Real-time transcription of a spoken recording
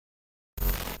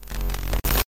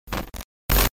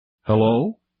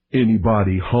Hello?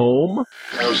 Anybody home?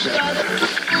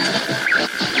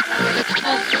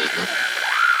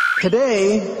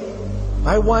 Today,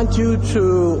 I want you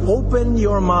to open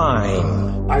your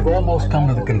mind. I've almost come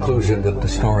to the conclusion that the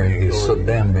story is so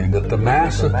damning that the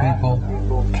mass of people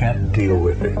can't deal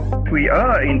with it. We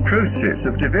are in process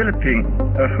of developing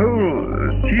a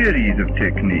whole series of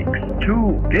techniques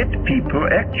to get people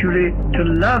actually to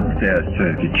love their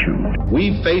servitude.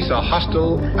 We face a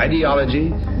hostile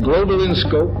ideology, global in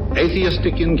scope,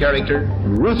 atheistic in character,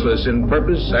 ruthless in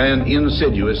purpose, and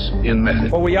insidious in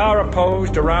method. For we are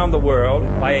opposed around the world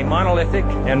by a monolithic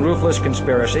and ruthless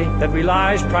conspiracy that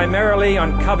relies primarily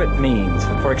on covert means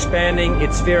for expanding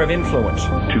its sphere of influence.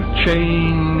 To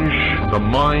change the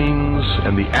minds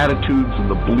and the attitudes and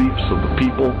the beliefs of the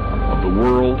people of the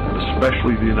world,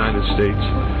 especially the United States,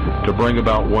 to bring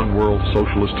about one world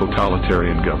socialist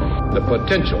totalitarian government. The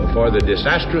potential for the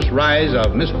disastrous rise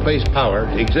of misplaced power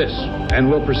exists and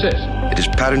will persist. It has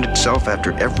patterned itself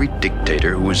after every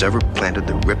dictator who has ever planted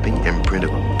the ripping imprint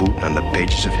of a boot on the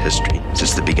pages of history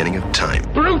since the beginning of time.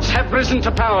 Brutes have risen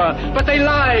to power, but they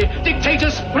lie.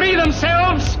 Dictators free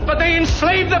themselves, but they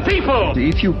enslave the people.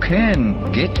 If you can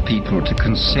get people to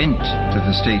consent to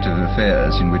the state of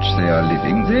affairs in which they are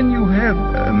living, then you have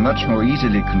a much more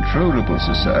easily controllable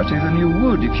society than you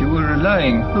would if you were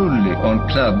relying wholly on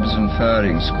clubs and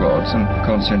firing squads and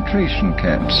concentration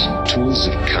camps. Tools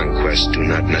of conquest do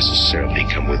not necessarily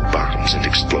come with bombs and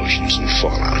explosions and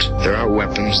fallout. There are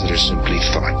weapons that are simply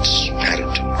thoughts,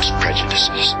 attitudes,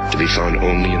 prejudices, to be found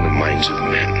only in the minds of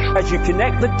men. As you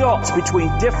connect the dots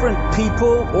between different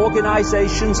people,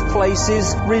 organizations,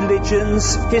 places,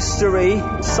 religions, history,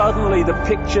 suddenly the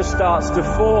picture starts to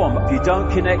form. If you don't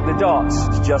connect the dots,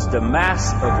 it's just a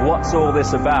mass of what's all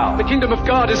this about. The kingdom of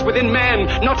God is within man,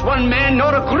 not one man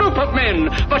nor a group of men,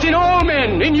 but in all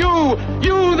men, in you.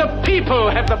 You, the people,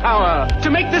 have the power to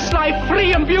make this life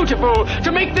free and beautiful,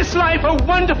 to make this life a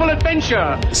wonderful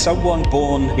adventure. Someone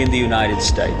born in the United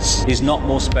States is not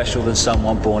more special than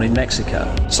someone born in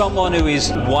Mexico. Someone who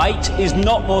is white is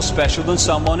not more special than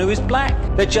someone who is black.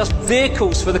 They're just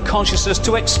vehicles for the consciousness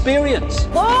to experience.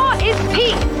 War is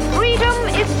peace. Freedom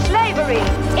is slavery.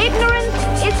 Ignorance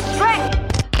is strength.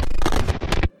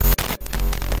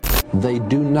 They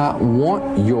do not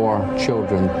want your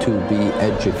children to be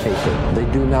educated. They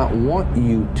do not want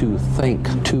you to think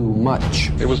too much.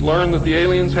 It was learned that the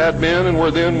aliens had been and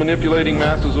were then manipulating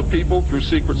masses of people through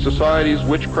secret societies,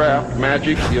 witchcraft,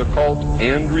 magic, the occult,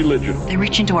 and religion. They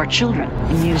reach into our children.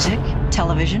 Music,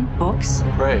 television, books.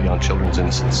 Prey on children's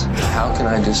innocence. How can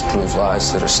I disprove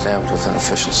lies that are stamped with an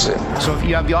official seal? So if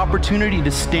you have the opportunity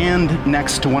to stand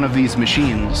next to one of these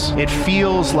machines, it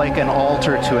feels like an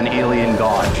altar to an alien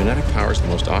god. Genetic power is the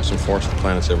most awesome force the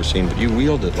planet's ever seen, but you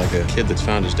wield it like a kid that's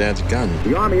found his dad's gun.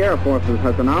 The Army Air Forces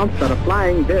has announced that a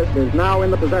flying disc is now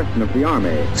in the possession of the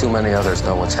Army. Too many others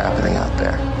know what's happening out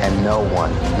there, and no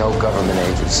one, no government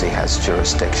agency has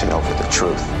jurisdiction over the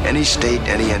truth. Any state,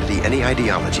 any entity, any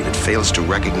ideology that fails to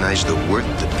recognize the worth,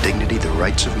 the dignity, the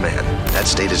rights of man, that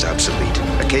state is obsolete.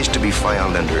 A case to be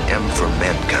filed under M for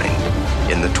Mankind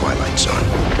in the Twilight Zone.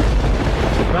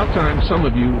 It's about time some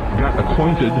of you got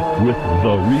acquainted with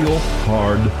the real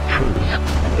hard truth.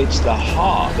 It's the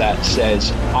heart that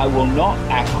says, I will not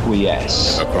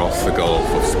acquiesce. Across the gulf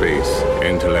of space,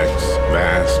 intellects,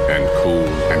 vast and cool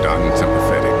and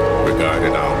unsympathetic,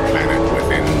 regarded our planet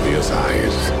with envious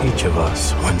eyes. Each of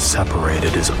us, when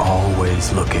separated, is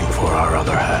always looking for our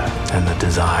other half. And the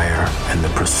desire and the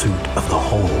pursuit of the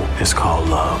whole is called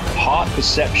love. Heart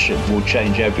perception will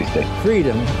change everything.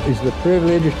 Freedom is the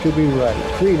privilege to be right.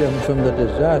 Freedom from the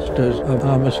disasters of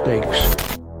our mistakes.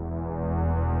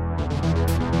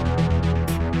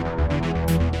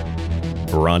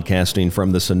 Broadcasting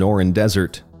from the Sonoran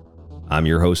Desert, I'm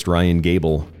your host Ryan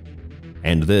Gable,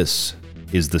 and this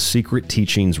is The Secret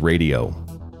Teachings Radio.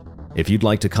 If you'd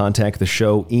like to contact the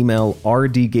show, email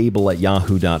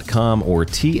rdgable@yahoo.com or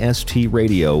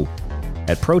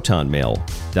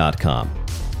tstradio@protonmail.com.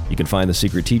 You can find The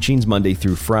Secret Teachings Monday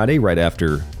through Friday right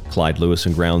after Clyde Lewis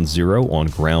and Ground Zero on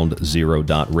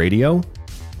groundzero.radio.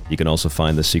 You can also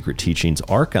find The Secret Teachings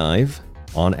archive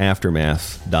on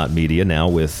aftermath.media now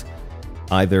with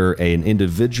either an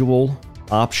individual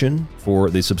option for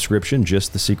the subscription,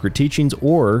 just The Secret Teachings,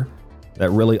 or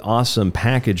that really awesome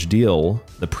package deal,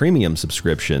 the premium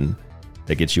subscription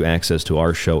that gets you access to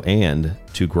our show and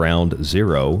to Ground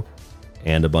Zero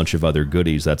and a bunch of other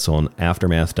goodies. That's on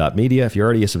aftermath.media. If you're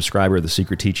already a subscriber of The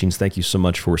Secret Teachings, thank you so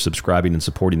much for subscribing and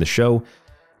supporting the show.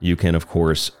 You can, of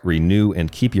course, renew and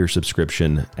keep your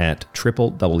subscription at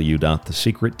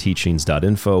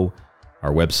www.thesecretteachings.info.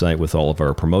 our website with all of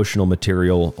our promotional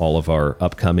material, all of our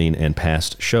upcoming and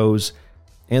past shows,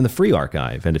 and the free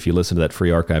archive. And if you listen to that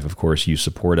free archive, of course, you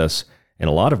support us in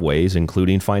a lot of ways,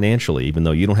 including financially, even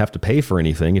though you don't have to pay for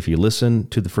anything. If you listen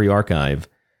to the free archive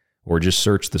or just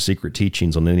search The Secret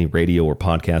Teachings on any radio or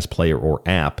podcast player or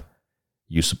app,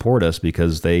 you support us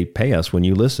because they pay us when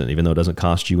you listen, even though it doesn't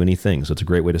cost you anything. So it's a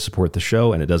great way to support the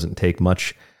show, and it doesn't take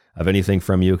much of anything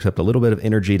from you except a little bit of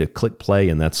energy to click play,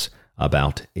 and that's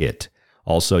about it.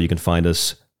 Also, you can find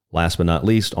us, last but not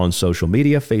least, on social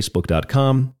media,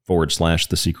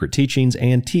 facebook.com/The Secret Teachings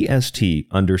and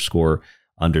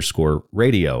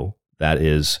TST__radio. That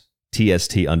is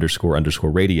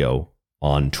TST__radio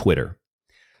on Twitter.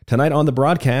 Tonight on the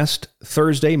broadcast,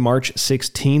 Thursday, March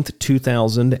 16th,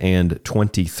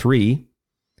 2023.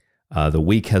 The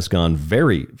week has gone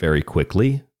very, very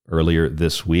quickly. Earlier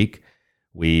this week,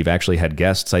 we've actually had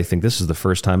guests. I think this is the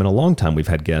first time in a long time we've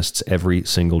had guests every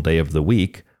single day of the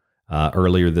week.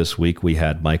 Earlier this week, we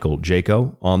had Michael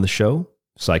Jaco on the show,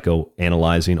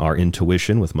 psychoanalyzing our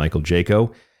intuition with Michael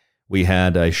Jaco. We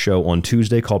had a show on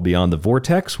Tuesday called Beyond the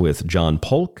Vortex with John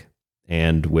Polk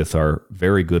and with our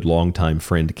very good longtime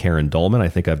friend Karen Dolman. I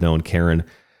think I've known Karen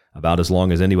about as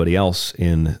long as anybody else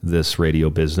in this radio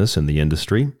business, in the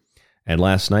industry. And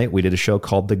last night, we did a show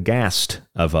called The Gast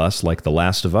of Us, like The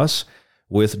Last of Us,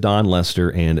 with Don Lester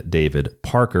and David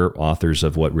Parker, authors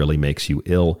of What Really Makes You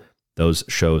Ill. Those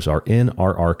shows are in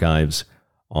our archives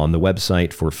on the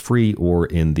website for free or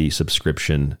in the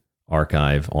subscription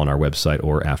archive on our website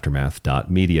or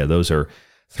aftermath.media. Those are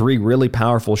three really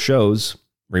powerful shows: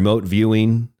 remote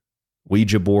viewing,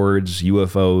 Ouija boards,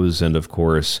 UFOs, and of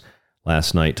course,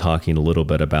 last night talking a little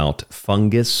bit about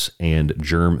fungus and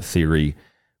germ theory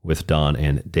with Don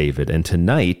and David. And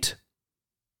tonight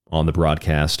on the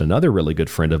broadcast, another really good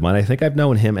friend of mine. I think I've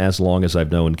known him as long as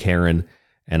I've known Karen,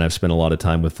 and I've spent a lot of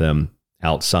time with them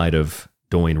outside of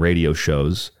doing radio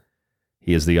shows.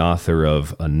 He is the author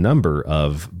of a number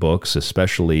of books,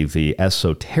 especially the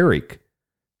esoteric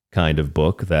kind of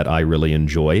book that I really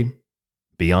enjoy.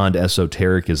 Beyond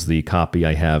Esoteric is the copy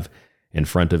I have in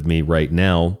front of me right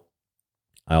now.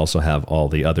 I also have all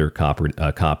the other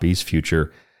copies,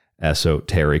 Future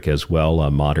Esoteric as well,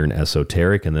 Modern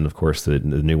Esoteric, and then, of course, the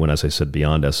new one, as I said,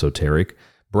 Beyond Esoteric,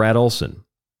 Brad Olsen.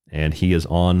 And he is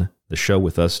on the show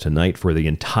with us tonight for the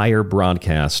entire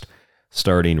broadcast,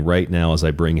 starting right now as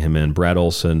I bring him in. Brad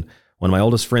Olsen, one of my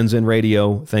oldest friends in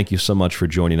radio, thank you so much for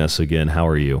joining us again. How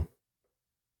are you?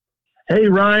 Hey,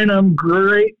 Ryan, I'm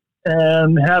great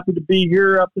and happy to be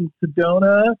here up in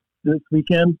Sedona this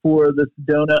weekend for the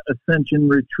Sedona Ascension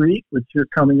Retreat, which you're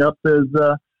coming up as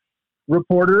a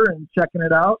reporter and checking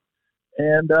it out.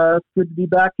 And it's good to be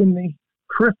back in the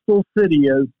Crystal City,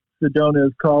 as Sedona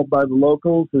is called by the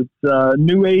locals. It's a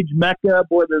New Age Mecca.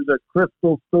 Boy, there's a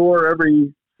crystal store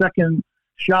every second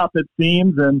shop, it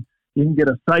seems, and you can get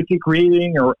a psychic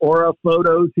reading or aura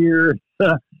photos here. It's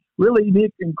a really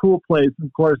unique and cool place. And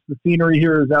of course, the scenery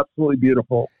here is absolutely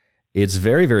beautiful. It's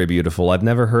very, very beautiful. I've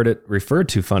never heard it referred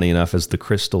to, funny enough, as the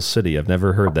Crystal City. I've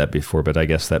never heard that before, but I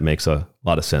guess that makes a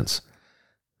lot of sense.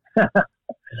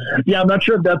 Yeah, I'm not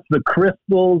sure if that's the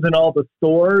crystals in all the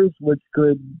stores, which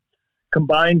could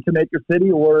combine to make a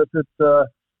city, or if it's a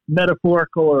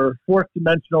metaphorical or fourth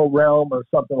dimensional realm or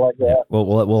something like that. Yeah. Well,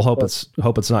 we'll hope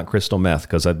it's not crystal meth,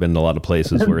 because I've been to a lot of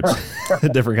places where it's a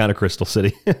different kind of crystal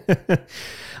city.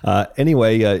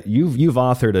 Anyway, you've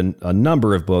authored a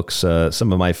number of books,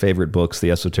 some of my favorite books,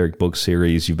 the Esoteric Book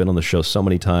Series. You've been on the show so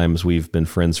many times. We've been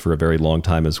friends for a very long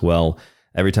time as well.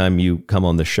 Every time you come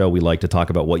on the show, we like to talk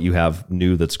about what you have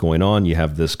new that's going on. You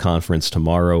have this conference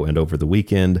tomorrow and over the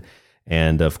weekend.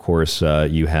 And of course,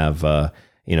 you have,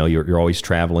 you're always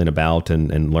traveling about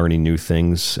and learning new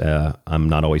things. I'm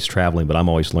not always traveling, but I'm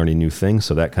always learning new things.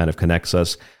 So that kind of connects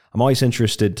us. I'm always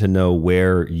interested to know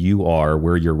where you are,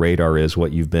 where your radar is,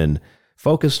 what you've been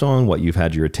focused on, what you've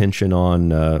had your attention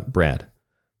on, Brad.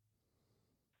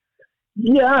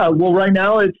 Yeah, well, right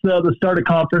now it's the start of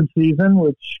conference season,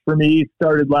 which for me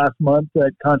started last month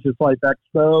at Conscious Life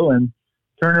Expo, and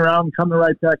turn around and coming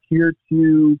right back here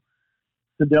to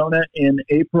Sedona in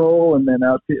April, and then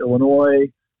out to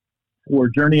Illinois for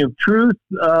Journey of Truth,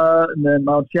 and then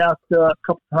Mount Shasta a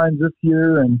couple times this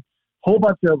year, and a whole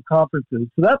bunch of conferences.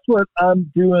 So that's what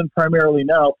I'm doing primarily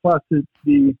now. Plus, it's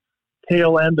the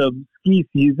tail end of ski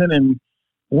season, and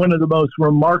one of the most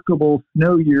remarkable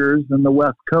snow years in the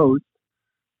West Coast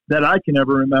that I can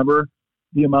ever remember.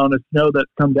 The amount of snow that's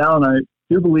come down, I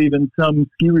do believe in some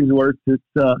ski resorts, it's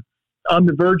on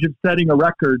the verge of setting a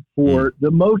record for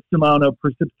the most amount of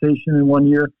precipitation in one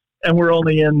year, and we're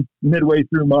only in midway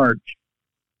through March.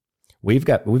 We've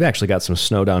actually got some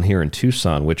snow down here in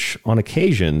Tucson, which on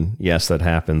occasion, yes, that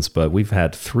happens, but we've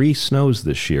had 3 snows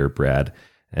this year, Brad,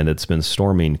 and it's been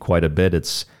storming quite a bit.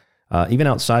 It's even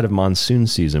outside of monsoon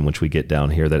season, which we get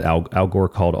down here, that Al Gore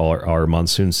called our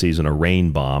monsoon season a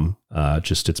rain bomb.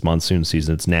 Just it's monsoon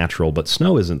season, it's natural, but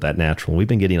snow isn't that natural. We've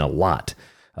been getting a lot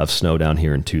of snow down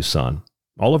here in Tucson.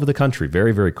 All over the country,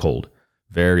 very, very cold,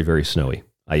 very, very snowy,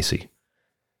 icy.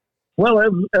 Well,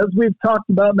 as we've talked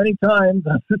about many times,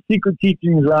 the secret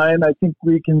teachings, Ryan, I think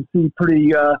we can see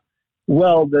pretty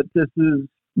well that this is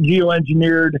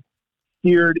geoengineered,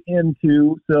 steered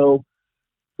into. So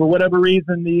for whatever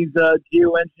reason, these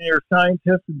geoengineer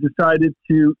scientists have decided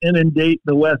to inundate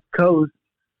the West Coast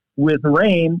with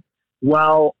rain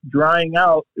while drying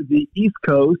out the East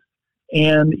Coast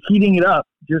and heating it up.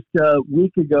 Just a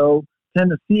week ago,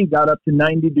 Tennessee got up to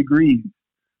 90 degrees.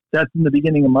 That's in the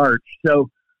beginning of March. So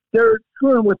they're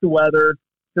screwing with the weather.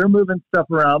 They're moving stuff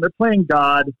around. They're playing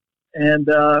God. And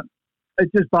it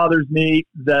just bothers me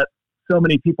that so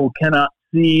many people cannot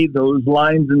see those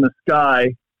lines in the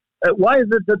sky. Why is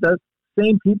it that the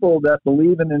same people that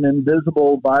believe in an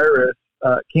invisible virus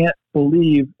can't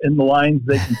believe in the lines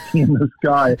they can see in the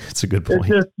sky? That's a good point. It's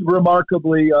just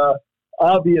remarkably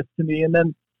obvious to me. And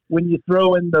then when you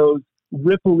throw in those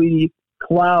ripply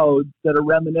clouds that are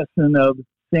reminiscent of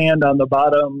sand on the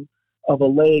bottom of a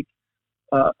lake,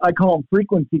 I call them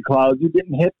frequency clouds. You're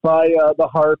getting hit by the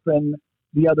HARP and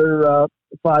the other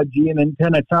 5G and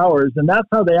antenna towers, and that's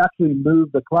how they actually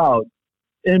move the clouds.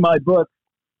 In my book,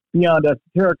 Beyond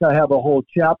Esoteric, I have a whole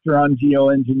chapter on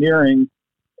geoengineering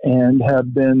and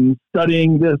have been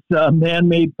studying this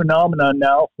man-made phenomenon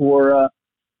now for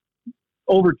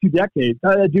over 2 decades.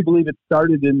 I do believe it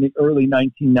started in the early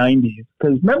 1990s.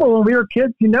 Because remember when we were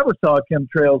kids, you never saw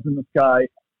chemtrails in the sky.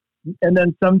 And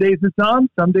then some days it's on,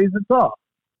 some days it's off.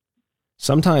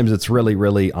 Sometimes it's really,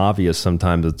 really obvious.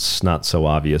 Sometimes it's not so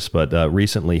obvious. But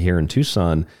recently here in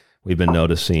Tucson, we've been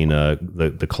noticing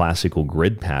the classical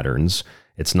grid patterns.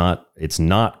 It's not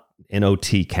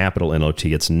NOT, capital NOT.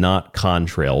 It's not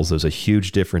contrails. There's a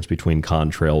huge difference between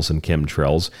contrails and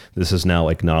chemtrails. This is now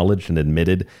acknowledged and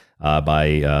admitted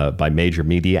by major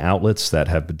media outlets that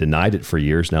have denied it for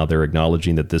years. Now they're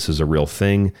acknowledging that this is a real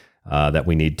thing, that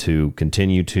we need to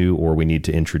continue to, or we need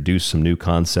to introduce some new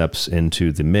concepts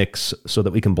into the mix so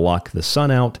that we can block the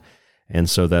sun out and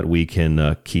so that we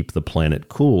can keep the planet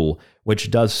cool,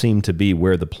 which does seem to be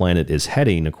where the planet is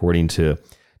heading, according to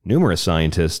numerous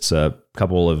scientists. A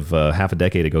couple of half a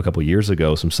decade ago, a couple of years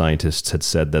ago, some scientists had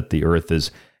said that the Earth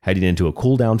is heading into a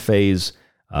cool down phase,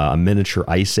 a miniature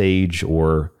ice age,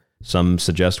 or some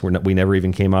suggest we never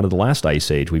even came out of the last ice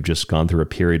age. We've just gone through a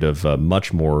period of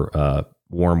much more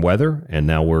warm weather, and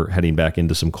now we're heading back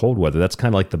into some cold weather. That's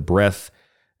kind of like the breath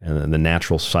and the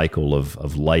natural cycle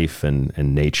of life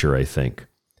and nature, I think,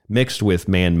 mixed with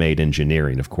man-made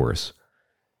engineering, of course.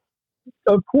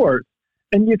 Of course.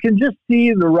 And you can just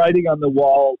see the writing on the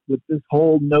wall with this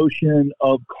whole notion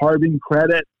of carbon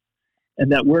credit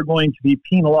and that we're going to be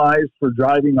penalized for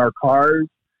driving our cars.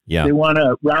 Yeah. They want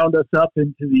to round us up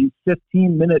into these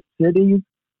 15-minute cities,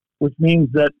 which means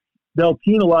that they'll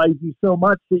penalize you so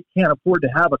much that you can't afford to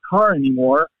have a car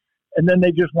anymore. And then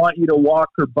they just want you to walk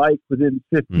or bike within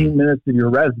 15 minutes of your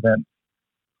residence.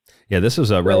 Yeah, this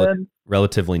is a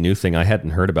relatively new thing. I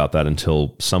hadn't heard about that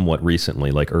until somewhat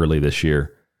recently, like early this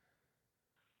year.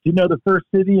 Do you know the first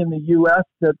city in the U.S.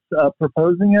 that's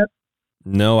proposing it?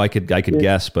 No, I could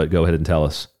guess, but go ahead and tell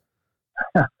us.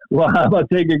 Well, how about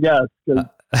take a guess?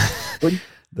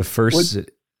 The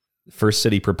first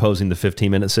city proposing the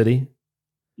 15-minute city?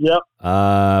 Yep.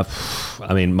 I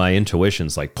mean, my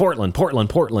intuition's like Portland.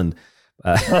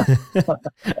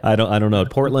 I don't know.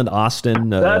 Portland, Austin.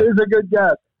 That is a good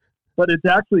guess, but it's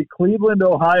actually Cleveland,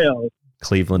 Ohio.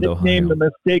 Cleveland, Ohio. Named the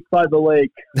Mistake by the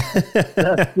Lake.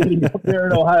 That city up there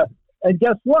in Ohio. And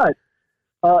guess what?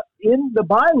 In the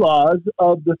bylaws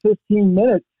of the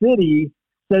 15-minute city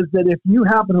says that if you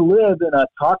happen to live in a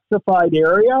toxified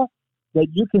area, that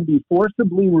you can be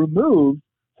forcibly removed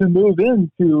to move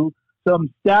into some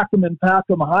stack 'em and pack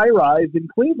 'em high-rise in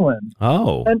Cleveland.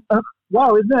 Oh. And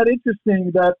wow, isn't that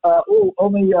interesting that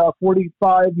only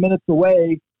 45 minutes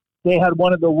away, they had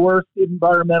one of the worst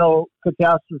environmental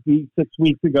catastrophes 6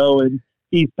 weeks ago in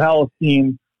East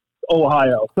Palestine,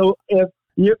 Ohio. So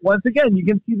once again, you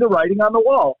can see the writing on the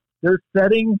wall. They're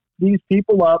setting these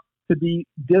people up to be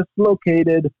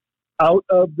dislocated out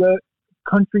of the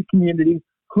country communities.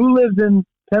 Who lives in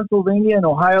Pennsylvania and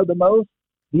Ohio the most?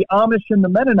 The Amish and the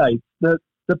Mennonites, the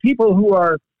people who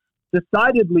are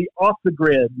decidedly off the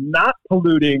grid, not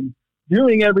polluting,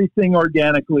 doing everything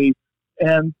organically.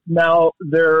 and now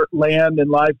their land and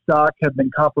livestock have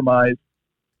been compromised.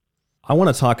 I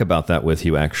want to talk about that with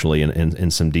you, actually,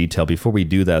 in some detail. Before we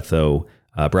do that, though,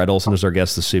 Brad Olsen is our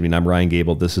guest this evening. I'm Ryan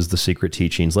Gable. This is The Secret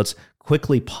Teachings. Let's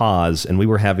quickly pause, and we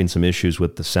were having some issues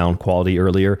with the sound quality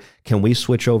earlier. Can we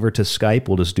switch over to Skype?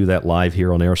 We'll just do that live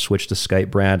here on air. Switch to Skype,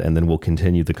 Brad, and then we'll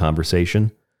continue the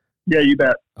conversation. Yeah, you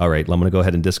bet. All right, I'm going to go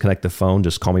ahead and disconnect the phone.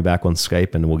 Just call me back on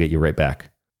Skype, and we'll get you right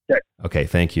back. Okay,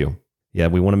 thank you. Yeah,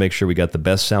 we want to make sure we got the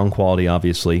best sound quality,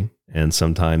 obviously, and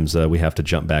sometimes we have to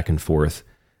jump back and forth.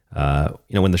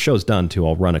 When the show's done, too,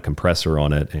 I'll run a compressor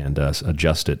on it and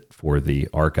adjust it for the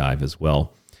archive as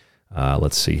well.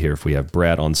 Let's see here if we have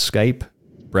Brad on Skype.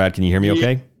 Brad, can you hear me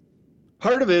okay?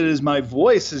 Part of it is my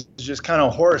voice is just kind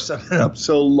of hoarse. I've been up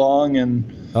so long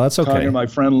and that's okay. Talking to my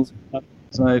friend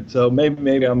tonight, so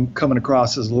maybe I'm coming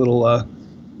across as a little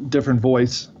different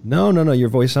voice. No. Your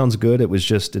voice sounds good.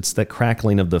 It's that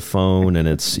crackling of the phone, and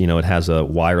it's, it has a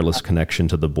wireless connection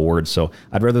to the board. So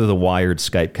I'd rather the wired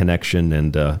Skype connection,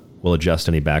 and we'll adjust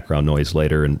any background noise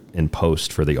later in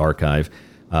post for the archive.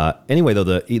 Anyway, though,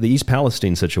 the East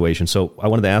Palestine situation. So I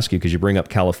wanted to ask you, because you bring up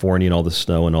California and all the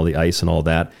snow and all the ice and all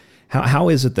that. How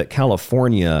is it that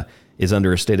California is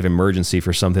under a state of emergency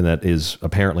for something that is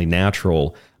apparently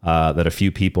natural, that a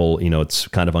few people, it's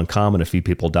kind of uncommon, a few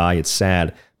people die, it's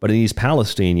sad. But in East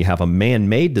Palestine, you have a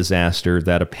man-made disaster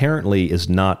that apparently is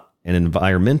not an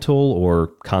environmental or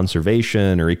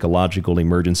conservation or ecological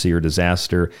emergency or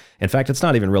disaster. In fact, it's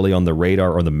not even really on the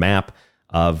radar or the map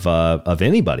of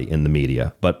anybody in the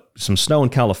media. But some snow in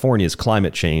California is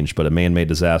climate change, but a man-made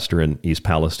disaster in East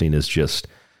Palestine is just,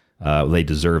 they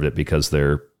deserve it because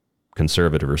they're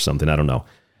conservative or something. I don't know.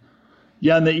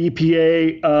 Yeah, and the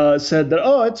EPA said that,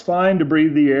 it's fine to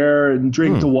breathe the air and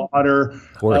drink the water.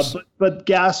 Of course. But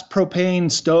gas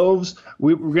propane stoves,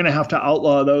 we're going to have to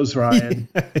outlaw those, Ryan.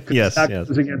 Yes. That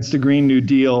goes against the Green New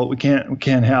Deal. We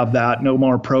can't have that. No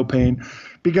more propane.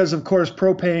 Because, of course,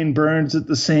 propane burns at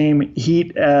the same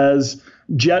heat as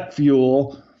jet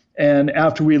fuel. And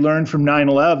after we learned from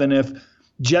 9/11, if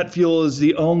jet fuel is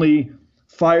the only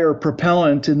fire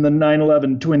propellant in the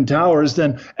 9/11 Twin Towers,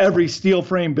 then every steel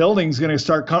frame building is going to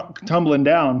start tumbling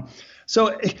down.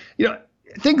 So,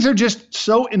 things are just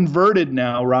so inverted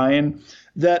now, Ryan,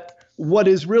 that what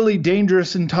is really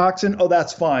dangerous and toxin,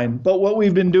 that's fine. But what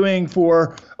we've been doing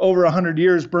for over 100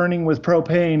 years, burning with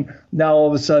propane, now all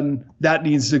of a sudden that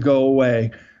needs to go away.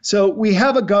 So we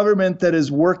have a government that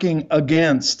is working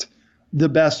against the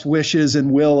best wishes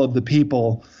and will of the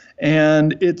people.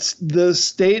 And it's the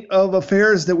state of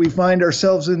affairs that we find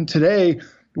ourselves in today,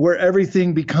 where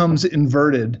everything becomes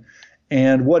inverted.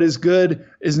 And what is good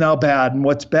is now bad, and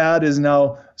what's bad is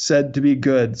now said to be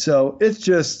good. So it's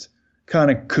just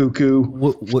kind of cuckoo.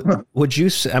 Would you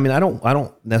say, I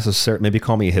don't necessarily, maybe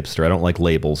call me a hipster. I don't like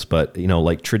labels, but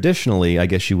like traditionally, I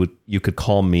guess you could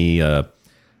call me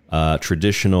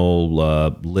traditional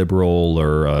liberal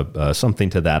or something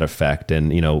to that effect.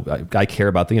 And, I care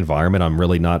about the environment. I'm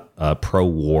really not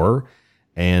pro-war.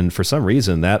 And for some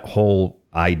reason, that whole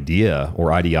idea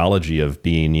or ideology of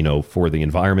being, for the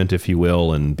environment, if you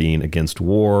will, and being against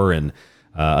war and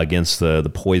against the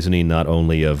poisoning not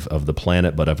only of the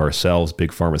planet, but of ourselves,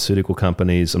 big pharmaceutical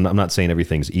companies. I'm not saying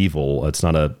everything's evil. It's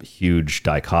not a huge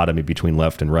dichotomy between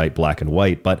left and right, black and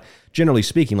white. But generally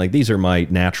speaking, like, these are my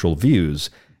natural views.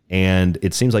 And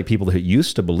it seems like people who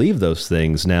used to believe those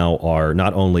things now are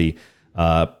not only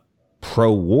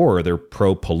pro-war, they're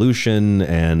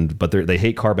pro-pollution, but they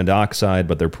hate carbon dioxide,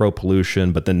 but they're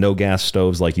pro-pollution, but then no gas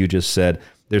stoves, like you just said.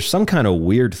 There's some kind of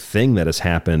weird thing that has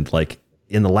happened, like,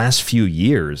 in the last few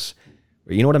years.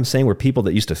 You know what I'm saying? Where people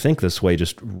that used to think this way,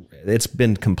 it's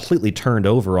been completely turned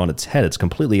over on its head. It's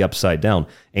completely upside down.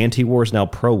 Anti-war is now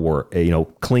pro-war.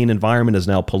 Clean environment is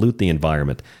now pollute the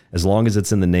environment. As long as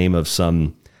it's in the name of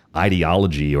some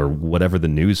ideology or whatever the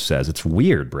news says. It's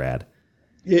weird, Brad.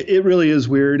 It really is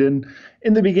weird. And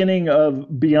in the beginning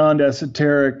of Beyond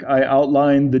Esoteric, I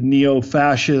outlined the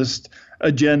neo-fascist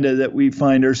agenda that we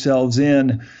find ourselves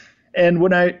in. And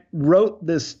when I wrote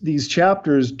these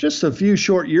chapters just a few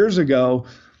short years ago,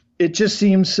 it just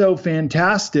seemed so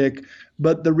fantastic,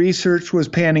 but the research was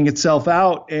panning itself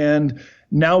out. And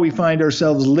now we find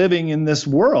ourselves living in this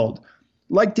world.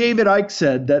 Like David Icke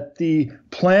said, that the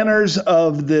planners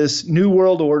of this New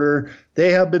World Order,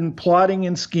 they have been plotting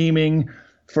and scheming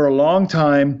for a long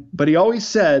time, but he always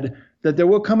said that there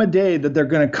will come a day that they're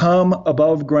going to come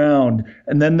above ground,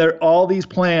 and then all these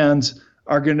plans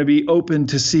are going to be open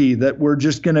to see, that we're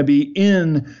just going to be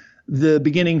in the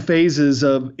beginning phases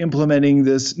of implementing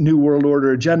this New World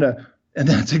Order agenda. And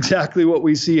that's exactly what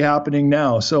we see happening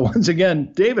now. So once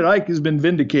again, David Icke has been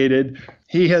vindicated.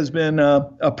 he has been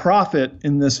a prophet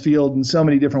in this field in so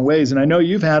many different ways. And I know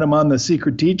you've had him on the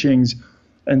Secret Teachings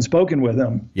and spoken with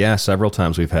him. Yeah, several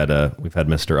times we've had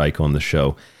Mr. Ike on the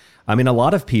show. I mean, a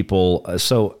lot of people,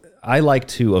 so I like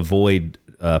to avoid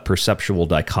perceptual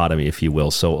dichotomy, if you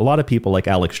will. So a lot of people like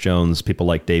Alex Jones, people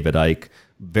like David Icke,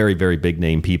 very, very big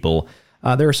name people.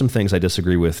 There are some things I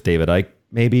disagree with David Icke,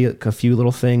 maybe a few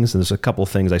little things, and there's a couple of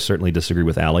things I certainly disagree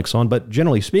with Alex on. But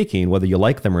generally speaking, whether you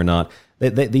like them or not,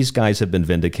 these guys have been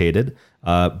vindicated.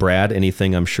 Brad,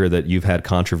 anything I'm sure that you've had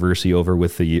controversy over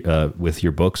with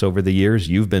your books over the years,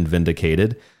 you've been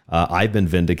vindicated. I've been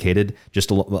vindicated, just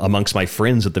amongst my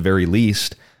friends at the very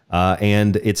least.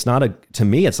 And to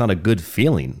me, it's not a good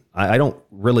feeling. I don't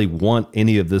really want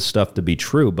any of this stuff to be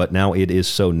true, but now it is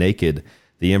so naked.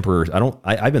 The Emperor,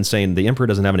 I've been saying the Emperor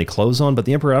doesn't have any clothes on, but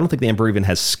I don't think the Emperor even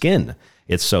has skin.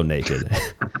 It's so naked.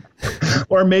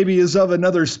 Or maybe is of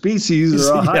another species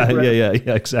or a hybrid.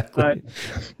 Yeah, exactly.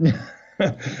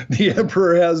 The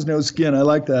Emperor has no skin. I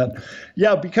like that.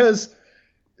 Yeah, because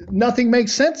nothing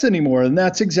makes sense anymore. And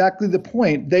that's exactly the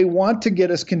point. They want to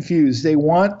get us confused. They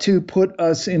want to put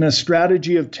us in a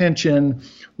strategy of tension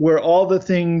where all the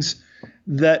things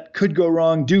that could go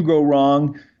wrong do go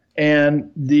wrong. And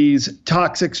these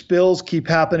toxic spills keep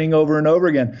happening over and over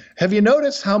again. Have you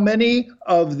noticed how many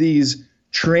of these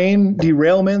train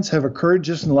derailments have occurred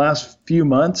just in the last few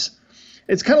months?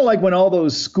 It's kind of like when all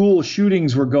those school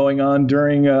shootings were going on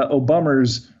during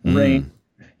Obama's reign.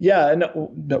 Yeah, and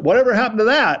whatever happened to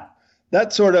that?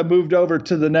 That sort of moved over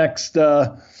to the next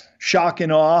shock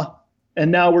and awe, and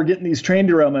now we're getting these train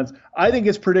derailments. I think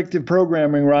it's predictive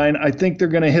programming, Ryan. I think they're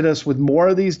going to hit us with more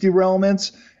of these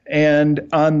derailments, and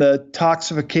on the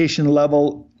toxification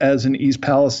level as in East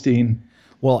Palestine.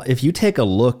 Well, if you take a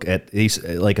look at these,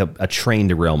 like a train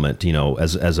derailment,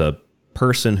 as a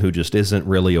person who just isn't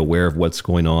really aware of what's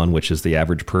going on, which is the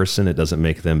average person, it doesn't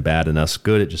make them bad and us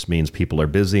good. It just means people are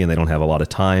busy and they don't have a lot of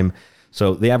time.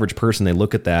 So the average person, they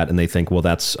look at that and they think, well,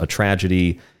 that's a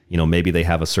tragedy. Maybe they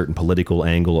have a certain political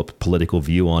angle, a political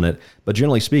view on it. But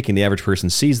generally speaking, the average person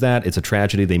sees that. It's a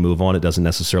tragedy. They move on. It doesn't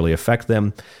necessarily affect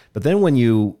them. But then when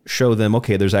you show them,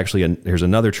 okay, there's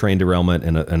another train derailment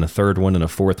and a third one and a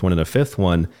fourth one and a fifth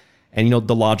one. And,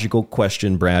 the logical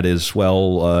question, Brad, is,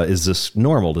 well, is this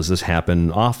normal? Does this happen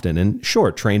often? And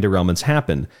sure, train derailments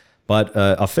happen. But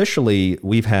officially,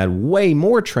 we've had way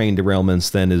more train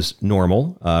derailments than is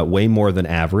normal, way more than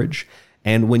average.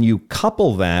 And when you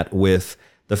couple that with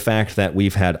the fact that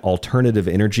we've had alternative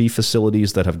energy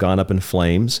facilities that have gone up in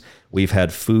flames. We've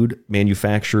had food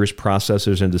manufacturers,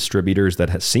 processors, and distributors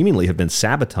that seemingly have been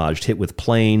sabotaged, hit with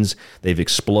planes. They've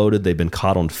exploded. They've been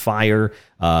caught on fire.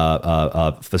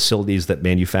 Facilities that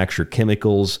manufacture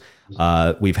chemicals.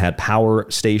 We've had power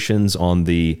stations on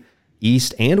the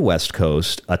East and West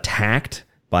Coast attacked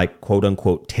by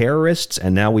quote-unquote terrorists.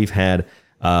 And now we've had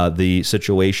the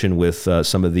situation with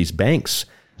some of these banks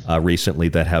recently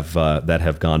that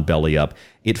have gone belly up.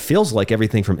 It feels like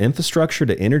everything from infrastructure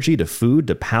to energy to food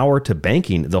to power to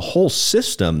banking, the whole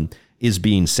system is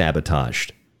being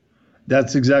sabotaged.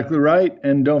 That's exactly right.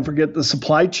 And don't forget the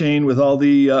supply chain with all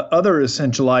the other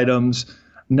essential items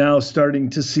now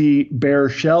starting to see bare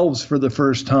shelves for the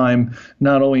first time,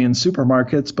 not only in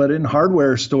supermarkets, but in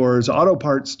hardware stores, auto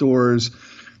parts stores.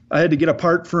 I had to get a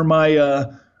part for my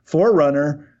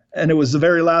Forerunner, and it was the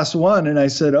very last one. And I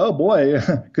said, oh, boy,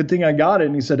 good thing I got it.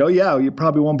 And he said, oh, yeah, you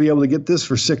probably won't be able to get this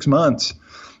for 6 months.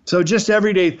 So just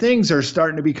everyday things are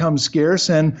starting to become scarce.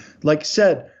 And like I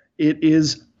said, it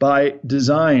is by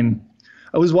design.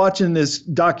 I was watching this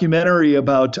documentary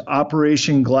about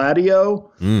Operation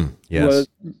Gladio. Yes.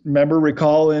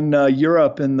 Recall in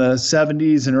Europe in the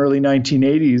 70s and early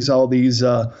 1980s, all these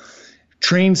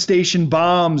train station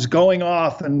bombs going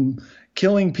off and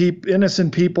killing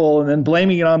innocent people and then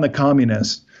blaming it on the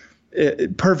communists.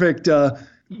 Perfect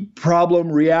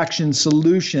problem, reaction,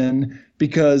 solution,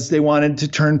 because they wanted to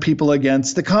turn people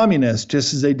against the communists,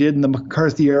 just as they did in the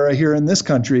McCarthy era here in this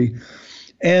country.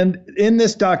 And in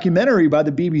this documentary by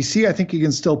the BBC, I think you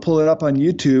can still pull it up on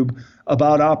YouTube,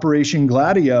 about Operation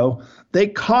Gladio, they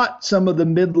caught some of the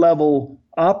mid-level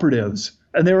operatives,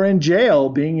 and they were in jail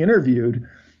being interviewed.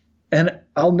 And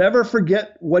I'll never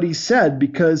forget what he said,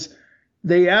 because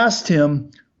they asked him,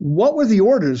 what were the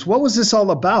orders? What was this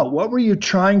all about? What were you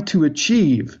trying to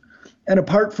achieve? And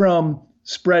apart from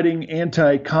spreading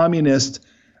anti-communist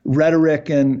rhetoric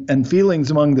and feelings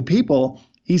among the people,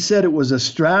 he said it was a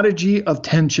strategy of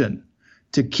tension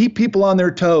to keep people on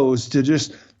their toes, to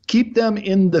just keep them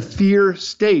in the fear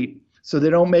state so they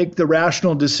don't make the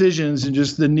rational decisions and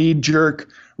just the knee-jerk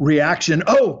reaction.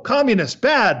 Oh, communists,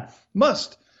 bad,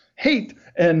 must, hate,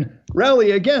 and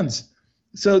rally against.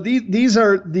 So these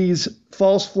are these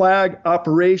false flag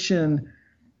operation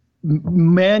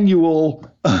manual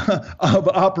of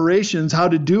operations, how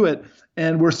to do it.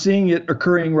 And we're seeing it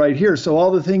occurring right here. So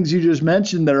all the things you just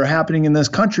mentioned that are happening in this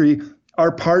country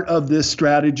are part of this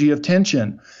strategy of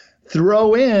tension.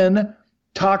 Throw in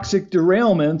toxic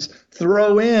derailments,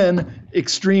 throw in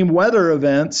extreme weather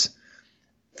events,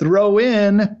 throw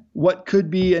in what could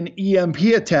be an EMP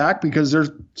attack because they're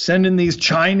sending these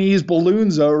Chinese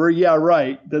balloons over. Yeah,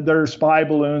 right. That their spy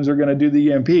balloons are going to do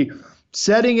the EMP.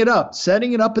 Setting it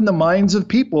up in the minds of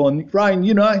people. And Ryan,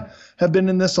 you know, I have been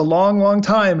in this a long, long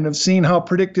time and have seen how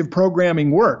predictive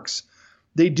programming works.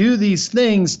 They do these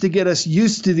things to get us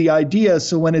used to the idea.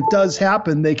 So when it does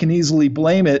happen, they can easily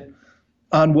blame it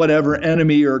on whatever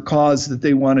enemy or cause that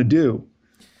they want to do.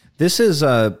 This is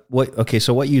so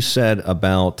what you said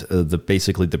about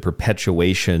basically the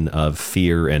perpetuation of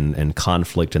fear and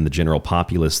conflict in the general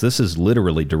populace. This is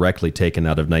literally directly taken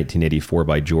out of 1984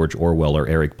 by George Orwell or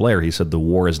Eric Blair. He said the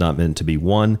war is not meant to be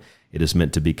won. It is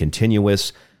meant to be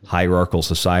continuous. Hierarchical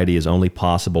society is only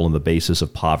possible on the basis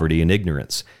of poverty and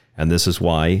ignorance. And this is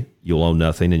why you'll own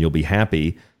nothing and you'll be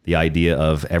happy. The idea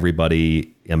of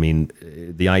everybody,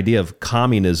 the idea of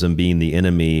communism being the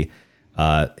enemy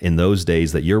in those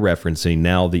days that you're referencing,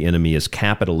 now the enemy is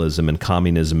capitalism and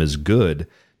communism is good.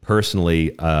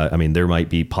 Personally, there might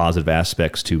be positive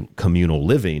aspects to communal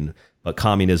living, but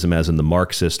communism as in the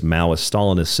Marxist, Maoist,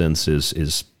 Stalinist sense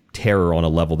is terror on a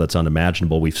level that's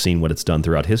unimaginable. We've seen what it's done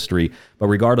throughout history. But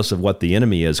regardless of what the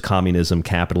enemy is, communism,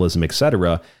 capitalism,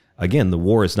 etc., again, the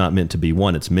war is not meant to be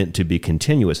won. It's meant to be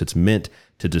continuous. It's meant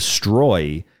to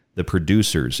destroy the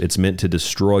producers. It's meant to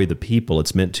destroy the people.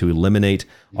 It's meant to eliminate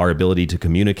our ability to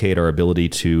communicate, our ability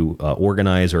to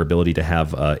organize, our ability to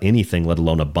have anything, let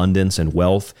alone abundance and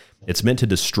wealth. It's meant to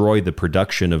destroy the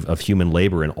production of human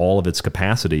labor in all of its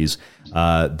capacities.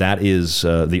 That is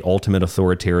the ultimate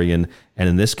authoritarian. And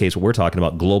in this case, what we're talking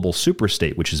about, global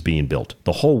superstate, which is being built.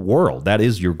 The whole world. That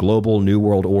is your global new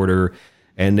world order.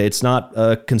 And it's not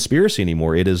a conspiracy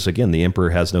anymore. It is, again, the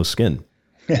emperor has no skin.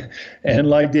 And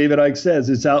like David Icke says,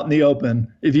 it's out in the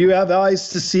open. If you have eyes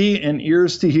to see and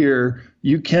ears to hear,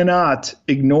 you cannot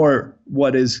ignore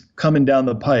what is coming down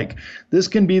the pike. This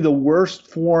can be the worst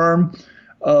form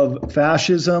of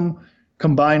fascism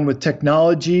combined with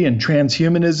technology and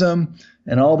transhumanism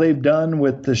and all they've done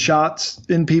with the shots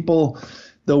in people.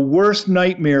 The worst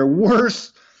nightmare,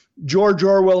 worst George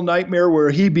Orwell nightmare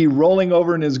where he'd be rolling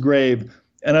over in his grave.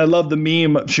 And I love the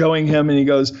meme showing him and he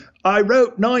goes, I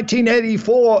wrote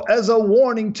 1984 as a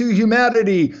warning to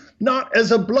humanity, not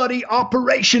as a bloody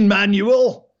operation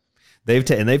manual. They've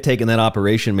taken that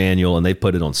operation manual and they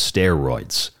put it on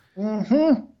steroids.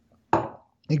 Mm-hmm.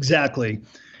 Exactly.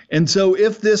 And so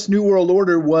if this New World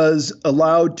Order was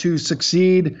allowed to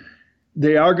succeed,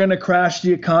 they are going to crash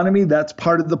the economy. That's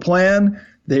part of the plan.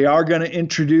 They are going to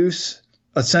introduce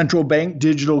a central bank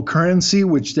digital currency,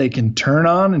 which they can turn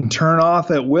on and turn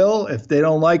off at will. If they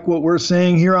don't like what we're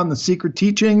saying here on the Secret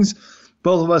Teachings,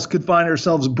 both of us could find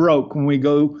ourselves broke when we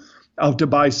go out to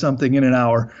buy something in an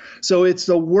hour. So it's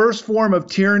the worst form of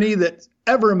tyranny that's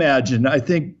ever imagined. I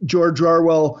think George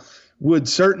Orwell would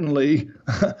certainly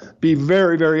be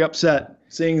very, very upset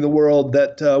seeing the world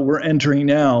that we're entering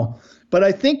now. But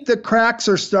I think the cracks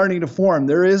are starting to form.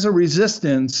 There is a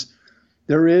resistance.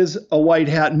 There is a white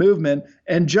hat movement,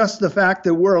 and just the fact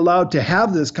that we're allowed to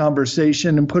have this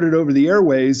conversation and put it over the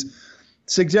airways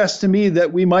suggests to me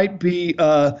that we might be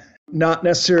not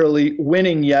necessarily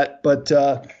winning yet, but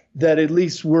that at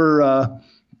least we're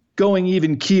going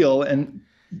even keel. And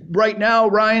right now,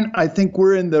 Ryan, I think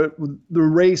we're in the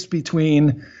race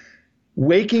between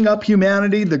waking up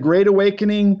humanity, the Great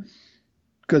Awakening,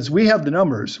 because we have the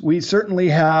numbers. We certainly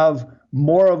have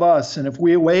more of us. And if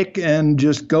we awake and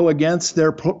just go against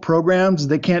their programs,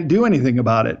 they can't do anything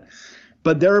about it.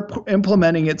 But they're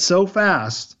implementing it so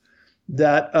fast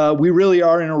that we really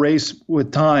are in a race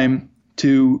with time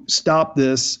to stop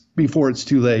this before it's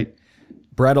too late.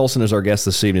 Brad Olsen is our guest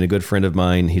this evening, a good friend of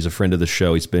mine. He's a friend of the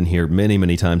show. He's been here many,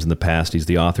 many times in the past. He's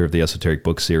the author of the Esoteric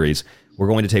Book Series. We're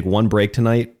going to take one break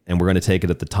tonight, and we're going to take it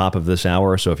at the top of this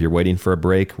hour. So if you're waiting for a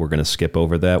break, we're going to skip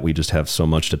over that. We just have so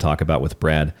much to talk about with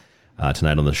Brad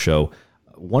tonight on the show.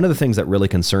 One of the things that really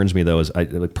concerns me, though, is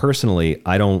personally,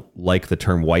 I don't like the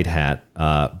term white hat,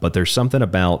 but there's something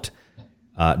about,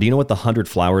 do you know what the 100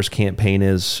 Flowers campaign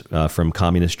is from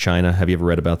communist China? Have you ever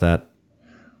read about that?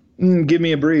 Give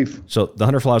me a brief. So the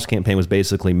 100 Flowers campaign was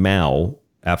basically Mao,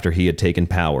 after he had taken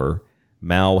power,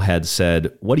 Mao had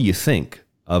said, what do you think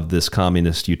of this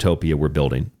communist utopia we're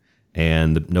building?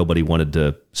 And nobody wanted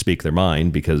to speak their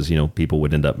mind because, people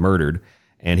would end up murdered.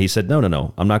 And he said,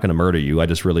 no, I'm not going to murder you. I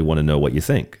just really want to know what you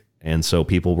think. And so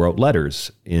people wrote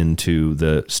letters into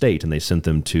the state, and they sent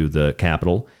them to the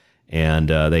Capitol. And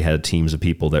they had teams of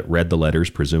people that read the letters,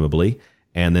 presumably.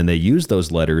 And then they used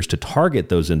those letters to target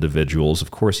those individuals.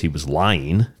 Of course, he was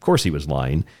lying.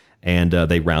 And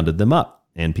they rounded them up,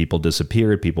 and people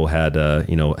disappeared. People had,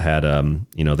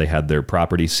 they had their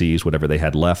property seized, whatever they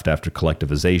had left after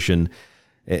collectivization.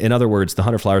 In other words, the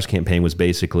 100 Flowers campaign was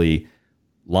basically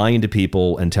lying to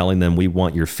people and telling them, we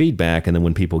want your feedback. And then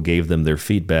when people gave them their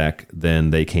feedback, then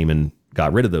they came and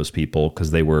got rid of those people because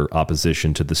they were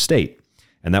opposition to the state.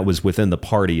 And that was within the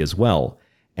party as well.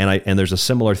 And there's a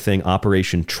similar thing,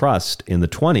 Operation Trust. In the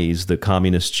 1920s, the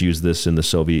communists used this in the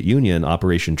Soviet Union.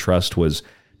 Operation Trust was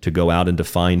to go out and to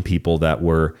find people that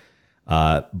were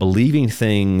believing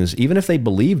things, even if they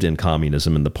believed in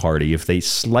communism in the party, if they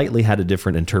slightly had a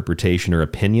different interpretation or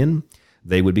opinion,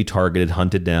 they would be targeted,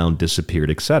 hunted down, disappeared,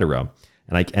 etc.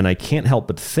 And I can't help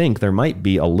but think there might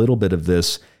be a little bit of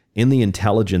this in the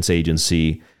intelligence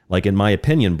agency. Like, in my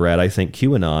opinion, Brad, I think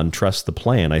QAnon trusts the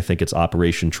plan. I think it's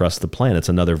Operation Trust the Plan. It's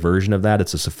another version of that.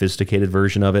 It's a sophisticated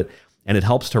version of it. And it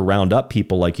helps to round up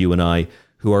people like you and I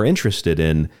who are interested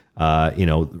in,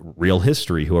 real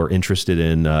history, who are interested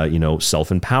in,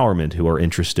 self-empowerment, who are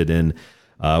interested in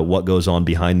what goes on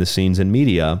behind the scenes in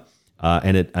media.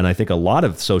 And I think a lot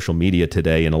of social media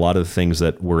today and a lot of the things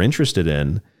that we're interested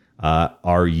in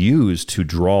are used to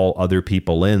draw other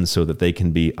people in so that they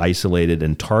can be isolated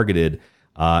and targeted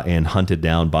and hunted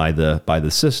down by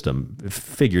the system,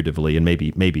 figuratively and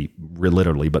maybe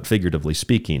literally, but figuratively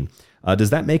speaking. Does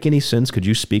that make any sense? Could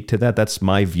you speak to that? That's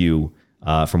my view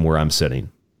from where I'm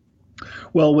sitting.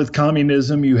 Well, with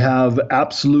communism, you have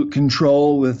absolute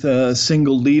control with a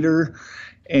single leader,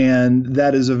 and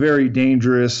that is a very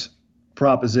dangerous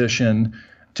proposition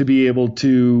to be able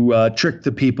to trick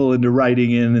the people into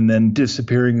writing in and then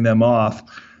disappearing them off.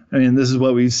 I mean, this is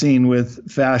what we've seen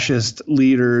with fascist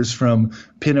leaders from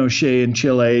Pinochet in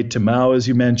Chile to Mao, as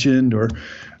you mentioned, or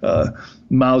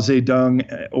Mao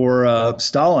Zedong or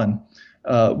Stalin,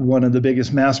 one of the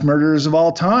biggest mass murderers of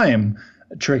all time,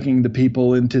 tricking the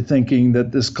people into thinking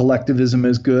that this collectivism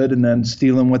is good and then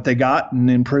stealing what they got and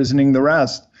imprisoning the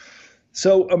rest.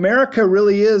 So America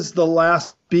really is the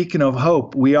last beacon of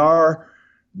hope. We are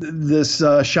this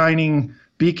shining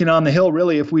beacon on the hill,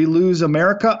 really. If we lose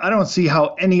America, I don't see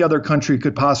how any other country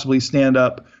could possibly stand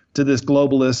up to this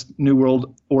globalist New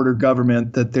World Order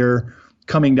government that they're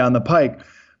coming down the pike.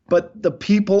 But the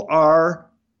people are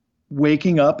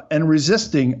waking up and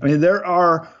resisting. I mean, there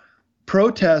are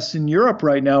protests in Europe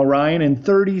right now, Ryan, in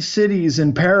 30 cities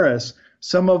in Paris,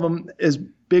 some of them as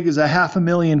big as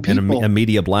 500,000 people. And a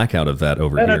media blackout of that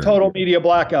over here. And a total media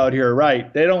blackout here,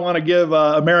 right. They don't want to give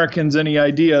Americans any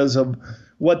ideas of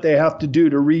what they have to do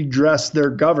to redress their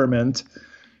government,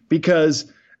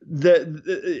 because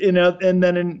and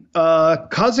then in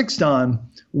Kazakhstan,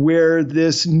 where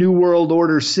this New World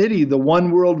Order city, the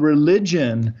one world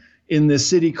religion in this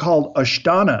city called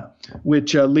Ashtana,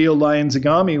 which Leo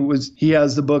Lyons-Zagami he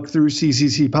has the book through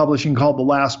CCC Publishing called The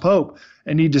Last Pope,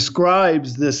 and he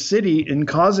describes this city in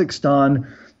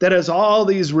Kazakhstan that has all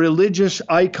these religious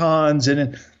icons,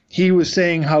 and he was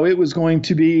saying how it was going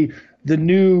to be the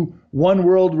new one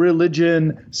world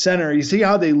religion center. You see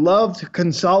how they love to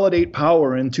consolidate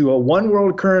power into a one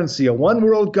world currency, a one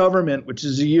world government, which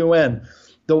is the UN,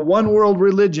 the one world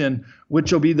religion,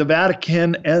 which will be the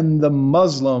Vatican and the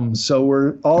Muslims. So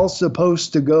we're all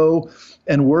supposed to go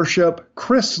and worship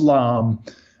Chrislam.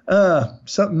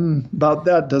 Something about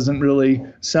that doesn't really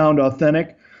sound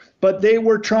authentic. But they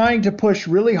were trying to push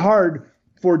really hard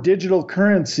for digital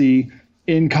currency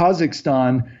in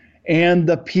Kazakhstan, and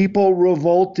the people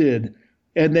revolted,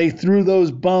 and they threw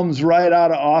those bums right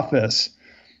out of office.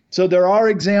 So there are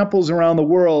examples around the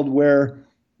world where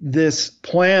this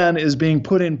plan is being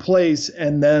put in place,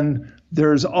 and then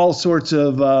there's all sorts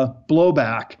of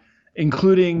blowback,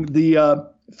 including the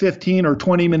 15 or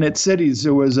 20-minute cities.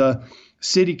 There was a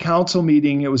city council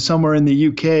meeting. It was somewhere in the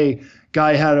UK.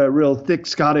 Guy had a real thick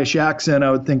Scottish accent, I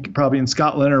would think probably in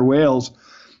Scotland or Wales,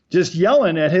 just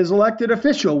yelling at his elected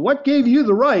official. What gave you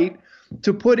the right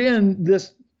to put in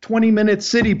this 20-minute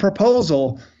city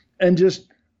proposal, and just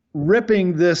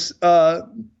ripping this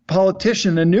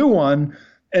politician a new one?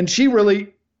 And she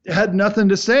really had nothing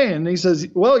to say. And he says,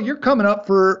 well, you're coming up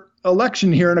for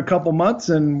election here in a couple months,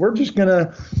 and we're just going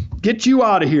to get you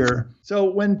out of here. So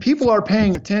when people are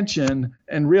paying attention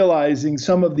and realizing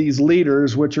some of these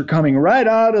leaders, which are coming right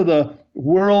out of the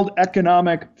World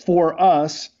Economic for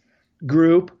Us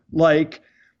group, like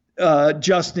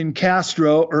Justin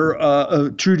Castro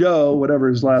or Trudeau, whatever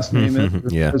his last name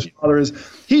is, yeah. his father is.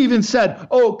 He even said,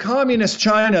 "Oh, communist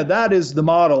China, that is the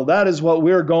model. That is what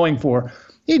we're going for."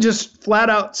 He just flat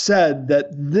out said that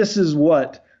this is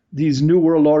what these New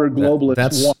World Order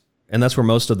globalists want. And that's where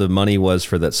most of the money was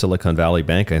for that Silicon Valley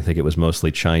Bank. I think it was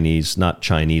mostly Chinese, not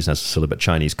Chinese necessarily, but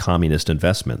Chinese communist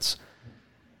investments.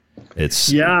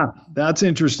 Yeah, that's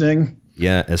interesting.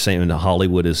 Yeah, same.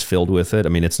 Hollywood is filled with it. I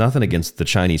mean, it's nothing against the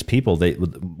Chinese people. They,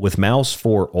 with Mao's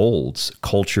four olds,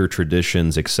 culture,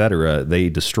 traditions, etc., they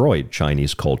destroyed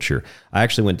Chinese culture. I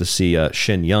actually went to see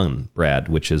Shenyang, Brad,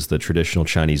 which is the traditional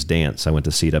Chinese dance. I went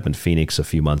to see it up in Phoenix a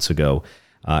few months ago,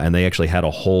 and they actually had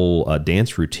a whole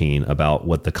dance routine about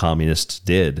what the communists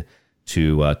did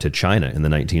to China in the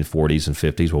 1940s and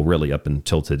 50s. Well, really up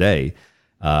until today.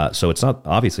 So it's not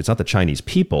the Chinese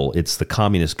people, it's the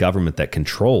communist government that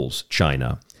controls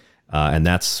China. And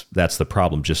that's the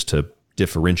problem, just to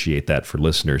differentiate that for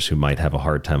listeners who might have a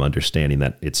hard time understanding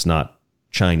that it's not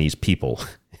Chinese people,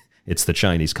 it's the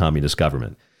Chinese communist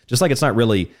government. Just like it's not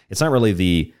really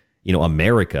the,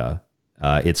 America,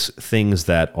 it's things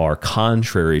that are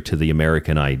contrary to the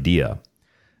American idea.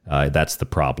 That's the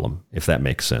problem, if that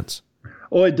makes sense.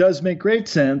 Oh, it does make great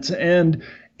sense. And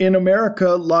in America,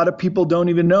 a lot of people don't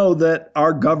even know that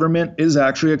our government is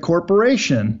actually a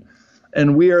corporation,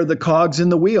 and we are the cogs in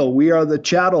the wheel. We are the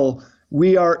chattel.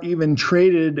 We are even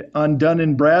traded on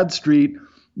Dun & Bradstreet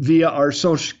via our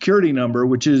Social Security number,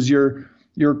 which is your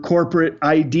corporate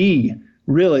ID.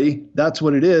 Really, that's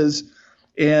what it is.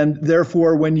 And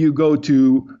therefore, when you go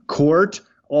to court,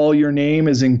 all your name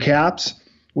is in caps.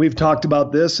 We've talked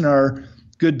about this, and our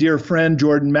good dear friend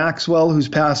Jordan Maxwell, who's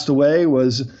passed away,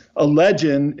 was a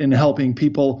legend in helping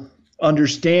people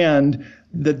understand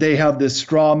that they have this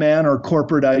straw man or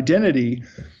corporate identity.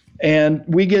 And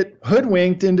we get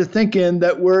hoodwinked into thinking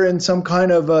that we're in some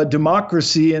kind of a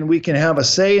democracy and we can have a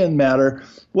say in matter.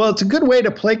 Well, it's a good way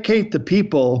to placate the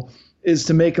people is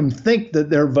to make them think that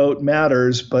their vote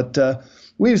matters. But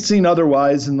we've seen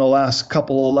otherwise in the last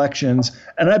couple elections,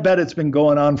 and I bet it's been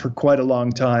going on for quite a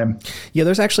long time. Yeah,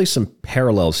 there's actually some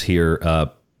parallels here.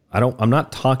 I'm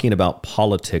not talking about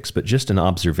politics, but just an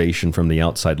observation from the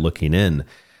outside looking in.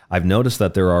 I've noticed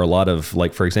that there are a lot of,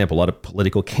 for example, a lot of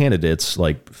political candidates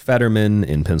like Fetterman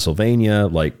in Pennsylvania,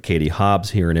 like Katie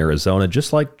Hobbs here in Arizona,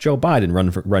 just like Joe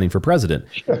Biden running for president.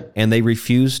 Sure. And they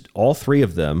refused, all three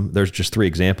of them, there's just three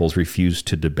examples, refused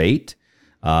to debate.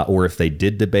 Or if they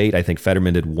did debate, I think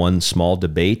Fetterman did one small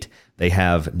debate. They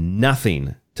have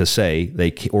nothing to say. They,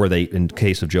 in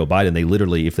case of Joe Biden, they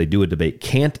literally, if they do a debate,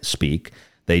 can't speak.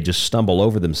 They just stumble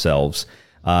over themselves.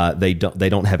 They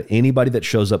don't have anybody that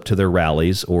shows up to their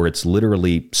rallies, or it's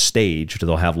literally staged.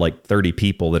 They'll have 30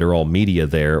 people that are all media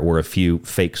there, or a few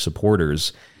fake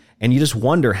supporters. And you just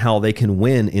wonder how they can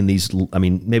win in these. I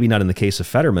mean, maybe not in the case of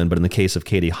Fetterman, but in the case of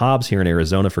Katie Hobbs here in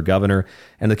Arizona for governor,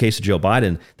 and the case of Joe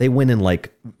Biden, they win in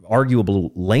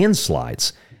arguable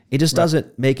landslides. It just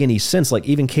doesn't make any sense.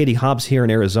 Even Katie Hobbs here in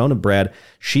Arizona, Brad,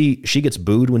 she gets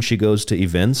booed when she goes to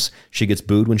events. She gets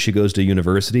booed when she goes to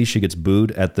university. She gets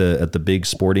booed at the big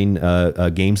sporting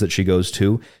games that she goes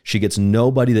to. She gets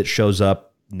nobody that shows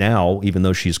up now, even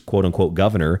though she's quote unquote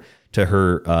governor, to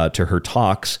her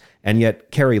talks. And yet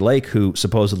Carrie Lake, who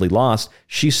supposedly lost,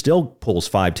 she still pulls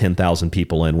 5,000-10,000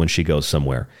 people in when she goes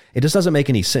somewhere. It just doesn't make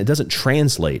any sense. It doesn't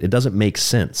translate. It doesn't make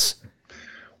sense.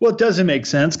 Well, it doesn't make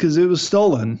sense because it was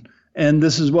stolen. And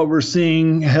this is what we're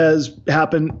seeing has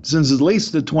happened since at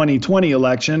least the 2020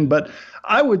 election. But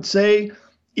I would say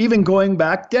even going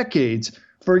back decades.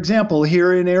 For example,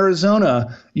 here in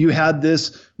Arizona, you had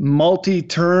this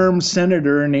multi-term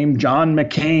senator named John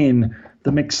McCain,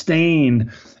 the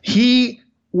McStain. He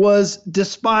was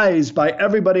despised by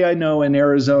everybody I know in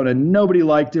Arizona. Nobody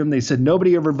liked him. They said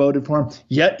nobody ever voted for him.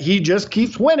 Yet he just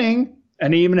keeps winning.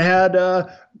 And he even had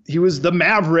he was the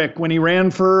maverick when he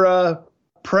ran for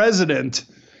president.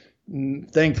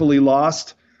 Thankfully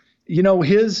lost.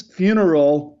 His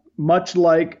funeral, much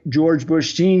like George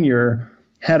Bush Sr.,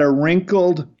 had a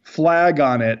wrinkled flag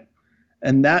on it.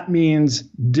 And that means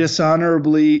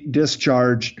dishonorably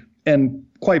discharged and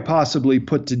quite possibly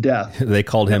put to death. They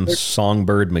called him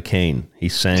Songbird McCain. He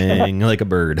sang like a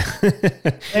bird.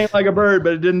 Sang like a bird,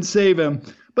 but it didn't save him.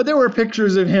 But there were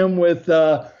pictures of him with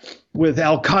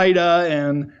Al-Qaeda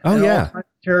and all kinds of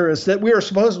terrorists that we are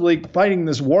supposedly fighting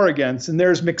this war against. And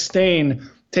there's McStain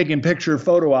taking picture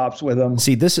photo ops with him.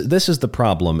 See, this is the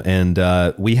problem. And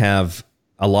we have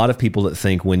a lot of people that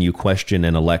think when you question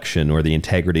an election or the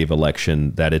integrity of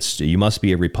election that you must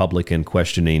be a Republican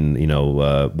questioning,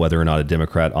 whether or not a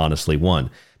Democrat honestly won.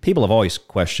 People have always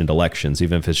questioned elections,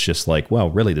 even if it's just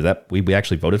well, really, we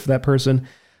actually voted for that person?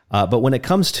 But when it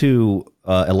comes to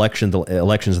elections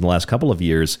in the last couple of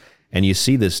years, and you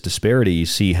see this disparity, you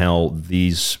see how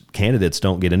these candidates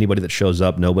don't get anybody that shows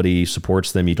up, nobody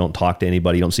supports them, you don't talk to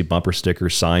anybody, you don't see bumper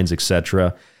stickers, signs,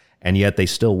 etc., and yet they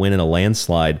still win in a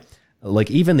landslide. Like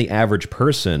even the average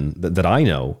person that I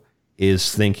know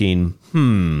is thinking,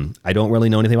 I don't really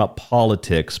know anything about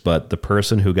politics, but the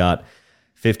person who got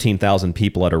 15,000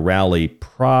 people at a rally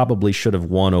probably should have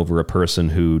won over a person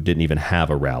who didn't even have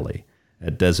a rally.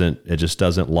 It just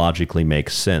doesn't logically make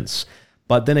sense.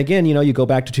 But then again, you go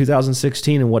back to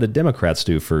 2016 and what did Democrats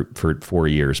do for 4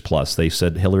 years plus? They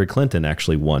said Hillary Clinton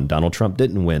actually won. Donald Trump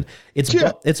didn't win.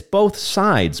 It's both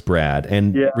sides, Brad.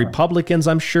 And Republicans,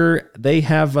 I'm sure they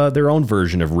have their own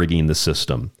version of rigging the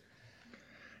system.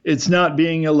 It's not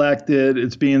being elected,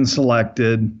 it's being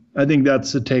selected. I think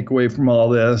that's the takeaway from all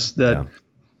this, that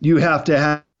you have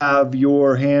to have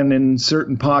your hand in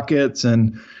certain pockets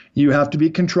and you have to be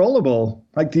controllable.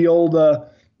 Like the old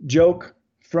joke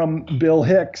from Bill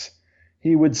Hicks,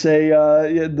 he would say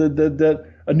that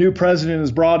a new president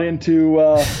is brought into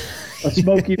a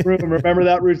smoky room. Remember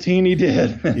that routine he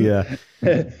did? Yeah.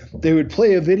 They would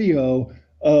play a video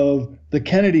of the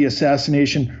Kennedy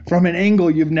assassination from an angle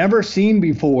you've never seen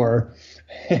before.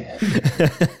 And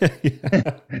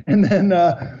then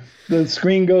the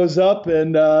screen goes up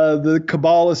and the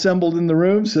cabal assembled in the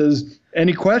room says,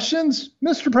 "Any questions,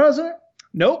 Mr. President?"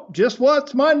 "Nope, just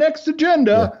what's my next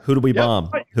agenda?" Yeah. Who do we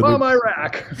bomb? Bomb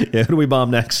Iraq. Yeah, who do we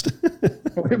bomb next?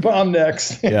 We bomb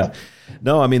next. Yeah.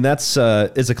 No, I mean, it's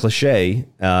a cliche,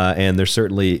 and there's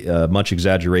certainly much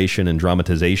exaggeration and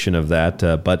dramatization of that,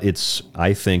 but it's,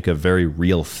 I think, a very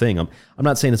real thing. I'm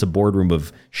not saying it's a boardroom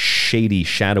of shady,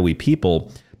 shadowy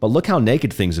people, but look how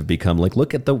naked things have become. Like,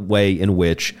 look at the way in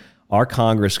which our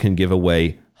Congress can give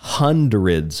away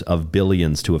hundreds of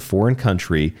billions to a foreign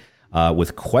country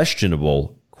with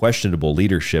questionable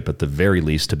leadership, at the very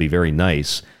least, to be very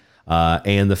nice.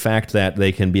 And the fact that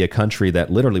they can be a country that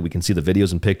literally, we can see the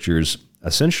videos and pictures,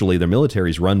 essentially their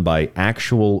military is run by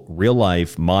actual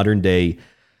real-life, modern-day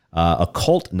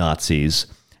occult Nazis.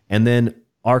 And then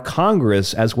our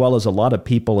Congress, as well as a lot of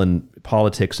people in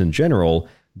politics in general,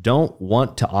 don't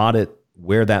want to audit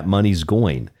where that money's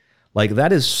going. Like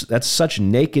that's such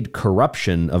naked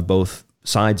corruption of both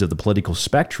sides of the political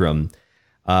spectrum.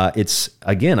 It's,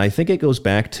 again, I think it goes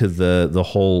back to the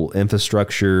whole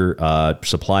infrastructure,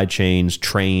 supply chains,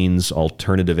 trains,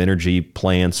 alternative energy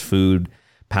plants, food,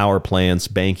 power plants,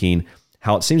 banking,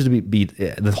 how it seems to be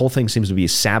the whole thing seems to be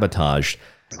sabotaged.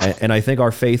 And I think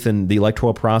our faith in the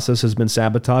electoral process has been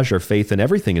sabotaged. Our faith in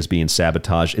everything is being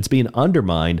sabotaged. It's being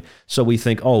undermined. So we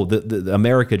think, the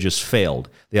America just failed.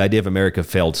 The idea of America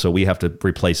failed, so we have to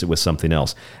replace it with something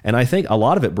else. And I think a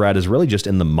lot of it, Brad, is really just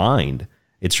in the mind.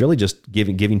 It's really just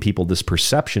giving people this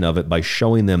perception of it by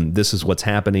showing them this is what's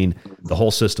happening. The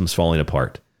whole system's falling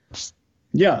apart.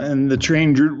 Yeah, and the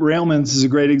train derailments is a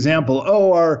great example.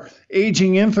 Oh, our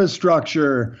aging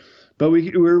infrastructure, but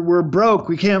we're broke.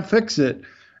 We can't fix it.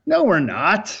 No, we're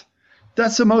not.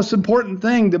 That's the most important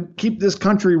thing to keep this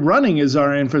country running is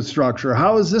our infrastructure.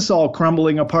 How is this all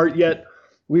crumbling apart, yet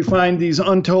we find these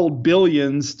untold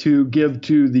billions to give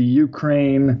to the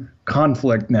Ukraine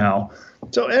conflict now?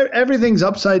 So everything's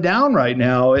upside down right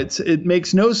now. It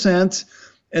makes no sense,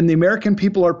 and the American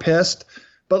people are pissed.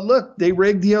 But look, they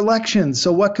rigged the election,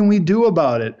 so what can we do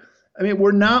about it? I mean,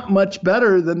 we're not much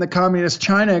better than the communist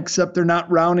China, except they're not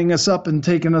rounding us up and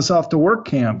taking us off to work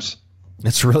camps.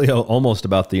 It's really almost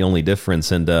about the only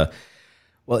difference. And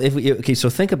so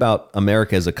think about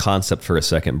America as a concept for a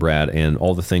second, Brad, and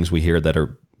all the things we hear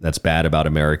that's bad about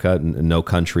America. No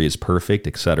country is perfect,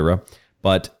 etc.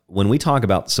 But when we talk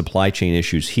about supply chain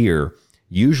issues here,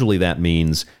 usually that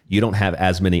means you don't have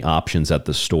as many options at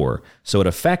the store. So it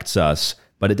affects us,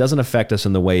 but it doesn't affect us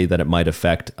in the way that it might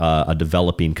affect a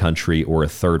developing country or a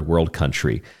third world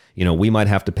country. We might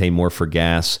have to pay more for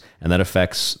gas, and that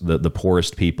affects the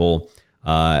poorest people.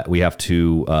 We have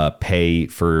to pay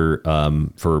for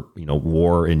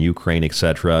war in Ukraine,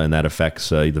 etc., and that affects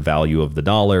the value of the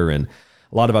dollar and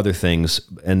a lot of other things,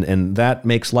 and that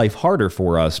makes life harder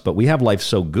for us. But we have life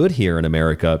so good here in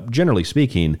America, generally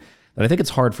speaking, that I think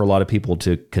it's hard for a lot of people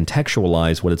to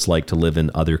contextualize what it's like to live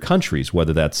in other countries,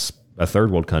 whether that's a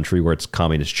third world country where it's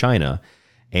communist China.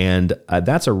 And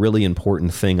that's a really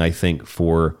important thing, I think,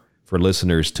 for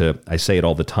listeners to, I say it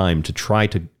all the time, to try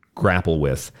to grapple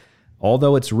with.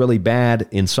 Although it's really bad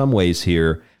in some ways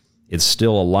here, it's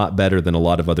still a lot better than a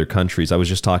lot of other countries. I was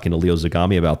just talking to Leo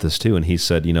Zagami about this too, and he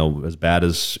said, as bad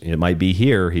as it might be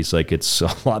here, he's like, it's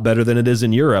a lot better than it is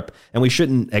in Europe, and we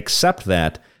shouldn't accept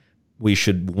that. We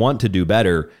should want to do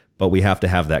better, but we have to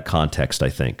have that context, I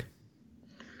think.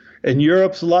 And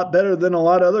Europe's a lot better than a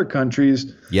lot of other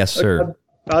countries. Yes, sir.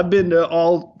 I've been to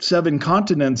all 7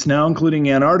 continents now, including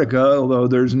Antarctica, although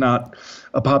there's not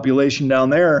a population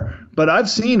down there. But I've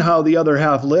seen how the other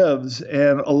half lives,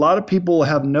 and a lot of people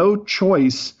have no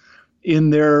choice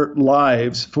in their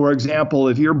lives. For example,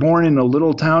 if you're born in a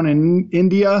little town in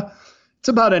India, it's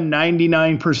about a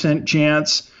 99%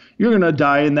 chance you're going to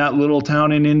die in that little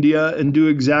town in India and do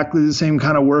exactly the same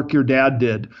kind of work your dad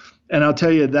did. And I'll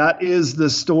tell you, that is the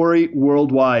story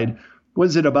worldwide.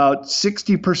 Was it about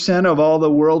 60% of all the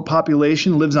world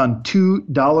population lives on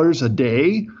 $2 a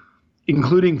day,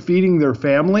 including feeding their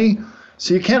family?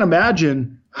 So you can't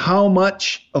imagine how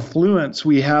much affluence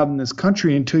we have in this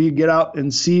country until you get out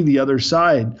and see the other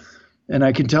side. And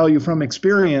I can tell you from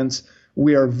experience,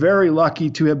 we are very lucky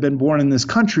to have been born in this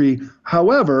country.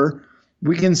 However,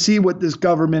 we can see what this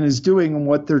government is doing and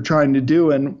what they're trying to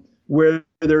do and where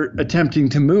they're attempting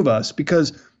to move us.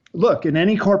 Because look, in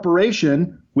any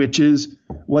corporation, which is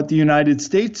what the United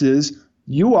States is,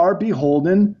 you are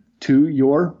beholden to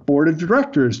your board of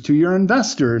directors, to your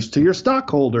investors, to your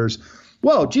stockholders.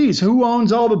 Well, geez, who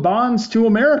owns all the bonds to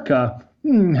America?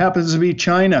 Happens to be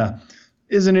China.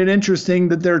 Isn't it interesting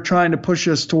that they're trying to push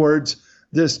us towards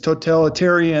this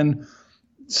totalitarian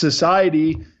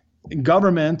society,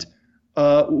 government,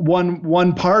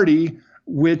 one party,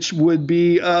 which would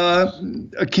be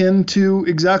akin to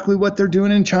exactly what they're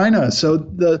doing in China. So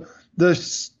the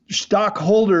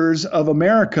stockholders of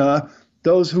America,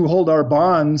 those who hold our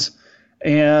bonds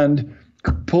and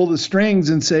pull the strings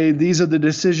and say, these are the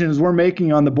decisions we're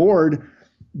making on the board,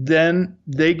 then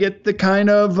they get the kind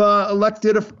of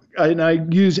elected, and I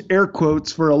use air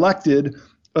quotes for elected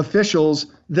officials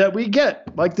that we get,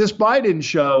 like this Biden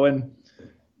show, and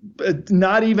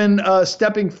not even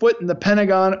stepping foot in the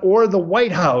Pentagon or the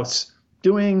White House,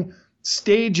 doing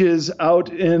stages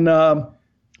out in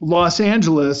Los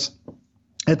Angeles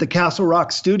at the Castle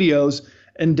Rock Studios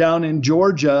and down in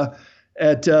Georgia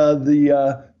at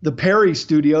the Perry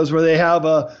Studios, where they have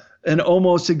an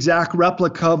almost exact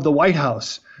replica of the White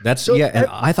House. And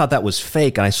I thought that was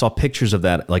fake, and I saw pictures of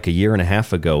that like a year and a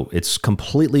half ago. It's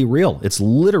completely real. It's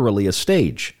literally a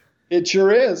stage. It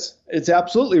sure is. It's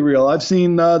absolutely real. I've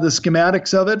seen the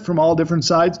schematics of it from all different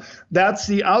sides. That's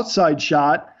the outside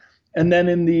shot. And then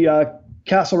in the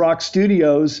Castle Rock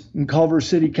Studios in Culver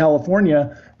City,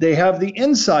 California, they have the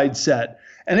inside set.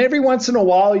 And every once in a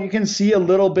while, you can see a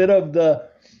little bit of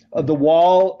the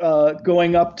wall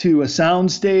going up to a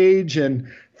sound stage, and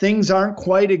things aren't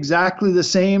quite exactly the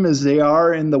same as they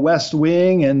are in the West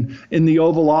Wing and in the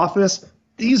Oval Office.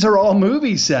 These are all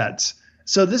movie sets.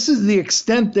 So this is the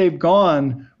extent they've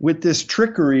gone with this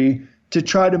trickery to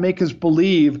try to make us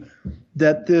believe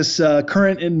that this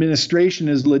current administration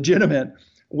is legitimate,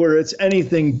 where it's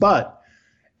anything but.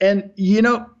 And, you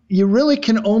know, you really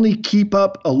can only keep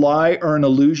up a lie or an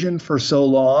illusion for so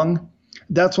long.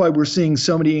 That's why we're seeing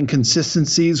so many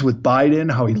inconsistencies with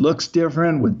Biden, how he looks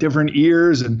different with different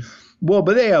ears. And, well,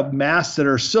 but they have masks that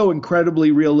are so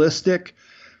incredibly realistic,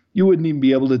 you wouldn't even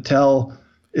be able to tell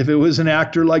if it was an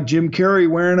actor like Jim Carrey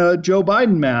wearing a Joe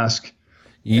Biden mask.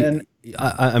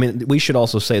 I mean, we should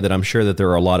also say that I'm sure that there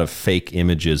are a lot of fake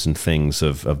images and things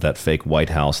of that fake White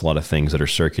House, a lot of things that are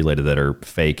circulated that are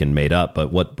fake and made up.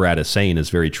 But what Brad is saying is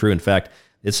very true. In fact,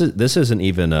 this isn't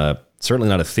even certainly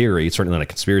not a theory. It's certainly not a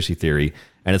conspiracy theory.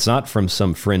 And it's not from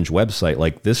some fringe website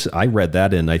like this. I read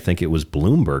that in, I think it was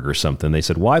Bloomberg or something. They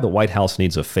said, why the White House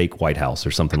needs a fake White House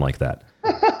or something like that.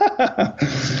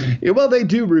 Yeah, well, they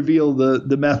do reveal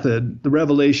the method, the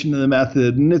revelation of the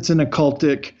method, and it's an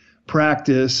occultic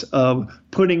practice of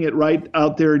putting it right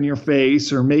out there in your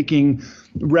face or making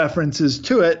references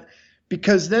to it,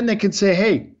 because then they can say,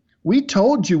 hey, we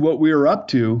told you what we were up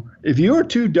to. If you were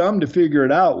too dumb to figure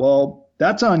it out, well,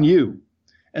 that's on you.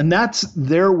 And that's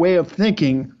their way of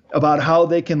thinking about how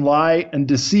they can lie and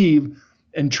deceive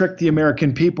and trick the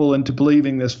American people into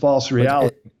believing this false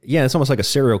reality. Yeah, it's almost like a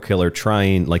serial killer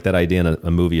trying, like that idea in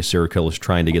a movie, a serial killer is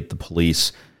trying to get the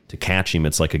police to catch him.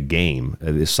 It's like a game.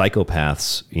 The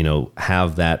psychopaths,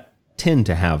 tend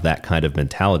to have that kind of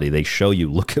mentality. They show you,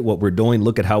 look at what we're doing,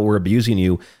 look at how we're abusing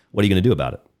you. What are you going to do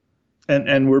about it?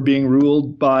 And we're being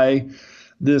ruled by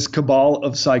this cabal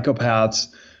of psychopaths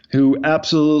who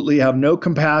absolutely have no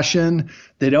compassion.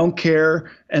 They don't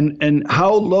care. And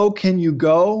how low can you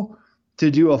go to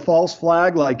do a false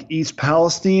flag like East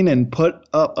Palestine and put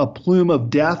up a plume of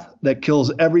death that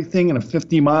kills everything in a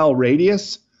 50-mile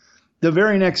radius? The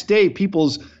very next day,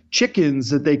 people's chickens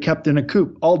that they kept in a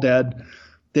coop, all dead.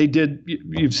 They did,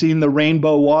 you've seen the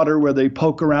rainbow water where they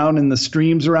poke around in the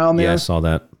streams around there? Yeah, I saw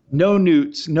that. No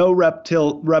newts, no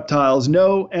reptiles,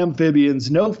 no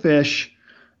amphibians, no fish.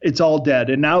 it's all dead.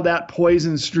 And now that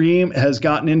poison stream has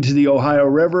gotten into the Ohio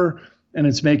River, and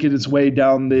it's making its way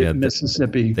down the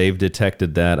Mississippi. They've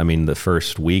detected that. I mean, the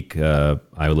first week,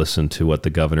 I listened to what the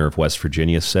governor of West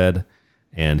Virginia said,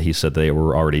 and he said they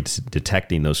were already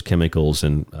detecting those chemicals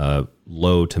in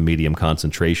low to medium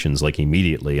concentrations, like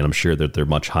immediately, and I'm sure that they're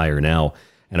much higher now.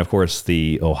 And of course,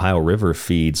 the Ohio River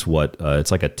feeds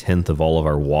it's like 1/10 of all of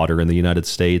our water in the United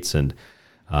States, and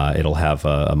it'll have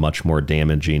a much more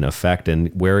damaging effect. And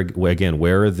where are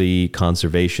the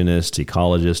conservationists,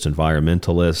 ecologists,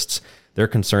 environmentalists? They're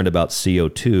concerned about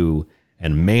CO2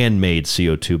 and man-made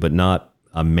CO2, but not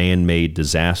a man-made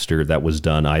disaster that was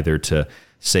done either to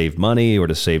save money or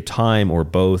to save time or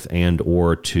both, and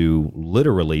or to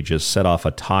literally just set off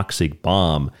a toxic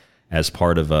bomb as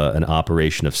part of an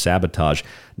operation of sabotage.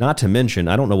 Not to mention,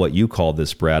 I don't know what you call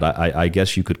this, Brad. I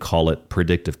guess you could call it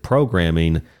predictive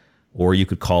programming, or you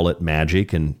could call it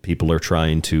magic, and people are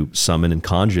trying to summon and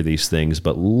conjure these things.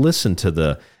 But listen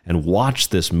to and watch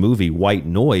this movie, White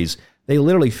Noise. They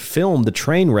literally filmed the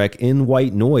train wreck in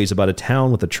White Noise about a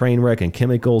town with a train wreck and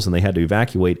chemicals, and they had to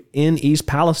evacuate in East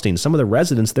Palestine. Some of the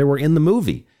residents there were in the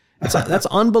movie. That's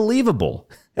unbelievable.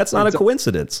 That's not a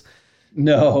coincidence.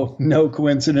 No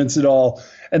coincidence at all.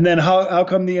 And then how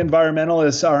come the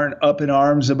environmentalists aren't up in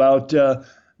arms about the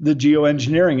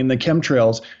geoengineering and the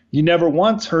chemtrails? You never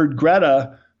once heard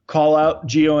Greta call out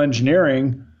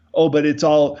geoengineering. Oh, but it's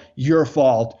all your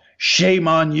fault. Shame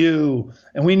on you.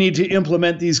 And we need to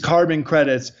implement these carbon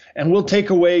credits, and we'll take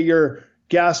away your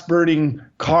gas burning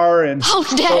car. And how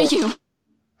dare you?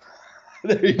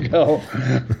 There you go.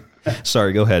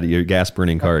 Sorry, go ahead. Your gas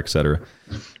burning car, etc.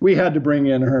 We had to bring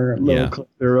in her little clip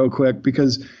there real quick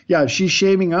because, she's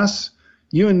shaming us,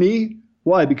 you and me.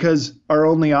 Why? Because our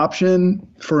only option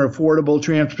for affordable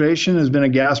transportation has been a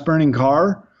gas burning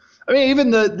car. I mean,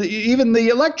 even the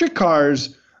electric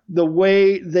cars, the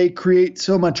way they create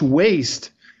so much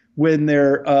waste when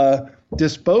they're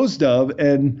disposed of,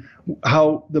 and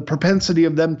how the propensity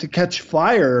of them to catch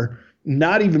fire,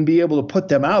 not even be able to put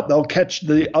them out. They'll catch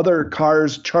the other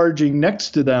cars charging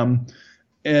next to them.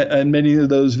 And many of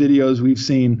those videos we've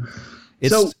seen.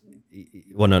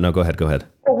 Well, no, go ahead.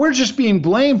 Well, we're just being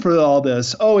blamed for all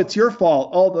this. Oh, it's your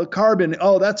fault. All the carbon.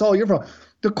 Oh, that's all your fault.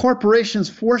 The corporations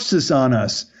force this on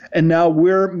us. And now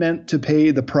we're meant to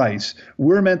pay the price.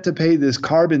 We're meant to pay this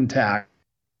carbon tax.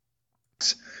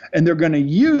 And they're going to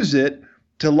use it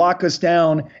to lock us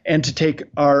down and to take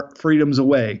our freedoms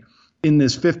away. In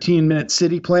this 15-minute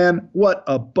city plan, what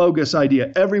a bogus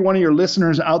idea. Every one of your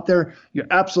listeners out there, you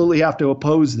absolutely have to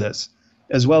oppose this,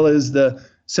 as well as the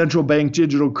central bank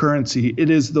digital currency.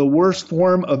 It is the worst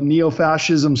form of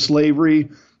neo-fascism slavery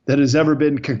that has ever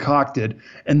been concocted,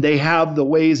 and they have the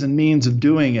ways and means of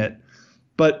doing it.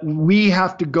 But we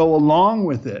have to go along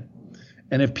with it.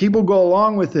 And if people go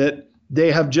along with it,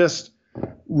 they have just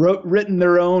written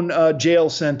their own jail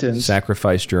sentence.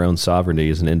 Sacrificed your own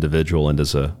sovereignty as an individual and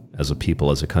as a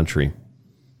people, as a country.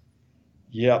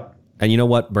 Yep. And you know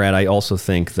what, Brad? I also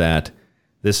think that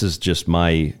this is just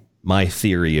my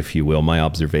theory, if you will, my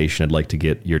observation. I'd like to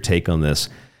get your take on this.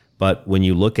 But when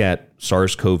you look at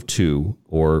SARS-CoV-2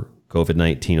 or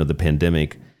COVID-19 or the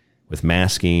pandemic, with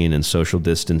masking and social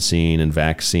distancing and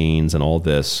vaccines and all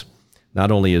this,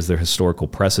 not only is there historical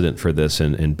precedent for this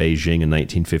in Beijing in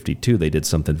 1952, they did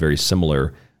something very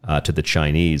similar to the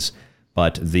Chinese.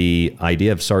 But the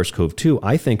idea of SARS-CoV-2,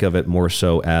 I think of it more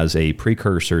so as a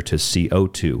precursor to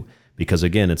CO2, because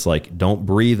again, it's like, don't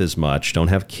breathe as much, don't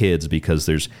have kids, because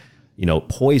there's,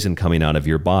 poison coming out of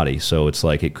your body. So it's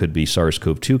like, it could be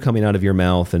SARS-CoV-2 coming out of your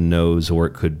mouth and nose, or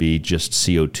it could be just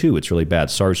CO2. It's really bad.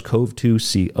 SARS-CoV-2,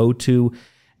 CO2,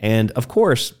 and of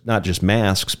course, not just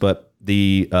masks, but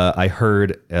I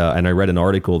heard and I read an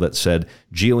article that said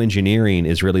geoengineering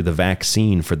is really the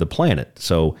vaccine for the planet.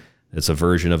 So it's a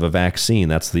version of a vaccine.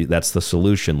 That's the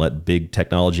solution. Let big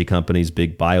technology companies,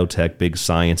 big biotech, big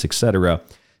science, etc.,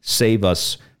 save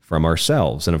us from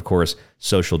ourselves. And of course,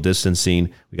 social distancing.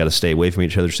 We got to stay away from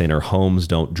each other. Stay in our homes.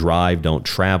 Don't drive. Don't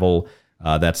travel.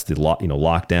 That's the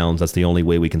lockdowns. That's the only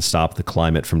way we can stop the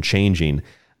climate from changing.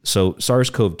 So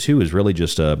SARS-CoV-2 is really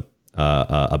just a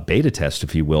beta test,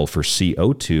 if you will, for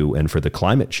CO2 and for the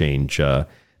climate change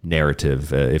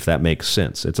narrative, if that makes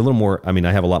sense. It's a little more, I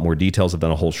have a lot more details. I've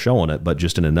done a whole show on it, but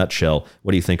just in a nutshell,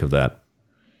 what do you think of that?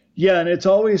 Yeah, and it's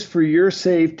always for your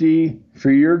safety,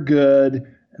 for your good,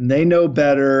 and they know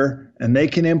better, and they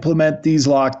can implement these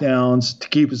lockdowns to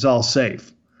keep us all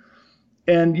safe.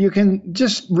 And you can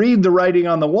just read the writing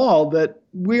on the wall that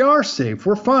we are safe.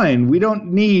 We're fine. We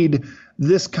don't need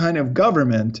this kind of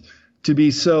government to be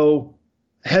so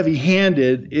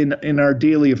heavy-handed in our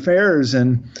daily affairs.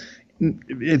 And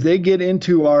if they get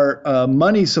into our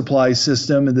money supply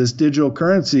system and this digital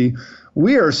currency,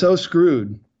 we are so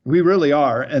screwed. We really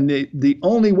are. And the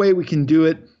only way we can do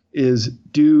it is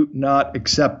do not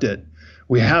accept it.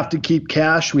 We have to keep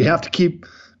cash. We have to keep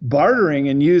bartering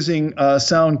and using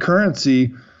sound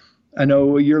currency. I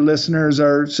know your listeners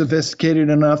are sophisticated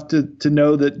enough to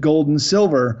know that gold and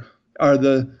silver are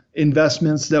the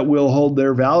investments that will hold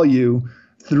their value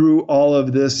through all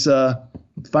of this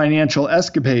financial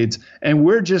escapades. And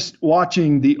we're just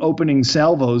watching the opening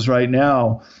salvos right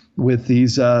now with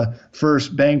these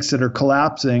first banks that are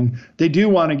collapsing. They do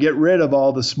want to get rid of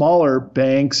all the smaller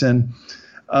banks and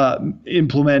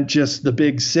implement just the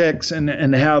big six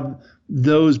and have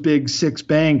those big six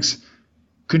banks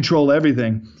control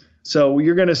everything. So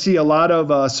you're going to see a lot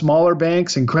of smaller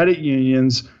banks and credit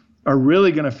unions are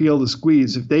really going to feel the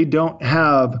squeeze. If they don't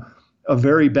have a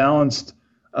very balanced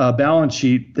balance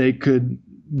sheet, they could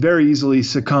very easily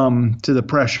succumb to the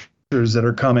pressures that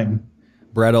are coming.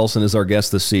 Brad Olsen is our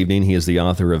guest this evening. He is the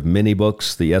author of many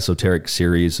books. The Esoteric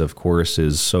series, of course,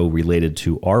 is so related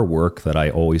to our work that I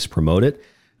always promote it.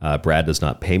 Brad does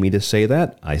not pay me to say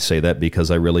that. I say that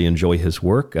because I really enjoy his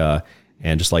work.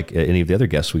 And just like any of the other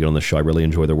guests we get on the show, I really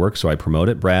enjoy their work, so I promote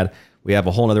it. Brad, we have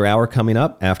a whole other hour coming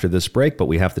up after this break, but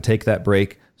we have to take that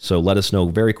break. So let us know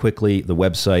very quickly the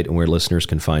website and where listeners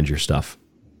can find your stuff.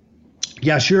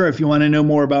 Yeah, sure. If you want to know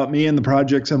more about me and the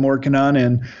projects I'm working on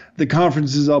and the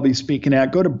conferences I'll be speaking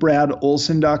at, go to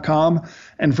bradolsen.com.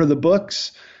 And for the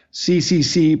books,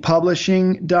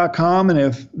 cccpublishing.com. And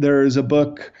if there's a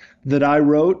book that I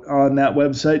wrote on that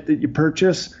website that you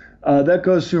purchase, that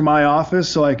goes through my office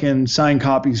so I can sign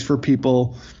copies for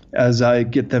people as I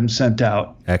get them sent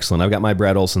out. Excellent. I've got my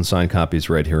Brad Olsen signed copies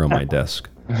right here on my desk.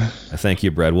 Thank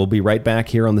you, Brad. We'll be right back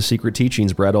here on The Secret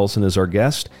Teachings. Brad Olsen is our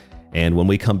guest. And when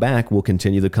we come back, we'll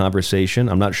continue the conversation.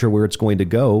 I'm not sure where it's going to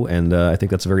go, and I think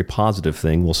that's a very positive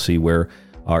thing. We'll see where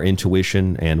our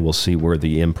intuition and we'll see where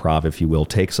the improv, if you will,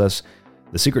 takes us.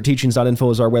 TheSecretTeachings.info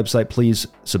is our website. Please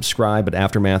subscribe at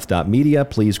aftermath.media.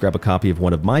 Please grab a copy of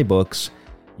one of my books.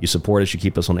 You support us, you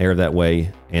keep us on air that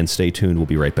way, and stay tuned. We'll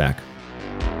be right back.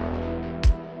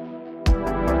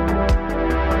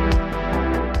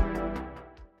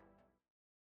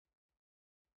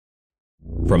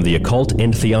 From the occult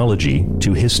and theology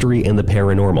to history and the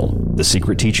paranormal, The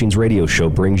Secret Teachings radio show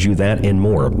brings you that and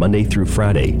more Monday through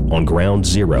Friday on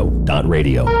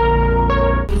groundzero.radio.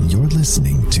 You're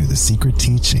listening to The Secret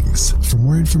Teachings. For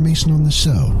more information on the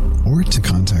show or to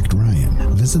contact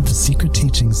Ryan, visit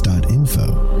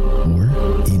thesecretteachings.info or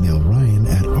email Ryan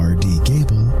at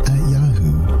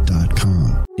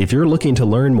rdgable@yahoo.com. If you're looking to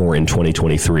learn more in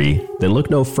 2023, then look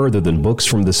no further than books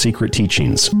from The Secret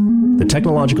Teachings. The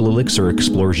Technological Elixir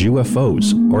explores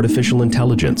UFOs, artificial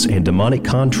intelligence, and demonic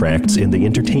contracts in the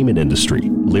entertainment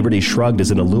industry. Liberty Shrugged is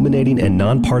an illuminating and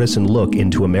nonpartisan look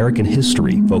into American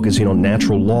history, focusing on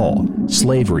natural law,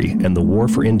 slavery, and the war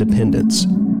for independence.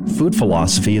 Food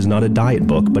Philosophy is not a diet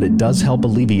book, but it does help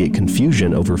alleviate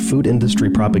confusion over food industry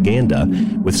propaganda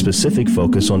with specific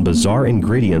focus on bizarre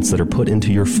ingredients that are put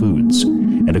into your foods.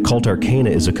 And Occult Arcana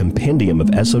is a compendium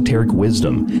of esoteric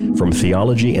wisdom, from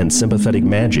theology and sympathetic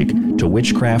magic to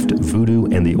witchcraft, voodoo,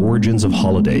 and the origins of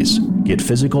holidays. Get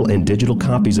physical and digital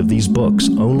copies of these books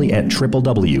only at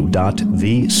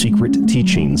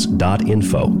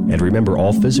www.thesecretteachings.info. And remember,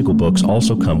 all physical books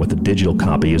also come with a digital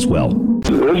copy as well.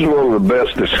 This is one of the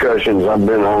best discussions I've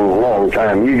been on in a long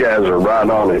time. You guys are right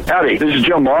on it. Howdy, this is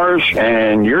Joe Mars,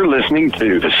 and you're listening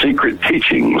to The Secret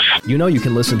Teachings. You know you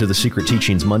can listen to The Secret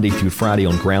Teachings Monday through Friday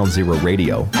on Ground Zero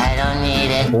Radio. I don't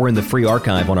need it. Or in the free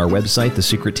archive on our website,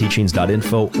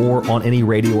 thesecretteachings.info, or on any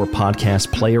radio or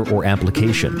podcast player or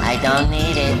application. I don't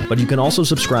need it. But you can also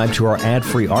subscribe to our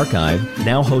ad-free archive,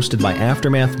 now hosted by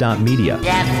aftermath.media.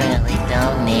 Definitely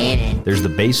don't need it. There's the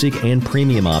basic and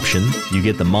premium option. You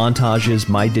get the montages,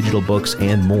 my digital books,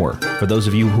 and more. For those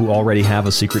of you who already have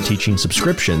a Secret Teaching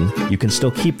subscription, you can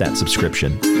still keep that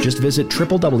subscription. Just visit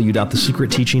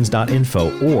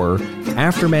www.thesecretteachings.info or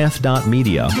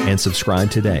aftermath.media and subscribe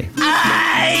today.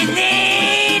 I need it!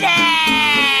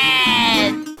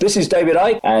 This is David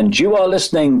Icke, and you are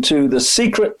listening to The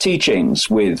Secret Teachings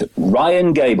with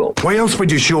Ryan Gable. Why else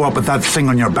would you show up with that thing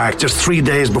on your back just 3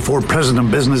 days before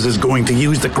President Business is going to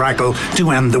use the crackle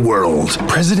to end the world?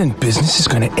 President Business is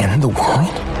going to end the world?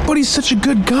 But he's such a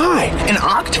good guy. And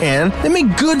Octan, they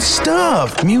make good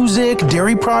stuff. Music,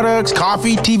 dairy products,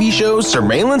 coffee, TV shows,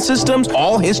 surveillance systems,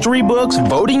 all history books,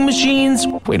 voting machines.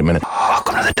 Wait a minute.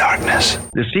 Welcome to the darkness.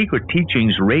 The Secret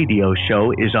Teachings radio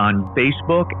show is on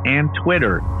Facebook and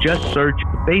Twitter. Just search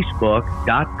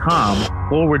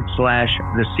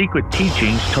facebook.com/The Secret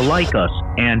Teachings to like us,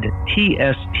 and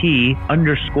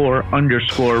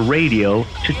TST__radio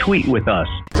to tweet with us.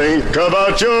 Think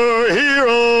about your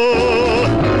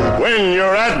hero when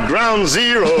you're at ground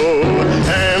zero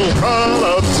and call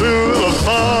out to the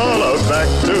faller back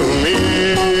to me.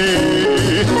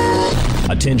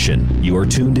 Attention, you are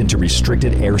tuned into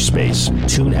restricted airspace.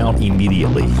 Tune out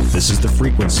immediately. This is the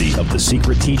frequency of The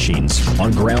Secret Teachings on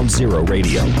Ground Zero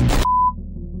Radio.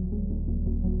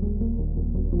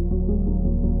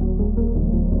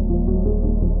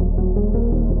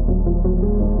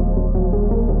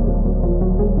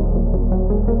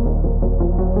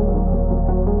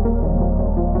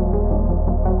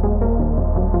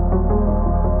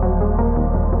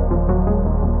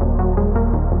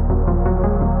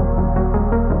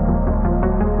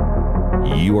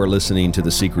 You are listening to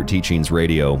The Secret Teachings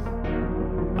Radio.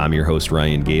 I'm your host,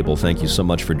 Ryan Gable. Thank you so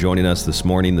much for joining us this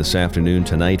morning, this afternoon,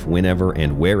 tonight, whenever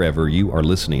and wherever you are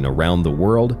listening around the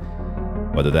world,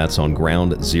 whether that's on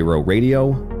Ground Zero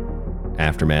Radio,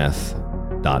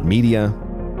 Aftermath.media,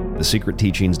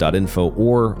 thesecretteachings.info,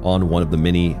 or on one of the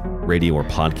many radio or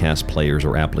podcast players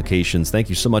or applications. Thank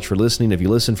you so much for listening. If you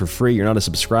listen for free, you're not a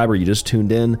subscriber, you just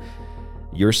tuned in,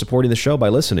 you're supporting the show by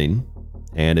listening.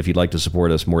 And if you'd like to support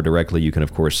us more directly, you can,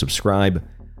 of course, subscribe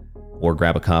or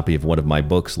grab a copy of one of my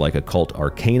books like Occult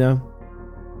Arcana,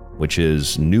 which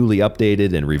is newly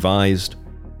updated and revised.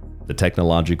 The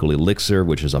Technological Elixir,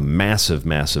 which is a massive,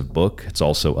 massive book. It's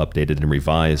also updated and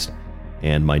revised.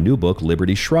 And my new book,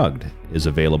 Liberty Shrugged, is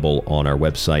available on our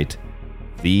website,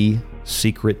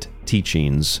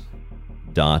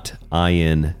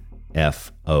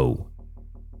 thesecretteachings.info.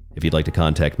 If you'd like to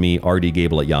contact me,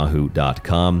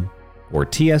 rdgable@yahoo.com. or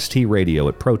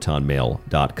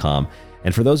tstradio@protonmail.com.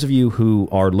 And for those of you who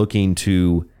are looking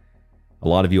to, a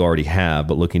lot of you already have,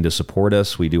 but looking to support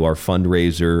us, we do our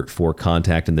fundraiser for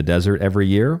Contact in the Desert every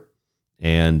year.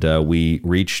 And we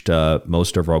reached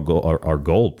most of our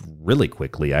goal really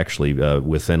quickly, actually.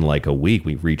 Within like a week,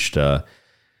 we reached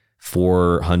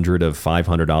 $400 of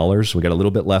 $500. We got a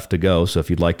little bit left to go. So if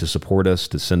you'd like to support us,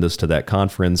 to send us to that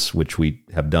conference, which we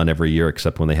have done every year,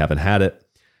 except when they haven't had it,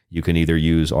 you can either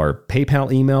use our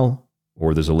PayPal email,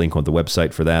 or there's a link on the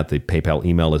website for that. The PayPal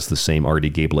email is the same,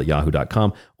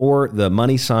 rdgable@yahoo.com, or the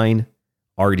money sign,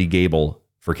 rdgable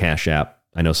for Cash App.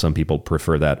 I know some people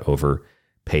prefer that over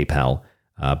PayPal,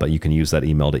 but you can use that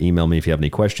email to email me if you have any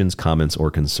questions, comments, or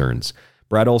concerns.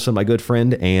 Brad Olsen, my good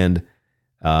friend and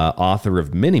author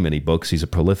of many, many books. He's a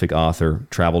prolific author,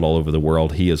 traveled all over the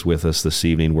world. He is with us this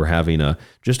evening. We're having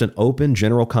just an open,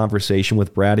 general conversation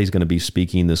with Brad. He's going to be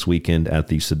speaking this weekend at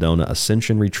the Sedona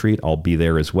Ascension Retreat. I'll be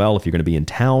there as well. If you're going to be in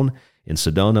town in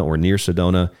Sedona or near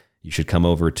Sedona, you should come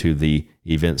over to the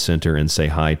event center and say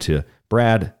hi to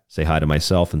Brad, say hi to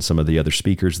myself and some of the other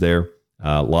speakers there.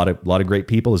 A lot of great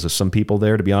people. There's some people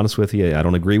there, to be honest with you, I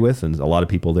don't agree with, and a lot of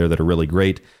people there that are really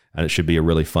great, and it should be a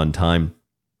really fun time.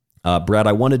 Brad,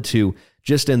 I wanted to,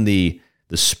 just in the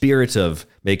spirit of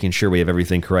making sure we have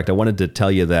everything correct, I wanted to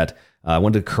tell you that, I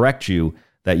wanted to correct you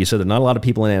that you said that not a lot of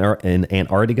people in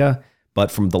Antarctica, but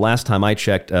from the last time I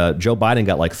checked, Joe Biden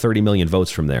got like 30 million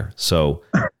votes from there. So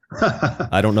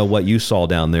I don't know what you saw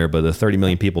down there, but the 30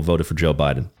 million people voted for Joe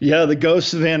Biden. Yeah, the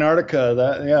ghosts of Antarctica.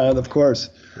 Of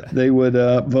course. They would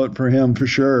vote for him for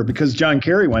sure, because John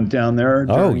Kerry went down there.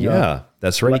 During,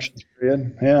 that's right.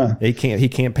 Period. Yeah. He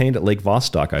campaigned at Lake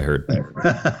Vostok, I heard.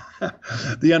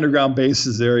 The underground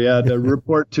bases there, to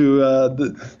report to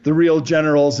the real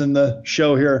generals in the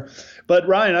show here. But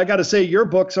Ryan, I got to say, your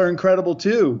books are incredible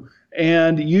too.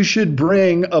 And you should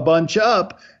bring a bunch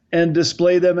up and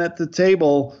display them at the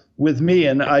table with me.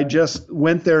 And I just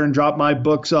went there and dropped my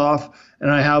books off. And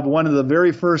I have one of the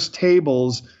very first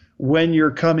tables when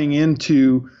you're coming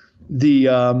into the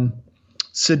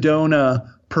Sedona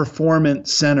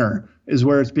Performance Center is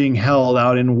where it's being held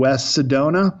out in West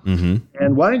Sedona. Mm-hmm.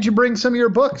 And why don't you bring some of your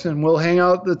books and we'll hang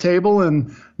out at the table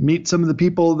and meet some of the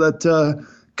people that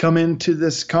come into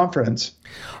this conference.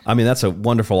 I mean, that's a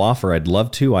wonderful offer. I'd love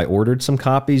to. I ordered some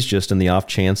copies just in the off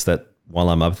chance that while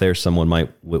I'm up there, someone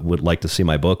would like to see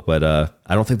my book, but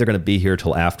I don't think they're going to be here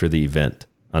till after the event,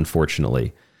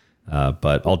 unfortunately.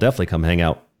 But I'll definitely come hang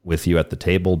out with you at the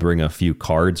table, bring a few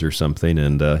cards or something,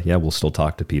 and we'll still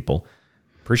talk to people.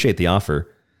 Appreciate the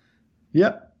offer.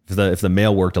 Yep. If the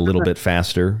mail worked a little bit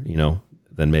faster,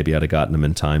 then maybe I'd have gotten them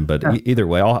in time. But either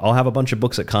way, I'll have a bunch of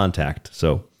books at Contact.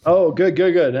 So Oh, good.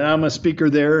 And I'm a speaker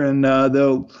there, and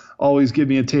they'll always give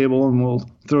me a table, and we'll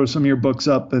throw some of your books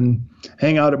up and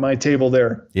hang out at my table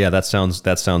there. Yeah, that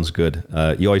sounds good.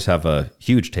 You always have a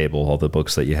huge table, all the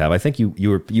books that you have. I think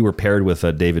you were paired with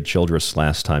David Childress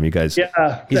last time. You guys,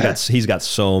 yeah, he's got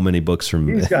so many books from.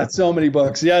 He's got so many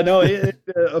books. Yeah, no, it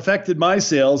affected my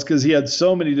sales because he had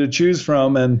so many to choose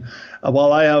from, and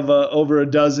while I have over a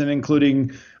dozen,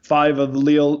 including 5 of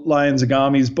Leo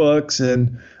Lion-Zagami's books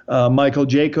and Michael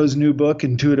Jaco's new book,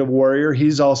 Intuitive Warrior.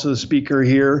 He's also a speaker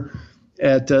here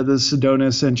at the Sedona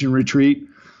Ascension Retreat.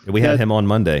 We had him on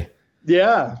Monday.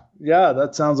 Yeah,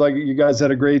 that sounds like you guys had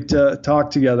a great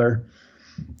talk together.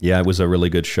 Yeah, it was a really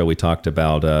good show. We talked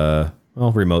about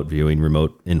remote viewing,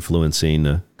 remote influencing,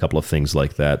 a couple of things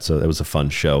like that. So it was a fun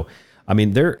show. I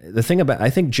mean, I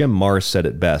think Jim Marrs said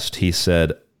it best. He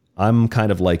said, "I'm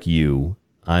kind of like you.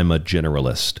 I'm a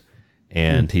generalist."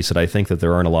 And he said, I think that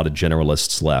there aren't a lot of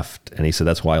generalists left. And he said,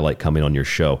 that's why I like coming on your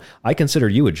show. I consider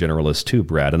you a generalist too,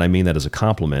 Brad. And I mean that as a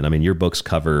compliment. I mean, your books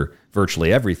cover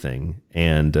virtually everything.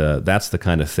 And that's the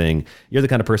kind of thing, you're the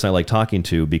kind of person I like talking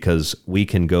to, because we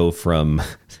can go from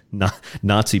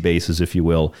Nazi bases, if you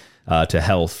will, to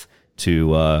health,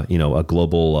 to a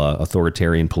global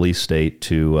authoritarian police state,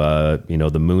 to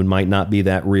the moon might not be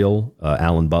that real,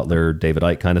 Alan Butler, David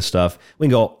Icke kind of stuff. We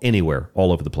can go anywhere,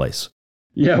 all over the place.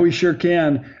 Yeah, we sure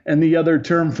can. And the other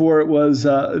term for it was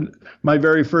my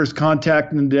very first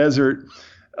contact in the desert.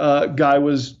 Guy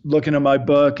was looking at my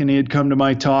book, and he had come to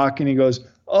my talk, and he goes,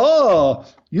 "Oh,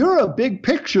 you're a big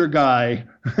picture guy."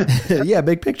 Yeah,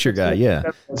 big picture guy. Yeah.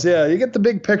 Yeah, you get the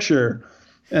big picture.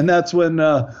 And that's when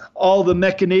all the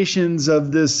machinations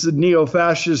of this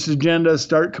neo-fascist agenda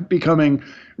start becoming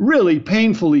really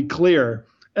painfully clear.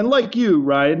 And like you,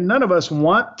 Ryan, none of us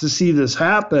want to see this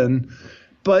happen.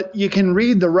 But you can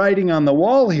read the writing on the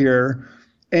wall here.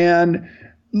 And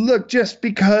look, just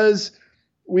because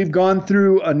we've gone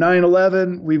through a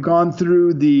 9/11, we've gone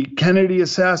through the Kennedy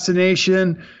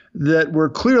assassination that were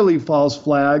clearly false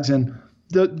flags. And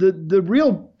the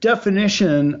real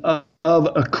definition of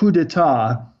a coup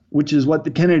d'etat, which is what the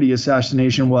Kennedy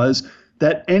assassination was,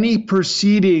 that any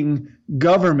preceding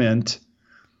government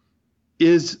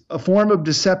is a form of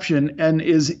deception and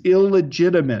is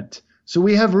illegitimate. So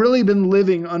we have really been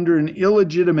living under an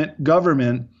illegitimate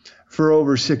government for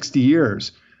over 60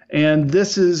 years. And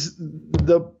this is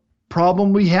the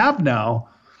problem we have now.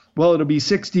 Well, it'll be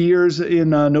 60 years in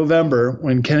November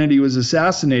when Kennedy was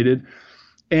assassinated.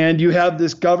 And you have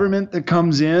this government that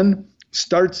comes in,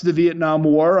 starts the Vietnam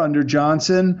War under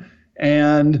Johnson,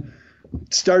 and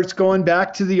starts going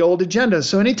back to the old agenda.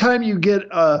 So anytime you get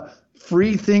a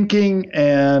free-thinking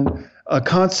and a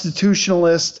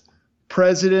constitutionalist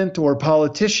president or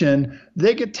politician,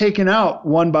 they get taken out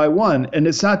one by one. And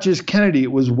it's not just Kennedy.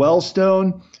 It was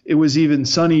Wellstone. It was even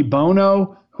Sonny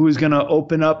Bono, who was going to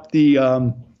open up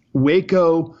the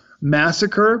Waco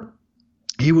massacre.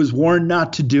 He was warned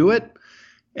not to do it.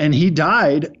 And he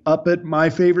died up at my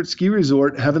favorite ski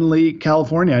resort, Heavenly,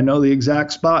 California. I know the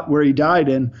exact spot where he died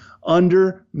in,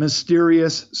 under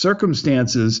mysterious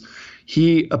circumstances.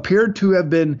 He appeared to have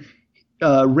been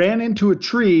ran into a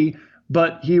tree,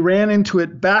 but he ran into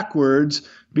it backwards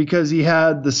because he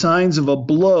had the signs of a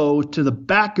blow to the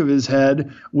back of his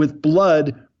head with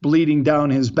blood bleeding down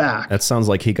his back. That sounds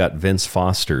like he got Vince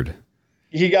Fostered.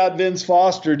 He got Vince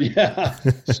Fostered, yeah.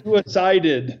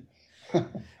 Suicided.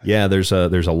 Yeah, there's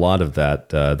a lot of that.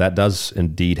 That does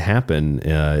indeed happen.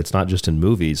 It's not just in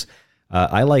movies.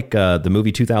 I like the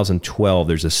movie 2012.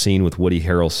 There's a scene with Woody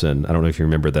Harrelson. I don't know if you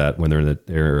remember that, when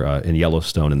they're in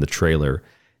Yellowstone in the trailer.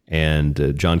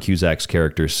 And John Cusack's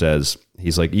character says,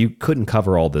 he's like, you couldn't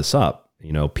cover all this up.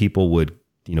 People would,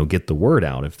 get the word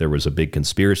out if there was a big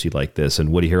conspiracy like this.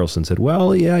 And Woody Harrelson said,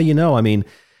 well, yeah,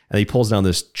 and he pulls down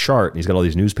this chart and he's got all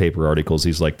these newspaper articles.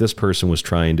 He's like, this person was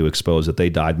trying to expose that they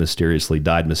died mysteriously. And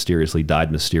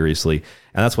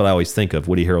that's what I always think of,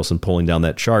 Woody Harrelson pulling down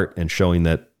that chart and showing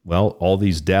that, well, all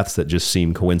these deaths that just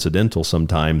seem coincidental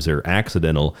sometimes or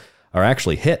accidental are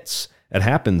actually hits. It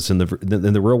happens in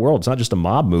the real world. It's not just a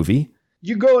mob movie.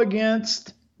 You go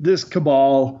against this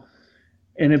cabal,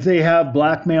 and if they have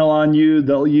blackmail on you,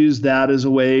 they'll use that as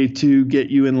a way to get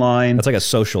you in line. That's like a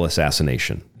social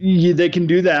assassination. They can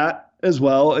do that as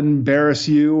well, embarrass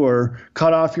you or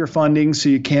cut off your funding so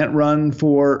you can't run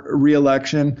for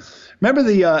re-election. Remember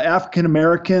the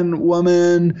African-American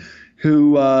woman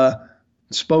who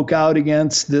spoke out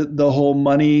against the whole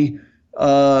money,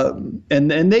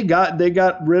 and they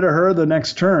got rid of her the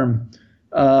next term.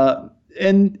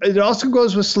 And it also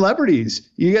goes with celebrities.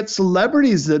 You get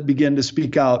celebrities that begin to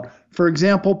speak out. For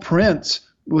example, Prince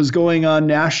was going on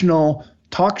national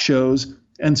talk shows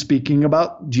and speaking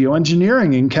about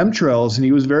geoengineering and chemtrails, and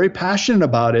he was very passionate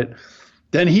about it.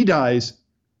 Then he dies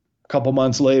a couple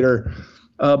months later.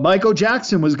 Michael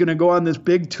Jackson was going to go on this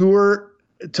big tour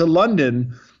to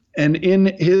London, and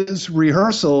in his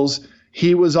rehearsals,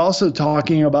 he was also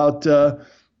talking about the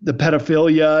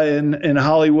pedophilia in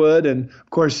Hollywood, and of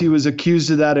course he was accused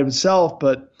of that himself,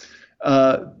 but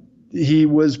he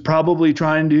was probably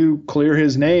trying to clear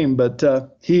his name, but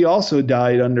he also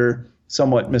died under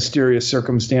somewhat mysterious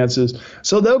circumstances.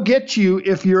 So they'll get you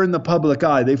if you're in the public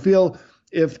eye. They feel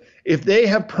if they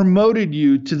have promoted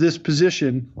you to this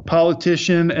position,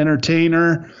 politician,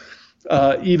 entertainer,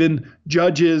 even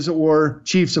judges or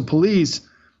chiefs of police,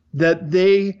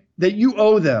 that you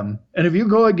owe them. And if you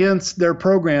go against their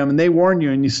program and they warn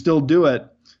you and you still do it,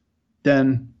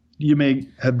 then you may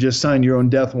have just signed your own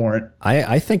death warrant.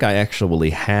 I think I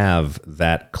actually have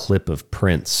that clip of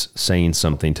Prince saying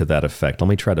something to that effect. Let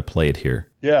me try to play it here.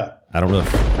 Yeah. I don't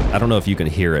know if you can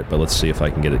hear it, but let's see if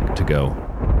I can get it to go.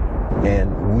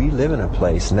 And we live in a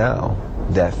place now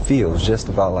that feels just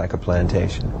about like a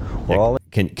plantation. Yeah,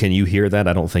 can you hear that?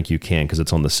 I don't think you can because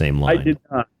it's on the same line. I did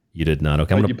not. You did not.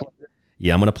 Okay. I'm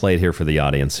going to play it here for the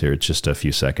audience here. It's just a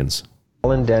few seconds.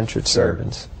 All indentured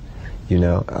servants. You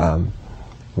know,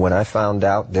 when I found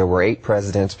out there were 8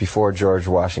 presidents before George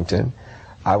Washington,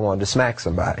 I wanted to smack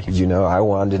somebody. You know, I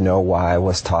wanted to know why I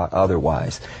was taught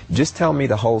otherwise. Just tell me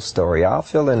the whole story. I'll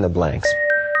fill in the blanks.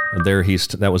 There,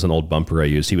 that was an old bumper I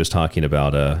used. He was talking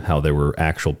about how there were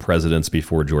actual presidents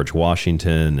before George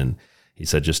Washington, and he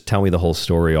said, just tell me the whole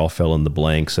story. I'll fill in the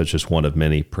blanks. That's just one of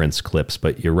many Prince clips.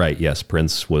 But you're right. Yes,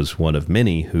 Prince was one of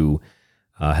many who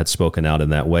had spoken out in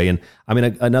that way. And I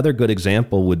mean, another good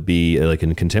example would be like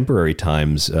in contemporary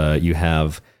times, you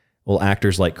have, well,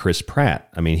 actors like Chris Pratt.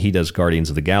 I mean, he does Guardians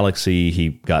of the Galaxy. He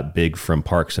got big from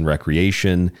Parks and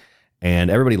Recreation, and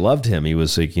everybody loved him. He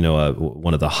was like,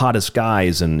 one of the hottest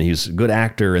guys, and he's a good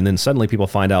actor. And then suddenly people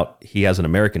find out he has an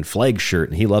American flag shirt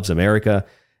and he loves America.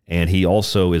 And he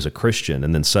also is a Christian.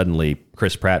 And then suddenly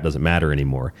Chris Pratt doesn't matter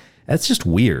anymore. That's just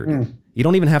weird. You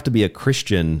don't even have to be a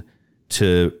Christian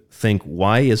to think,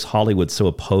 why is Hollywood so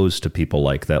opposed to people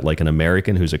like that? Like an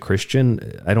American who's a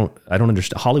Christian? I don't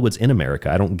understand. Hollywood's in America.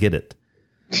 I don't get it.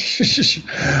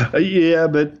 Yeah,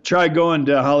 but try going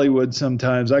to Hollywood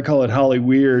sometimes. I call it Holly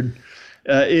weird.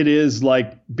 It is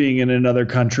like being in another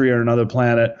country or another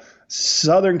planet.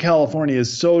 Southern California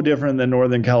is so different than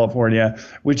Northern California,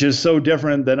 which is so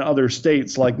different than other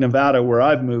states like Nevada, where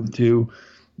I've moved to,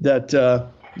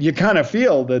 that you kind of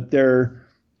feel that there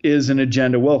is an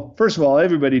agenda. Well, first of all,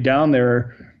 everybody down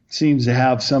there seems to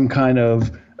have some kind of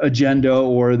agenda,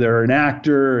 or they're an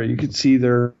actor, or you could see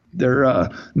their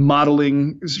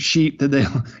modeling sheet that they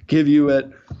give you at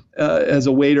as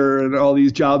a waiter and all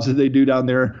these jobs that they do down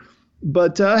there.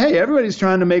 But hey, everybody's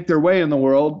trying to make their way in the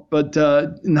world. But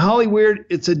in Hollywood,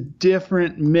 it's a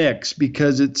different mix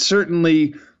because it's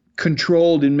certainly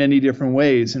controlled in many different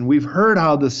ways. And we've heard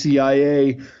how the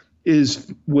CIA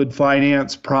would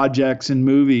finance projects and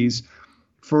movies.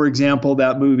 For example,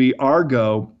 that movie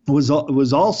Argo was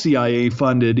all CIA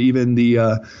funded. Even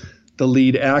the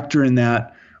lead actor in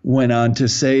that went on to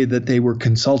say that they were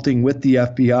consulting with the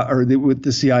FBI or with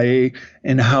the CIA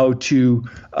and how to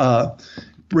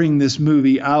bring this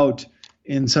movie out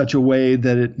in such a way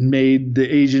that it made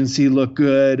the agency look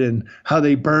good, and how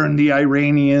they burned the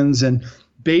Iranians, and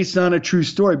based on a true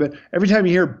story. But every time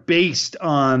you hear based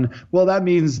on, well, that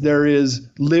means there is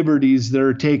liberties that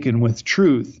are taken with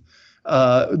truth.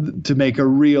 To make a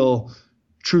real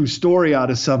true story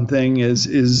out of something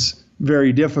is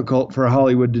very difficult for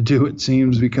Hollywood to do, it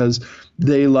seems, because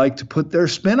they like to put their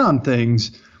spin on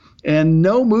things. And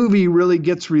no movie really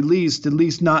gets released, at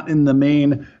least not in the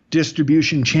main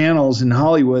distribution channels in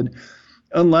Hollywood,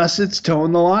 unless it's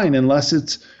towing the line, unless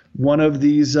it's one of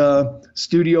these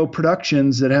studio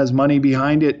productions that has money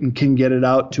behind it and can get it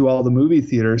out to all the movie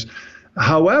theaters.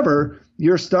 However,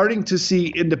 you're starting to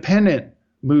see independent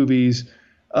movies.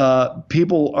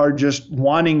 People are just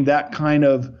wanting that kind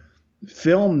of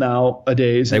film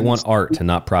nowadays. They want art and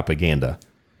not propaganda.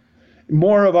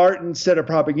 More of art instead of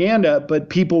propaganda, but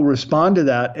people respond to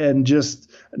that. And just,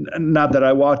 not that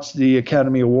I watched the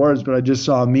Academy Awards, but I just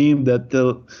saw a meme that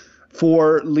the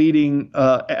 4 leading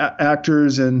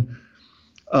actors and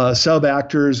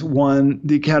sub-actors won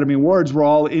the Academy Awards were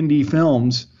all indie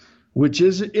films, which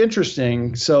is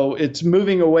interesting. So it's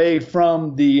moving away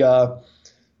from the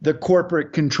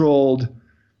corporate-controlled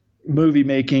movie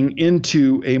making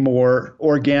into a more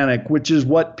organic, which is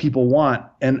what people want,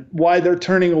 and why they're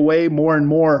turning away more and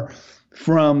more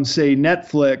from, say,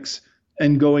 Netflix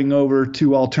and going over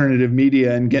to alternative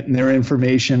media and getting their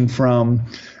information from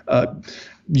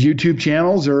YouTube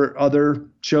channels or other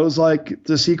shows like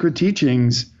The Secret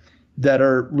Teachings that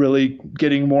are really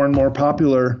getting more and more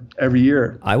popular every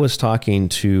year. I was talking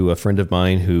to a friend of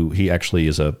mine who he actually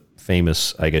is a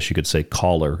famous, I guess you could say,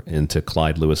 caller into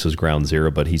Clyde Lewis's Ground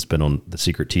Zero, but he's been on The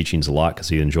Secret Teachings a lot because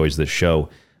he enjoys this show.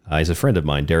 He's a friend of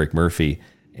mine, Derek Murphy.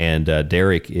 And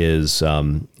Derek is,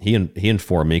 he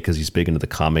informed me because he's big into the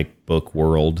comic book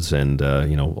worlds and,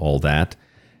 all that.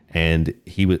 And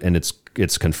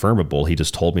it's confirmable. He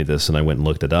just told me this and I went and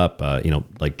looked it up.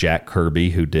 Like Jack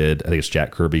Kirby, who did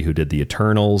the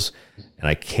Eternals. And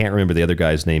I can't remember the other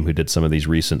guy's name who did some of these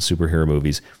recent superhero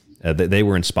movies. They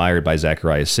were inspired by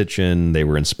Zecharia Sitchin. They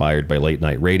were inspired by late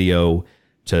night radio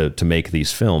to make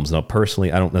these films. Now,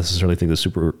 personally, I don't necessarily think the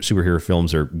superhero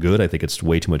films are good. I think it's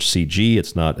way too much CG.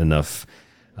 It's not enough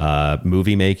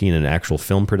movie making and actual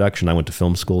film production. I went to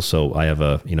film school, so I have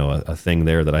a thing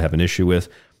there that I have an issue with.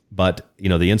 But,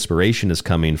 the inspiration is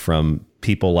coming from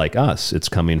people like us. It's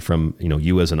coming from,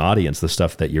 you as an audience, the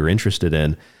stuff that you're interested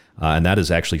in. And that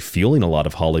is actually fueling a lot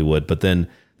of Hollywood. But then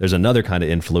there's another kind of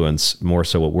influence, more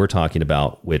so what we're talking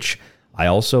about, which I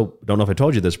also don't know if I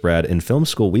told you this, Brad. In film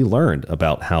school, we learned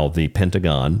about how the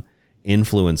Pentagon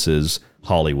influences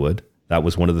Hollywood. That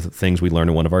was one of the things we learned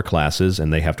in one of our classes,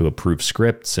 and they have to approve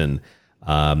scripts. And,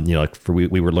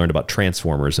 we were learned about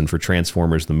Transformers, and for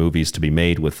Transformers, the movies to be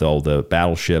made with all the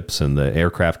battleships and the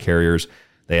aircraft carriers,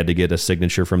 they had to get a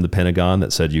signature from the Pentagon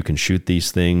that said, you can shoot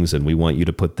these things, and we want you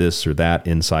to put this or that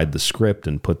inside the script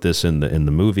and put this in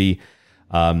the movie.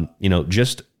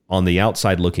 Just on the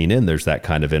outside looking in, there's that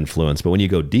kind of influence. But when you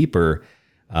go deeper,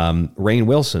 Rainn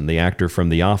Wilson, the actor from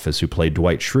The Office who played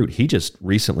Dwight Schrute, he just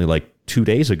recently, like 2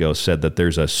 days ago, said that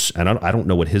and I don't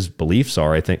know what his beliefs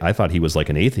are. I thought he was like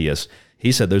an atheist.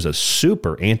 He said there's a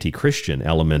super anti-Christian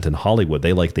element in Hollywood.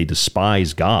 They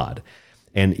despise God.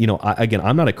 And,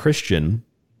 I'm not a Christian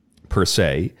per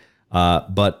se,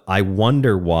 but I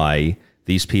wonder why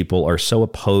these people are so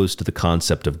opposed to the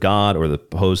concept of God or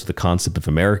opposed to the concept of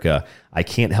America. I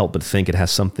can't help but think it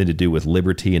has something to do with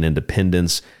liberty and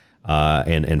independence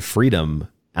and freedom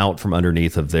out from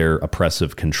underneath of their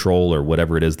oppressive control or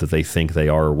whatever it is that they think they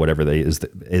are or whatever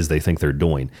they think they're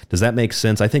doing. Does that make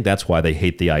sense? I think that's why they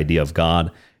hate the idea of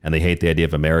God and they hate the idea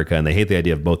of America and they hate the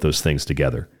idea of both those things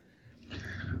together.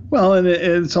 Well, and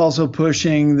it's also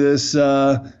pushing this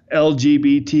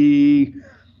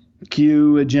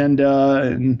LGBTQ agenda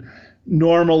and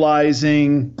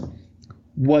normalizing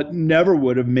what never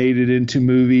would have made it into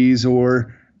movies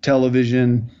or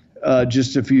television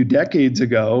just a few decades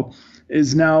ago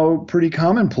is now pretty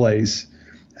commonplace.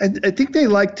 I think they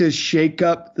like to shake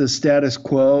up the status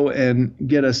quo and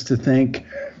get us to think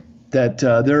that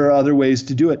there are other ways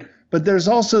to do it. But there's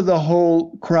also the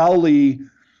whole Crowley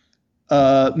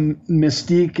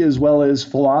mystique as well as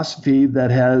philosophy that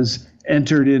has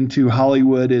entered into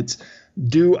Hollywood. It's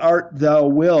do art thou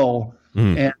will,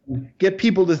 and get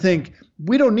people to think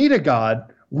we don't need a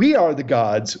God. We are the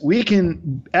gods. We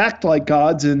can act like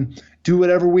gods and do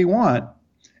whatever we want.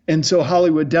 And so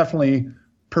Hollywood definitely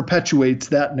perpetuates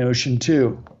that notion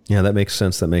too. Yeah, that makes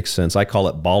sense. I call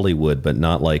it Bollywood, but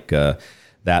not like that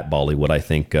Bollywood. I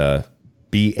think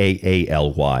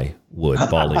Baally wood,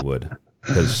 Bollywood.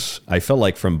 Because I feel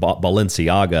like from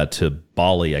Balenciaga to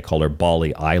Bali, I call her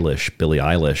Billie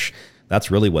Eilish. That's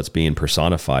really what's being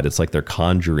personified. It's like they're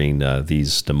conjuring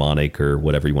these demonic or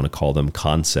whatever you want to call them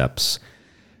concepts.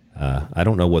 I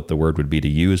don't know what the word would be to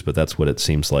use, but that's what it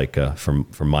seems like from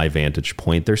my vantage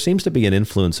point. There seems to be an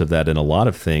influence of that in a lot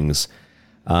of things.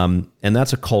 And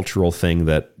that's a cultural thing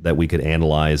that we could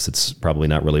analyze. It's probably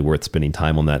not really worth spending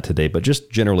time on that today, but just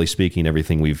generally speaking,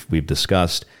 everything we've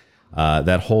discussed,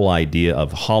 that whole idea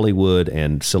of Hollywood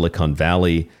and Silicon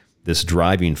Valley, this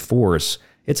driving force,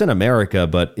 it's in America,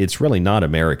 but it's really not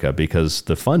America because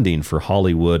the funding for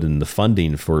Hollywood and the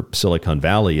funding for Silicon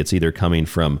Valley, it's either coming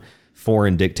from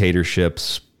foreign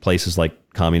dictatorships, places like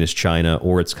communist China,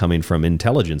 or it's coming from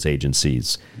intelligence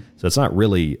agencies. So it's not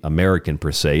really American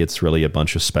per se. It's really a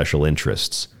bunch of special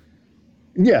interests.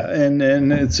 Yeah, and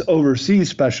it's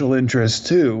overseas special interests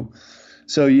too.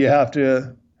 So you have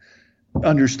to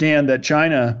understand that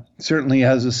China certainly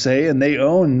has a say, and they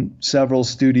own several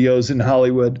studios in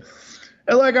Hollywood.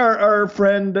 And like our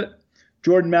friend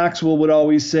Jordan Maxwell would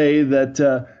always say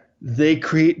that they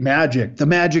create magic, the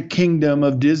magic kingdom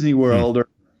of Disney World or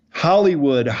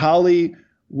Hollywood. Holly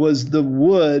was the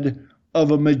wood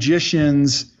of a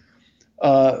magician's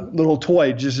little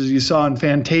toy, just as you saw in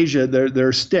Fantasia,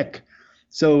 their stick.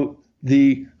 So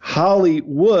the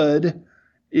Hollywood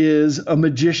is a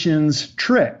magician's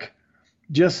trick,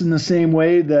 just in the same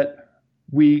way that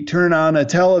we turn on a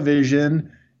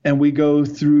television and we go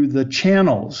through the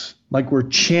channels, like we're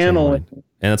channeling.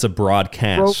 And it's a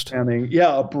broadcast. Programming.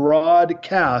 Yeah, a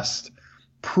broadcast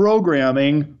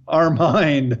programming our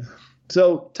mind.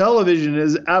 So television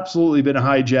has absolutely been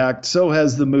hijacked. So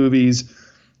has the movies.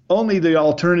 Only the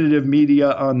alternative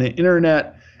media on the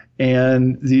internet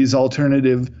and these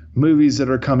alternative movies that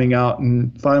are coming out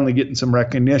and finally getting some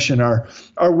recognition are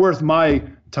worth my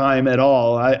time at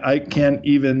all. I can't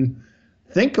even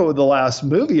think of the last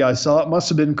movie I saw. It must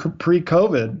have been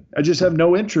pre-COVID. I just have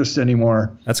no interest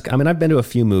anymore. I've been to a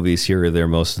few movies here or there.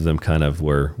 Most of them kind of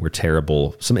were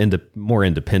terrible. Some more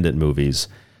independent movies.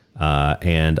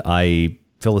 And I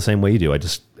feel the same way you do.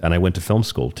 I went to film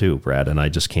school too, Brad, and I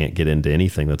just can't get into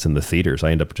anything that's in the theaters.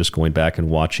 I end up just going back and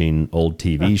watching old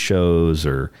TV shows,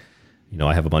 or,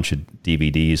 I have a bunch of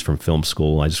DVDs from film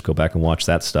school. I just go back and watch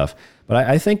that stuff. But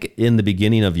I think in the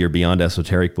beginning of your Beyond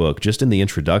Esoteric book, just in the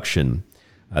introduction,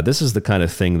 this is the kind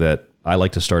of thing that I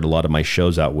like to start a lot of my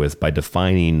shows out with, by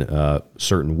defining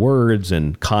certain words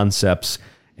and concepts.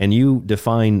 And you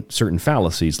define certain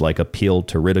fallacies like appeal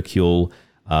to ridicule.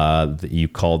 You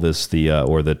call this the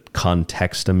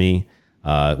contextomy,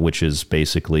 which is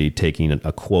basically taking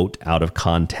a quote out of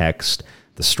context,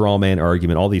 the straw man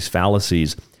argument, all these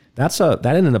fallacies. That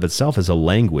in and of itself is a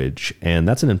language, and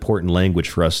that's an important language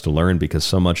for us to learn, because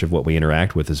so much of what we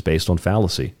interact with is based on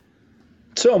fallacy.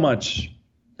 So much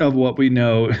of what we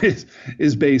know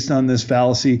is based on this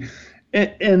fallacy.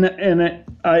 And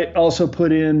I also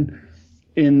put in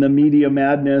the media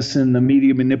madness and the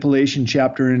media manipulation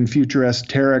chapter in Future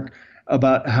Esoteric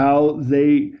about how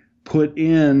they put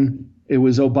in, it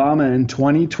was Obama in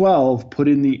 2012, put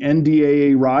in the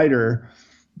NDAA rider,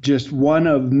 just one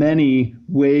of many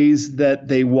ways that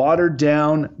they watered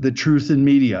down the truth in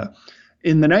media.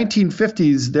 In the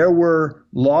 1950s, there were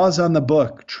laws on the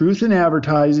book: truth in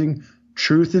advertising,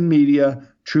 truth in media,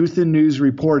 truth in news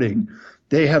reporting.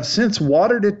 They have since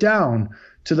watered it down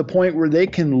to the point where they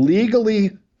can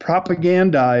legally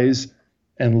propagandize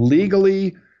and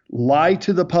legally lie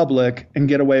to the public and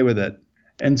get away with it.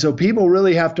 And so people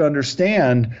really have to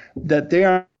understand that they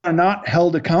are not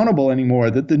held accountable anymore,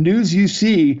 that the news you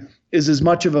see is as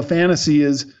much of a fantasy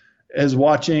as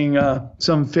watching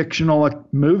some fictional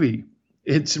movie.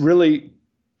 It's really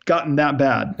gotten that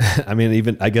bad. I mean,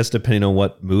 even, I guess, depending on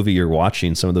what movie you're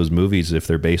watching, some of those movies, if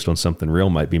they're based on something real,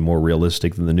 might be more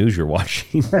realistic than the news you're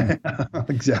watching.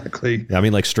 Exactly. I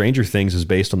mean, like Stranger Things is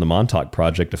based on the Montauk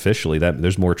Project officially. That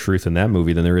there's more truth in that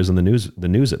movie than there is in the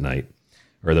news at night,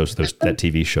 or that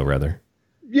TV show rather.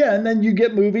 Yeah, and then you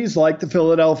get movies like The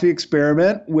Philadelphia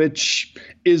Experiment, which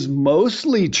is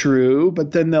mostly true,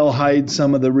 but then they'll hide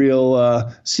some of the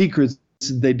real secrets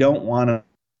they don't want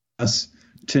us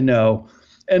to know.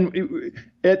 And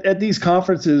at these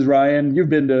conferences, Ryan, you've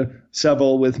been to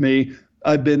several with me.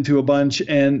 I've been to a bunch,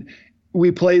 and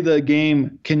we play the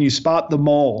game, Can You Spot the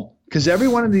Mole? Because every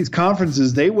one of these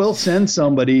conferences, they will send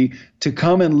somebody to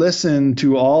come and listen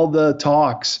to all the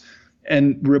talks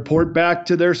and report back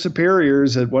to their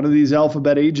superiors at one of these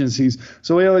alphabet agencies.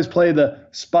 So we always play the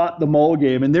Spot the Mole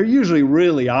game, and they're usually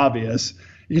really obvious.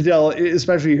 You can tell,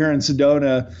 especially here in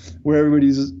Sedona, where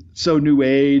everybody's so new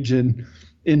age and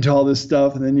into all this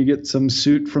stuff, and then you get some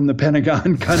suit from the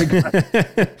Pentagon kind of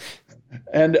guy.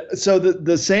 And so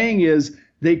the saying is,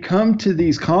 they come to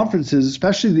these conferences,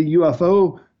 especially the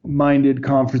UFO-minded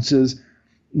conferences,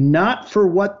 not for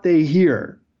what they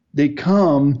hear. They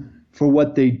come for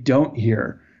what they don't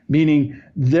hear, meaning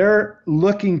they're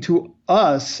looking to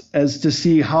us as to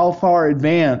see how far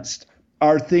advanced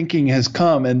our thinking has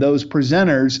come, and those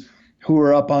presenters who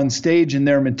are up on stage in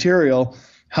their material,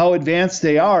 how advanced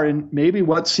they are and maybe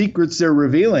what secrets they're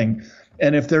revealing.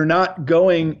 And if they're not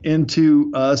going into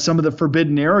some of the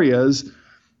forbidden areas,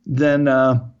 then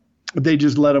they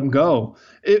just let them go.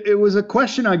 It was a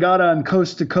question I got on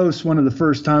Coast to Coast one of the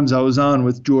first times I was on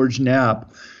with George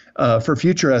Knapp for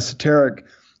Future Esoteric.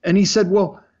 And he said,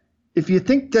 well, if you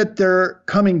think that they're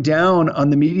coming down on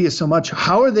the media so much,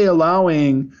 how are they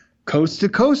allowing Coast to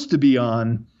Coast to be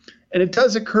on? And it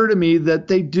does occur to me that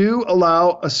they do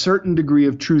allow a certain degree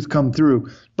of truth come through,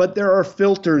 but there are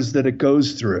filters that it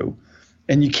goes through.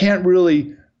 And you can't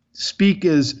really speak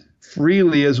as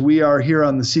freely as we are here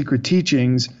on the Secret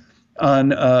Teachings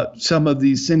on some of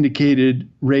these syndicated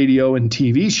radio and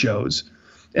TV shows.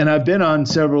 And I've been on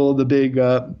several of the big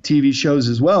TV shows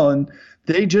as well, and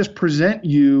they just present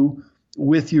you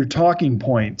with your talking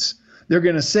points. They're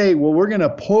going to say, well, we're going to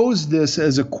pose this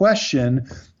as a question,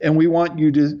 and we want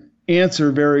you to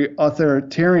answer very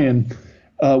authoritarian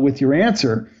with your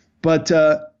answer. But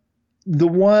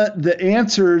the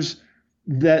answers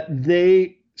that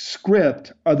they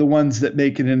script are the ones that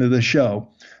make it into the show.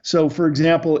 So, for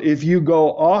example, if you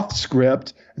go off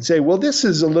script and say, well, this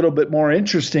is a little bit more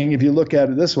interesting if you look at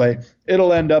it this way,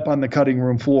 it'll end up on the cutting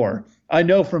room floor. I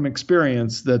know from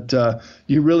experience that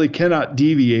you really cannot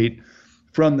deviate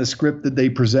from the script that they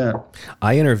present.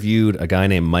 I interviewed a guy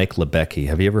named Mike Lebecki.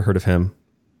 Have you ever heard of him?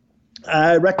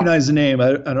 I recognize the name.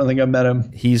 I don't think I've met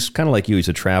him. He's kind of like you. He's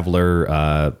a traveler.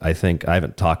 I think I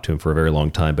haven't talked to him for a very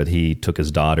long time, but he took his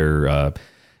daughter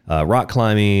rock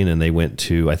climbing, and they went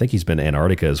to, I think he's been to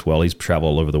Antarctica as well. He's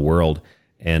traveled all over the world.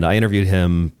 And I interviewed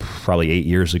him probably 8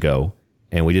 years ago,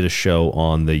 and we did a show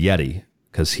on the Yeti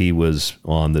because he was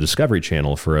on the Discovery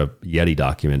Channel for a Yeti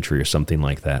documentary or something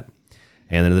like that.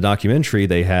 And then in the documentary,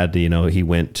 they had, he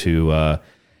went to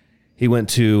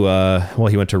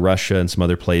Russia and some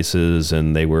other places,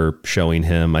 and they were showing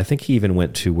him, I think he even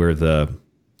went to where the,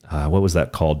 what was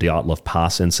that called? Dyatlov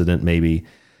Pass incident, maybe.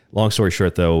 Long story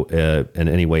short, though, and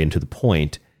anyway, and to the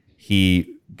point,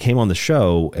 he came on the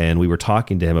show and we were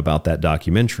talking to him about that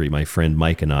documentary, my friend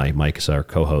Mike and I. Mike is our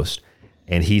co-host.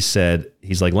 And he said,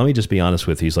 he's like, let me just be honest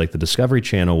with you. He's like, the Discovery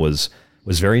Channel was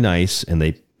very nice, and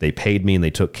they paid me and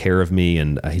they took care of me.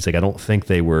 And he's like, I don't think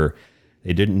they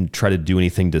didn't try to do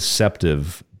anything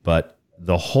deceptive, but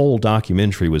the whole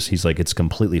documentary was, he's like, it's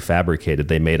completely fabricated.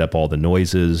 They made up all the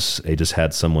noises. They just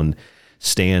had someone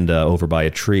stand over by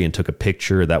a tree and took a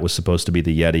picture that was supposed to be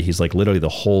the Yeti. He's like, literally the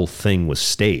whole thing was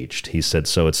staged. He said,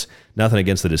 so it's nothing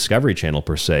against the Discovery Channel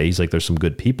per se. He's like, there's some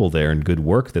good people there and good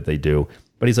work that they do.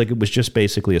 But he's like, it was just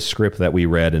basically a script that we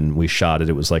read and we shot it.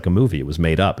 It was like a movie. It was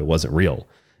made up. It wasn't real.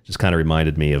 Just kind of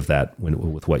reminded me of that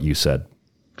with what you said.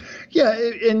 Yeah,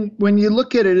 and when you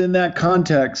look at it in that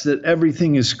context, that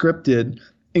everything is scripted,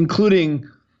 including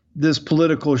this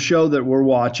political show that we're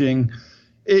watching,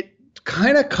 it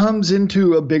kind of comes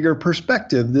into a bigger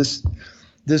perspective, this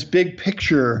big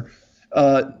picture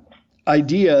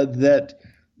idea that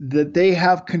they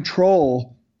have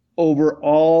control over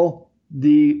all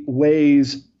the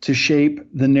ways to shape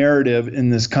the narrative in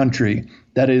this country.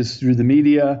 That is through the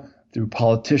media, through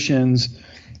politicians,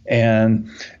 and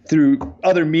through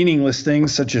other meaningless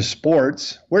things such as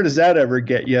sports. Where does that ever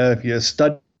get you if you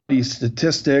study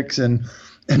statistics and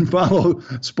follow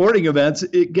sporting events?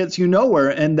 It gets you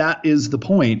nowhere, and that is the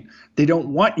point. They don't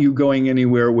want you going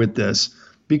anywhere with this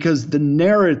because the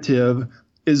narrative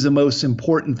is the most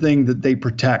important thing that they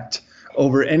protect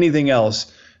over anything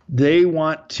else. They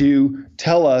want to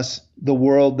tell us the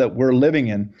world that we're living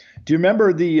in. Do you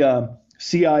remember the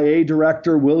CIA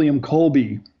director, William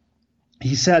Colby?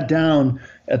 He sat down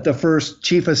at the first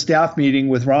chief of staff meeting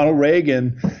with Ronald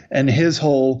Reagan and his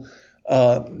whole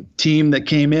team that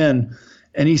came in.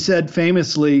 And he said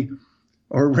famously,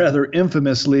 or rather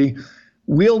infamously,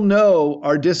 we'll know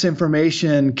our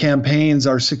disinformation campaigns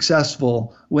are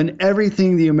successful when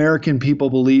everything the American people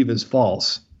believe is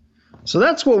false. So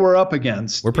that's what we're up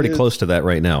against. We're pretty close to that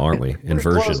right now, aren't we?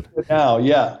 Inversion. Now,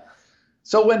 yeah.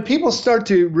 So when people start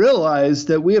to realize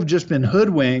that we have just been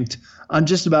hoodwinked on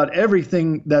just about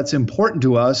everything that's important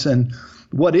to us, and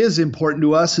what is important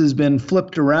to us has been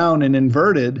flipped around and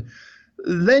inverted,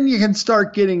 then you can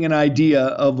start getting an idea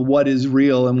of what is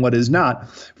real and what is not.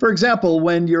 For example,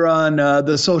 when you're on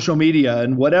the social media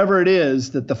and whatever it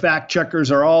is that the fact checkers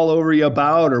are all over you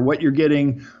about, or what you're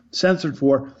getting censored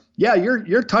for, yeah,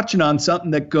 you're touching on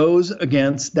something that goes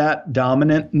against that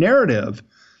dominant narrative.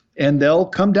 And they'll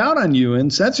come down on you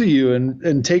and censor you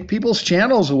and take people's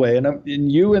channels away.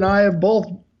 And you and I have both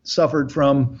suffered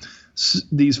from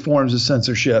these forms of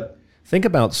censorship. Think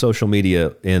about social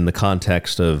media in the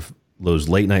context of those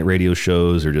late night radio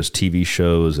shows or just TV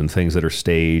shows and things that are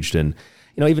staged. And,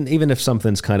 even if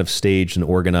something's kind of staged and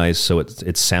organized so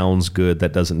it sounds good,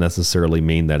 that doesn't necessarily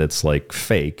mean that it's like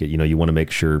fake. You want to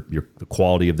make sure the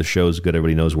quality of the show is good.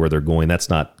 Everybody knows where they're going. That's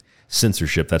not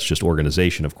censorship. That's just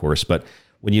organization, of course. But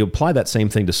when you apply that same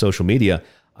thing to social media,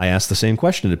 I ask the same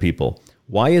question to people.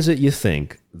 Why is it you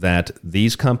think that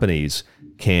these companies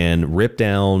can rip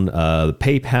down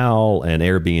PayPal and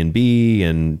Airbnb,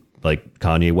 and like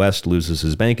Kanye West loses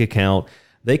his bank account?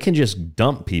 They can just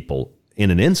dump people in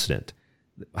an instant.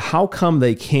 How come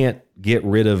they can't get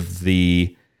rid of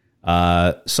the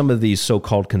some of these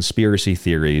so-called conspiracy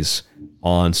theories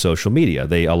on social media?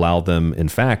 They allow them, in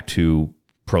fact, to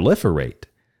proliferate.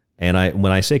 And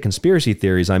when I say conspiracy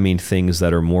theories, I mean things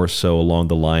that are more so along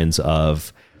the lines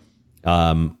of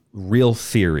real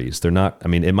theories. They're not,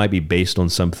 it might be based on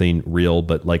something real,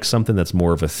 but like something that's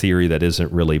more of a theory that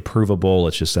isn't really provable.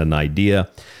 It's just an idea.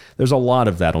 There's a lot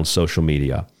of that on social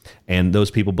media. And those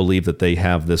people believe that they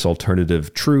have this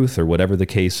alternative truth or whatever the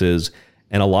case is.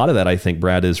 And a lot of that, I think,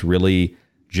 Brad, is really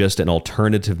just an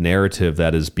alternative narrative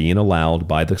that is being allowed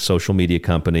by the social media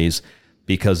companies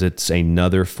because it's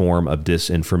another form of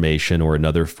disinformation or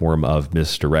another form of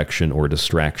misdirection or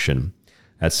distraction.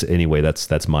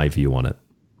 That's my view on it.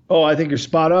 Oh, I think you're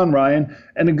spot on, Ryan.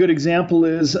 And a good example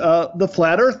is the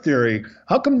flat earth theory.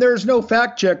 How come there's no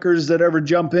fact checkers that ever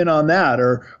jump in on that?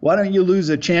 Or why don't you lose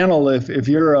a channel if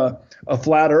you're a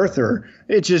flat earther?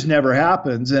 It just never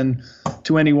happens. And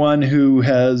to anyone who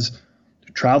has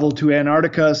traveled to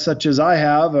Antarctica, such as I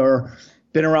have, or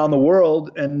been around the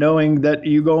world, and knowing that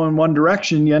you go in one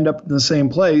direction, you end up in the same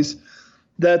place,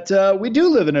 that we do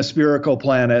live in a spherical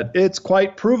planet. It's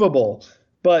quite provable.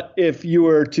 But if you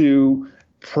were to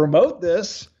promote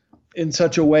this in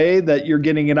such a way that you're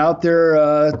getting it out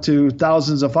there to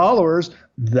thousands of followers,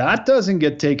 that doesn't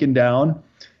get taken down.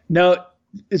 Now,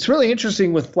 it's really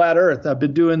interesting with Flat Earth. I've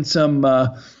been doing some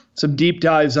deep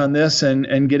dives on this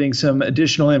and getting some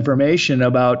additional information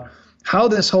about how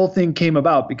this whole thing came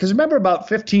about. Because remember, about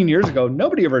 15 years ago,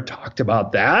 nobody ever talked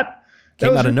about that.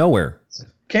 Came out of nowhere.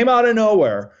 Came out of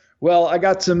nowhere. Well, I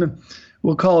got some,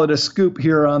 we'll call it a scoop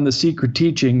here on the Secret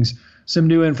Teachings, some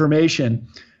new information.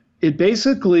 It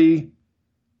basically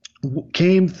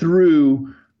came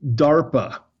through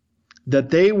DARPA, that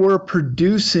they were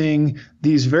producing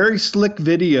these very slick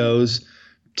videos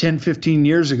 10, 15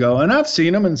 years ago. And I've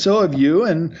seen them, and so have you.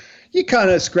 And you kind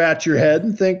of scratch your head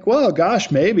and think, well,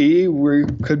 gosh, maybe we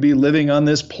could be living on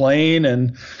this plane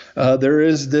and there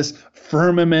is this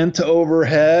firmament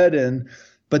overhead.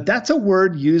 But that's a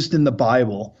word used in the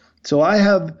Bible. So I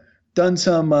have done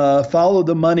some follow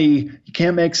the money. You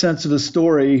can't make sense of a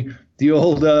story. The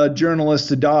old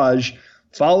journalist adage,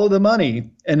 follow the money.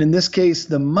 And in this case,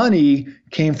 the money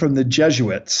came from the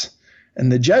Jesuits.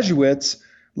 And the Jesuits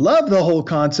love the whole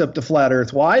concept of flat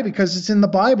earth. Why? Because it's in the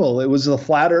Bible. It was the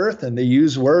flat earth, and they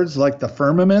use words like the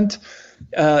firmament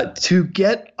to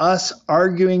get us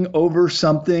arguing over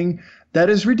something that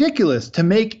is ridiculous, to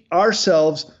make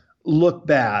ourselves look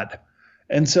bad.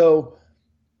 And so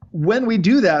when we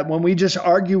do that, when we just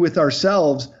argue with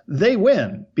ourselves, they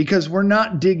win, because we're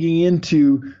not digging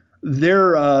into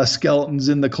their skeletons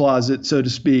in the closet, so to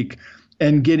speak,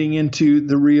 and getting into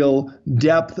the real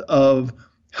depth of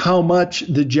how much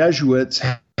the Jesuits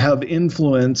have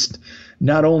influenced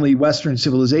not only Western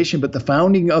civilization, but the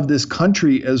founding of this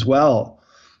country as well.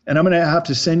 And I'm going to have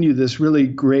to send you this really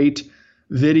great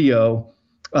video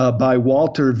by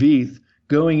Walter Veith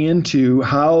going into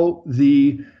how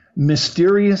the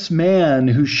mysterious man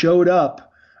who showed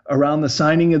up around the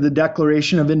signing of the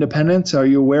Declaration of Independence. Are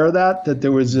you aware of that? That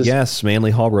there was this. Yes,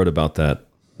 Manly Hall wrote about that.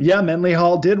 Yeah, Manly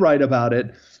Hall did write about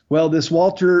it. Well, this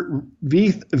Walter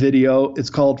Veith video, it's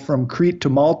called From Crete to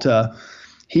Malta.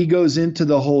 He goes into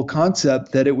the whole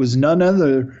concept that it was none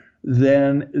other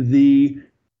than the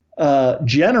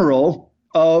general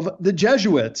of the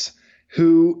Jesuits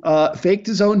who faked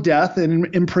his own death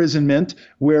and imprisonment,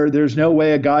 where there's no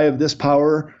way a guy of this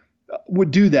power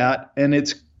would do that. And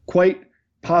it's quite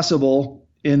possible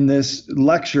in this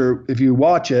lecture, if you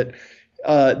watch it,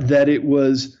 that it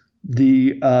was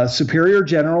the superior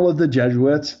general of the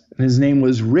Jesuits, and his name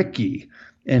was Ricky,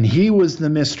 and he was the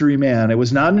mystery man. It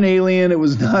was not an alien. It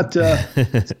was not,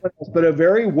 but a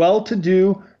very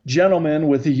well-to-do gentleman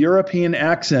with a European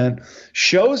accent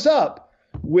shows up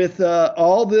with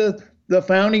all the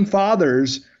founding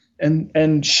fathers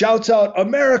and shouts out,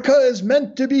 "America is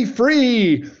meant to be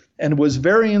free," and was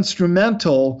very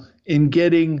instrumental in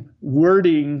getting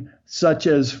wording such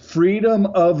as freedom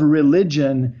of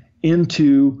religion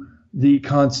into the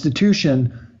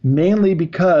Constitution, mainly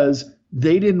because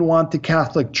they didn't want the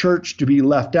Catholic Church to be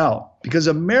left out, because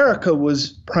America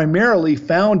was primarily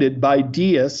founded by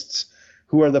deists,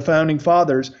 who are the founding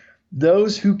fathers.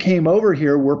 Those who came over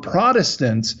here were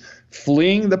Protestants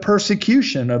fleeing the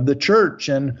persecution of the church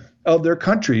and of their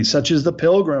country, such as the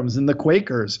Pilgrims and the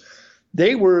Quakers.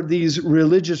 They were these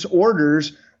religious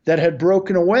orders that had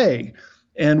broken away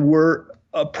and were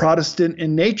Protestant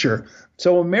in nature.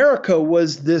 So America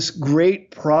was this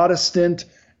great Protestant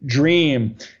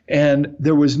dream, and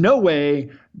there was no way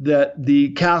that the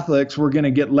Catholics were going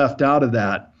to get left out of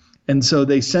that. And so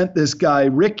they sent this guy,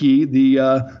 Ricky,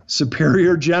 the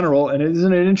superior general, and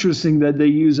isn't it interesting that they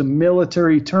use a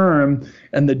military term,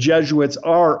 and the Jesuits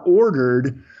are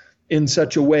ordered in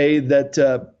such a way that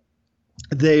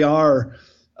they are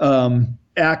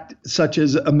act such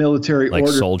as a military like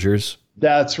order. Soldiers.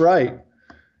 That's right.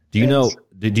 Do you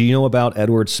know about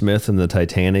Edward Smith and the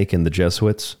Titanic and the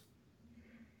Jesuits?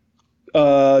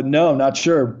 No, not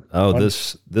sure. Oh,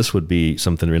 this would be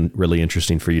something really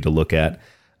interesting for you to look at.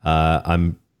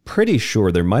 I'm pretty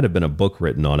sure there might have been a book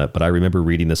written on it, but I remember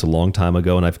reading this a long time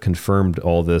ago, and I've confirmed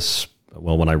all this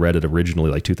well, when I read it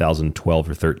originally, like 2012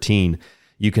 or 13,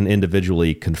 you can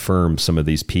individually confirm some of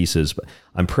these pieces. But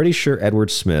I'm pretty sure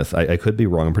Edward Smith, I could be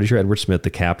wrong, I'm pretty sure Edward Smith, the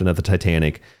captain of the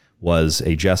Titanic, was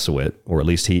a Jesuit, or at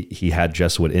least he had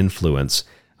Jesuit influence.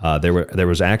 There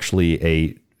was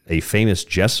actually a famous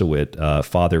Jesuit,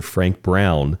 Father Frank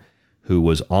Brown, who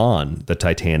was on the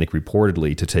Titanic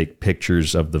reportedly to take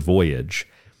pictures of the voyage.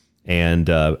 And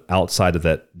outside of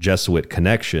that Jesuit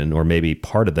connection, or maybe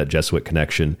part of that Jesuit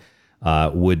connection,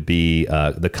 would be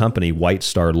the company White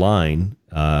Star Line.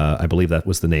 I believe that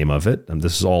was the name of it.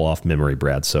 This is all off memory,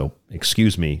 Brad, so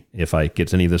excuse me if I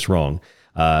get any of this wrong.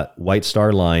 White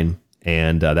Star Line,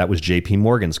 and that was J.P.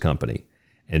 Morgan's company.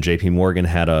 And J.P. Morgan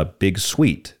had a big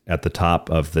suite at the top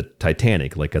of the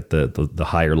Titanic, like at the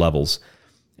higher levels.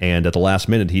 And at the last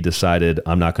minute, he decided,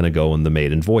 I'm not going to go on the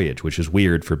maiden voyage, which is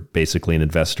weird for basically an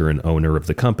investor and owner of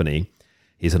the company.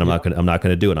 He said, I'm not going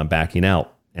to do it. I'm backing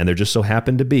out. And there just so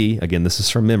happened to be, again, this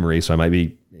is from memory, so I might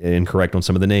be incorrect on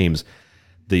some of the names,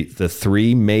 the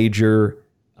three major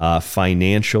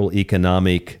financial,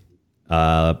 economic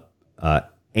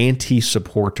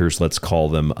anti-supporters, let's call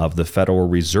them, of the Federal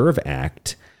Reserve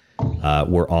Act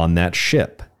were on that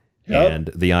ship. Yep.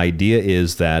 And the idea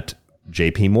is that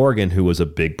J.P. Morgan, who was a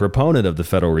big proponent of the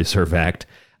Federal Reserve Act,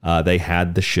 they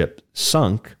had the ship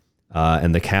sunk,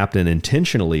 and the captain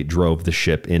intentionally drove the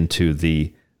ship into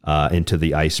the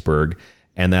iceberg,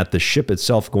 and that the ship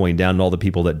itself going down and all the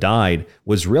people that died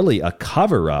was really a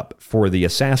cover-up for the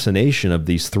assassination of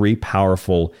these three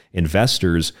powerful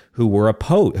investors who were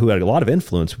opposed, who had a lot of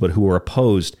influence, but who were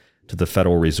opposed to the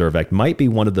Federal Reserve Act. Might be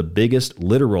one of the biggest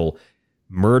literal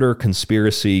murder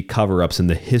conspiracy cover-ups in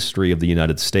the history of the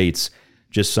United States.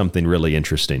 Just something really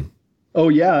interesting. Oh,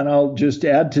 yeah. And I'll just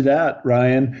add to that,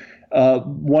 Ryan.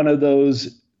 One of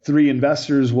those three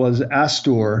investors was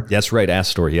Astor. That's right.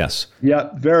 Astor. Yes. Yeah.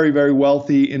 Very, very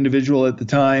wealthy individual at the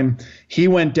time. He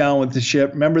went down with the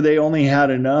ship. Remember, they only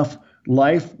had enough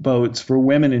lifeboats for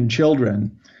women and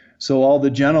children. So all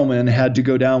the gentlemen had to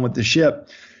go down with the ship.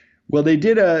 Well, they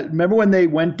did remember when they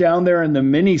went down there in the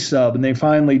mini sub and they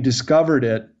finally discovered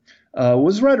it,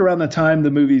 was right around the time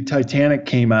the movie Titanic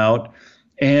came out.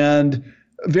 And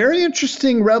very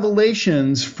interesting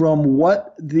revelations from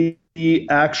what the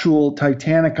actual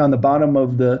Titanic on the bottom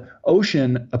of the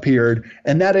ocean appeared.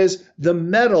 And that is the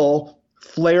metal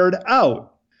flared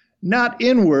out, not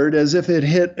inward as if it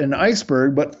hit an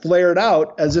iceberg, but flared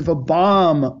out as if a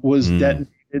bomb was detonated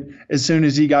as soon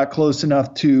as he got close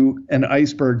enough to an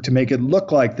iceberg to make it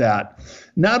look like that.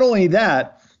 Not only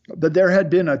that, but there had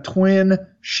been a twin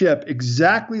ship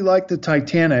exactly like the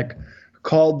Titanic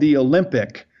called the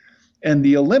Olympic. And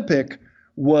the Olympic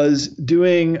was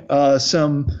doing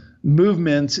some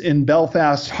movements in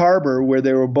Belfast Harbor where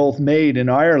they were both made in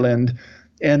Ireland.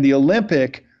 And the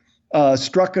Olympic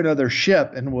struck another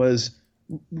ship and was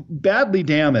badly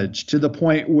damaged to the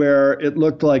point where it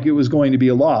looked like it was going to be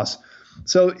a loss.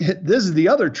 So this is the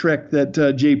other trick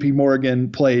that J.P.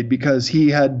 Morgan played, because he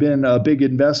had been a big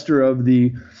investor of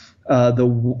the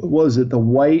what was it, the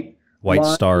White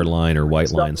Star Line or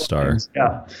White Line Star.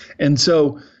 Yeah. And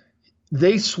so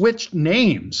they switched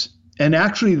names, and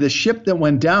actually the ship that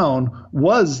went down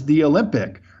was the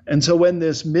Olympic. And so when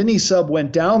this mini sub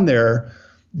went down there,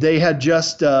 they had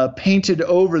just painted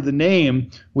over the name,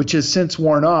 which has since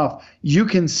worn off. You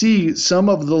can see some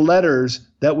of the letters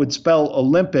that would spell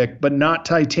Olympic, but not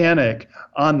Titanic,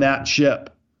 on that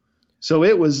ship. So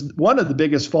it was one of the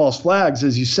biggest false flags,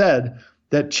 as you said,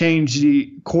 that changed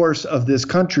the course of this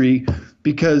country,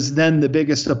 because then the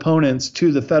biggest opponents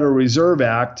to the Federal Reserve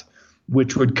Act,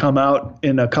 which would come out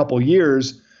in a couple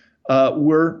years,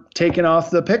 were taken off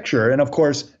the picture. And of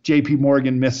course, J.P.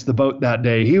 Morgan missed the boat that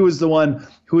day. He was the one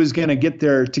who was going to get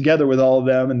there together with all of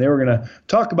them, and they were going to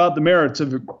talk about the merits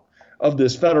of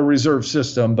this Federal Reserve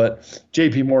System, but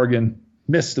J.P. Morgan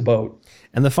missed the boat.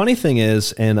 And the funny thing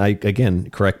is, and again,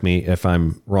 correct me if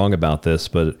I'm wrong about this,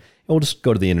 but we'll just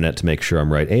go to the internet to make sure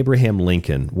I'm right. Abraham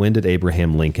Lincoln. When did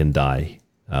Abraham Lincoln die?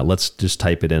 Let's just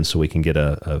type it in so we can get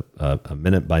a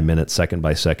minute by minute, second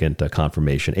by second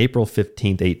confirmation. April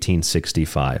 15th,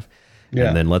 1865. Yeah.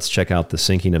 And then let's check out the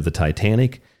sinking of the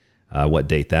Titanic, what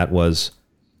date that was.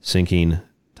 Sinking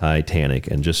Titanic.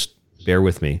 And just bear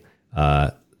with me.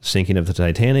 Sinking of the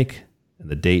Titanic, and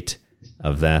the date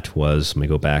of that was, let me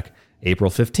go back,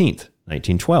 April 15th,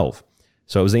 1912.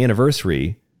 So it was the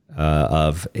anniversary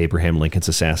of Abraham Lincoln's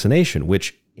assassination,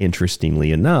 which,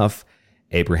 interestingly enough,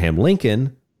 Abraham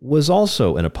Lincoln was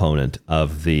also an opponent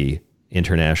of the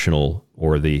international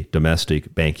or the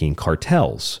domestic banking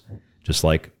cartels, just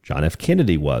like John F.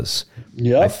 Kennedy was.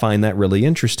 Yep. I find that really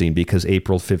interesting, because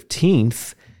April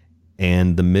 15th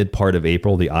And the mid part of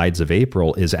April, the Ides of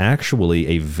April, is actually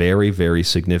a very, very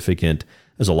significant,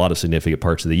 there's a lot of significant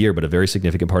parts of the year, but a very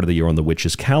significant part of the year on the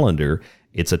witch's calendar.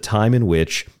 It's a time in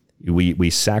which we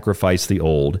sacrifice the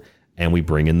old and we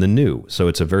bring in the new. So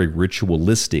it's a very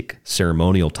ritualistic,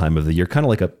 ceremonial time of the year, kind of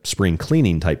like a spring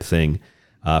cleaning type thing.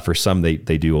 For some, they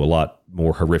do a lot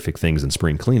more horrific things than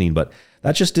spring cleaning, but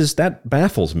that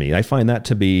baffles me. I find that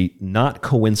to be not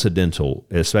coincidental,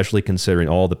 especially considering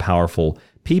all the powerful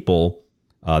people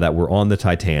that were on the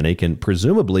Titanic and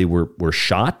presumably were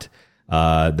shot.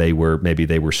 They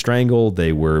were strangled.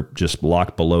 They were just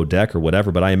locked below deck or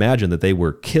whatever. But I imagine that they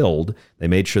were killed. They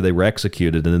made sure they were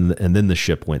executed, and then the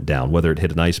ship went down, whether it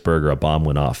hit an iceberg or a bomb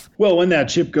went off. Well, when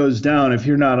that ship goes down, if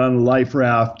you're not on a life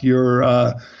raft,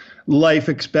 your life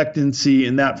expectancy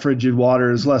in that frigid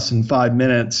water is less than 5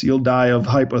 minutes. You'll die of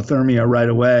hypothermia right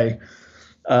away.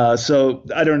 So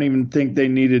I don't even think they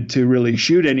needed to really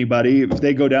shoot anybody. If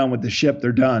they go down with the ship,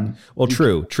 they're done. Well,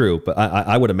 true. But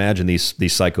I would imagine these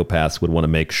psychopaths would want to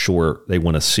make sure they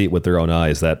want to see it with their own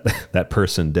eyes, that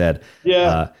person dead.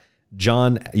 Yeah.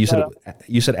 John, you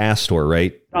said Astor,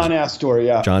 right? John Astor,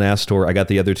 yeah. John Astor. I got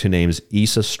the other two names,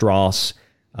 Asa Strauss,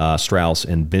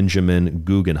 and Benjamin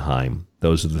Guggenheim.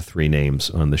 Those are the three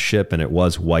names on the ship, and it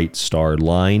was White Star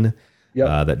Line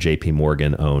that J.P.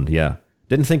 Morgan owned. Yeah.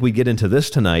 Didn't think we'd get into this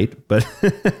tonight, but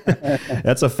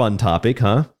that's a fun topic,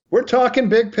 huh? We're talking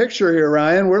big picture here,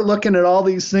 Ryan. We're looking at all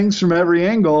these things from every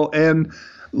angle and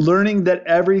learning that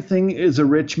everything is a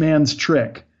rich man's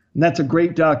trick. And that's a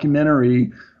great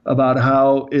documentary about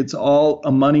how it's all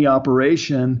a money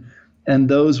operation, and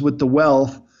those with the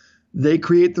wealth, they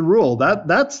create the rule.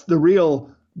 That's the real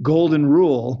golden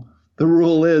rule. The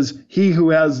rule is he who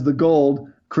has the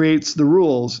gold creates the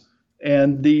rules.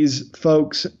 And these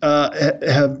folks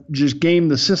have just gamed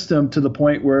the system to the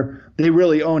point where they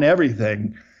really own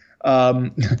everything.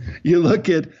 You look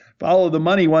at follow the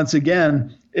money once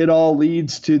again, it all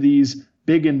leads to these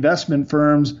big investment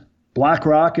firms,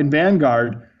 BlackRock and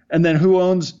Vanguard. And then who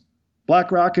owns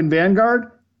BlackRock and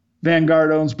Vanguard?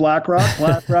 Vanguard owns BlackRock,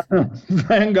 BlackRock owns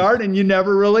Vanguard, and you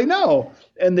never really know.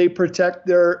 And they protect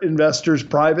their investors'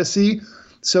 privacy.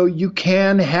 So you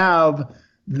can have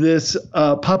this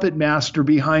puppet master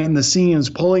behind the scenes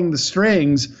pulling the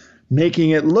strings, making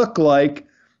it look like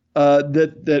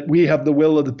that we have the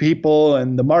will of the people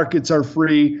and the markets are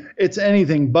free. It's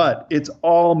anything but. It's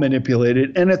all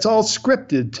manipulated, and it's all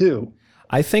scripted too.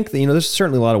 I think that, there's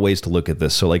certainly a lot of ways to look at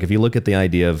this. So like if you look at the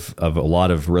idea of a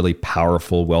lot of really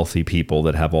powerful, wealthy people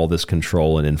that have all this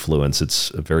control and influence, it's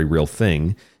a very real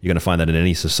thing. You're going to find that in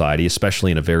any society,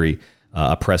 especially in a very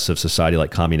oppressive society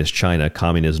like communist China.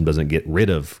 Communism doesn't get rid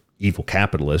of evil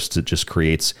capitalists. It just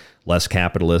creates less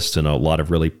capitalists and a lot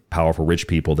of really powerful rich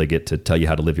people that get to tell you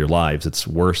how to live your lives. It's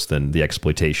worse than the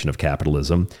exploitation of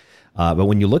capitalism. But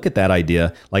when you look at that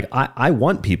idea, like I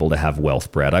want people to have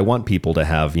wealth, Brad. I want people to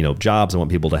have, jobs. I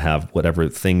want people to have whatever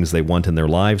things they want in their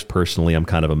lives. Personally, I'm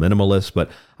kind of a minimalist, but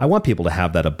I want people to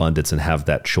have that abundance and have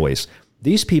that choice.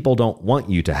 These people don't want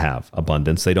you to have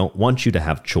abundance. They don't want you to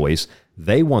have choice.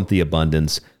 They want the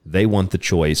abundance. They want the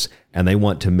choice, and they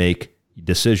want to make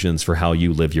decisions for how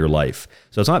you live your life.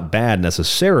 So it's not bad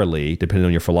necessarily, depending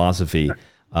on your philosophy,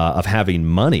 of having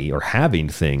money or having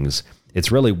things.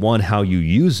 It's really how you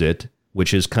use it,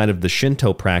 which is kind of the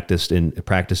Shinto practice in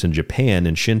Japan.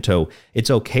 In Shinto, it's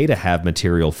okay to have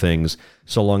material things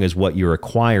so long as what you're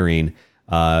acquiring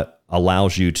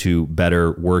allows you to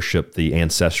better worship the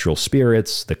ancestral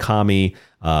spirits, the kami,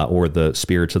 or the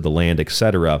spirits of the land,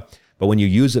 etc. But when you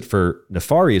use it for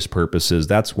nefarious purposes,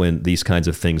 that's when these kinds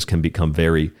of things can become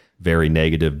very, very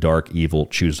negative, dark, evil.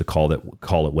 Choose to call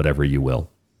it whatever you will.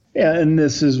 Yeah, and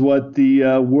this is what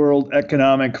the World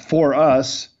Economic for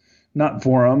us, not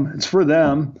forum, it's for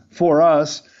them, for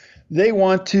us, they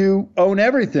want to own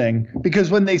everything.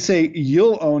 Because when they say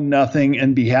you'll own nothing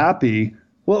and be happy,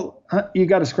 well, you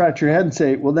got to scratch your head and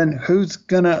say, well, then who's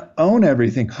going to own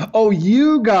everything? Oh,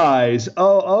 you guys.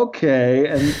 Oh, okay.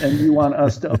 And you want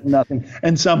us to own nothing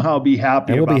and somehow be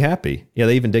happy. And we'll be happy. Yeah,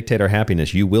 they even dictate our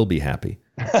happiness. You will be happy.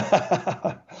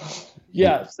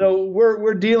 Yeah, so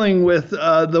we're dealing with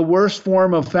the worst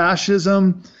form of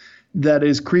fascism that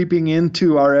is creeping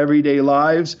into our everyday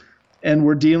lives, and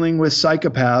we're dealing with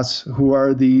psychopaths who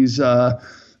are these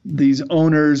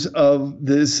owners of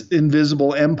this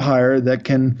invisible empire that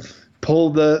can pull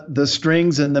the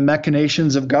strings and the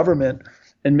machinations of government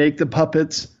and make the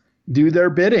puppets do their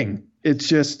bidding. It's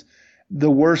just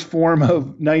the worst form of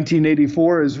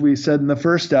 1984, as we said in the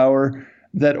first hour,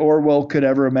 that Orwell could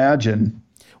ever imagine.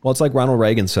 Well, it's like Ronald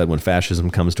Reagan said, when fascism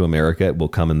comes to America, it will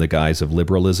come in the guise of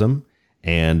liberalism.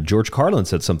 And George Carlin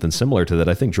said something similar to that.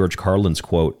 I think George Carlin's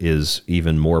quote is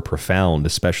even more profound,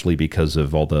 especially because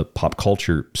of all the pop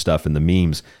culture stuff and the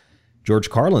memes.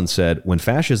 George Carlin said, when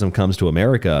fascism comes to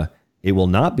America, it will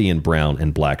not be in brown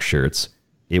and black shirts.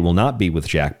 It will not be with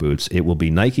jackboots. It will be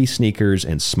Nike sneakers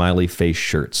and smiley face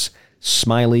shirts.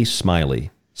 Smiley, smiley,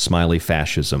 smiley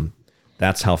fascism.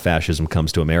 That's how fascism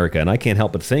comes to America. And I can't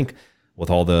help but think, with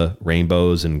all the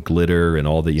rainbows and glitter and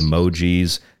all the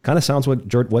emojis, kind of sounds what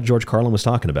George Carlin was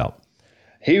talking about.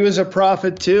 He was a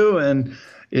prophet too, and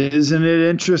isn't it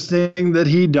interesting that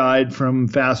he died from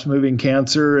fast-moving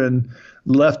cancer and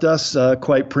left us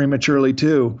quite prematurely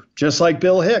too, just like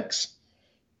Bill Hicks.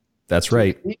 That's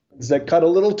right. That cut a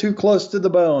little too close to the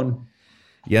bone.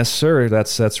 Yes, sir.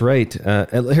 That's right.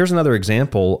 Here's another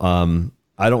example.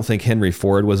 I don't think Henry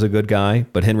Ford was a good guy,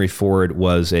 but Henry Ford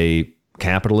was a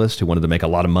capitalist who wanted to make a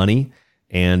lot of money,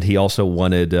 and he also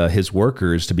wanted his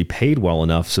workers to be paid well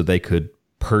enough so they could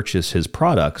purchase his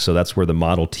products. So that's where the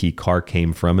Model T car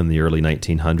came from in the early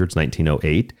 1900s,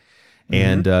 1908.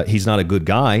 And he's not a good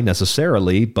guy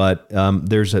necessarily, but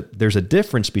there's a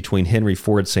difference between Henry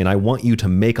Ford saying, I want you to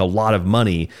make a lot of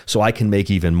money so I can make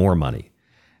even more money,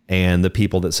 and the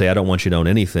people that say, I don't want you to own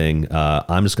anything,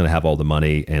 I'm just going to have all the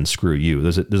money and screw you.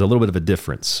 There's a little bit of a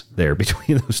difference there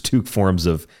between those two forms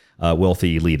of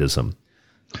wealthy elitism.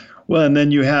 Well, and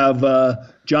then you have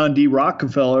John D.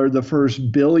 Rockefeller, the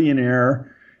first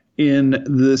billionaire in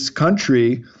this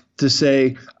country, to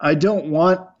say, I don't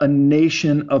want a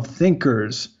nation of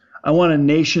thinkers. I want a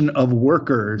nation of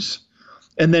workers.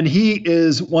 And then he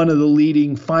is one of the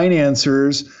leading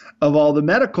financiers of all the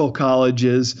medical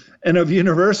colleges and of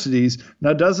universities.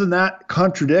 Now, doesn't that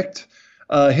contradict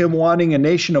him wanting a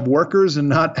nation of workers and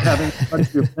not having a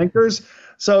country of thinkers?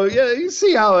 So, yeah, you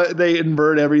see how they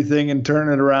invert everything and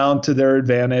turn it around to their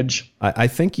advantage. I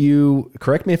think you,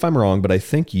 correct me if I'm wrong, but I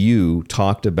think you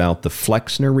talked about the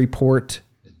Flexner Report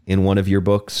in one of your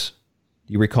books.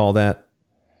 Do you recall that?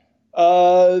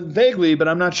 Vaguely, but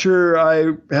I'm not sure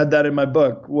I had that in my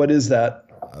book. What is that?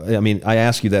 I mean, I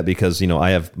ask you that because, I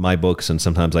have my books and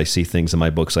sometimes I see things in my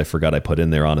books I forgot I put in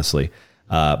there, honestly.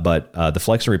 But the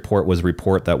Flexner Report was a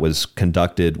report that was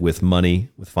conducted with money,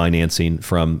 with financing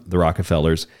from the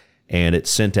Rockefellers, and it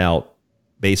sent out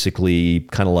basically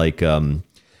kind of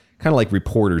like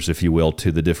reporters, if you will,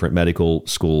 to the different medical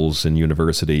schools and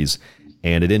universities,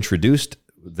 and it introduced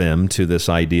them to this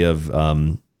idea of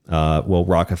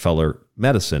Rockefeller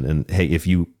medicine, and hey, if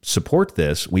you support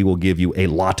this, we will give you a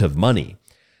lot of money.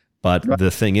 But the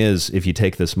thing is, if you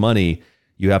take this money,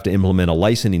 you have to implement a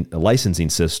licensing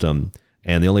system.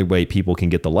 And the only way people can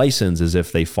get the license is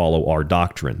if they follow our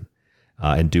doctrine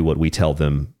and do what we tell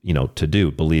them, to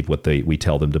do, believe what we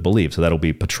tell them to believe. So that'll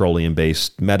be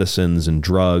petroleum-based medicines and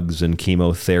drugs and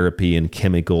chemotherapy and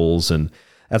chemicals. And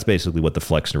that's basically what the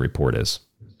Flexner Report is.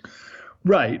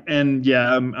 Right. And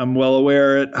yeah, I'm well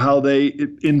aware of how they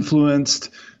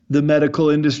influenced the medical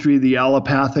industry, the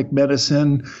allopathic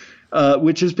medicine,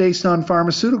 which is based on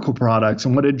pharmaceutical products.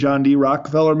 And what did John D.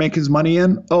 Rockefeller make his money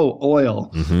in? Oh,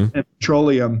 oil and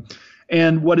petroleum.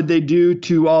 And what did they do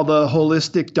to all the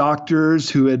holistic doctors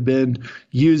who had been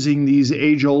using these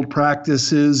age-old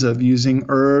practices of using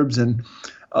herbs and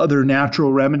other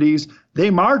natural remedies? They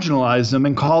marginalized them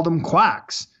and called them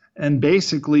quacks and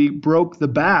basically broke the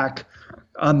back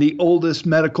on the oldest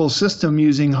medical system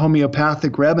using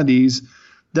homeopathic remedies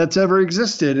that's ever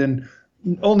existed. And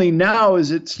only now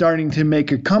is it starting to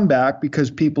make a comeback because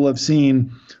people have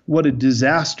seen what a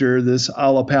disaster this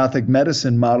allopathic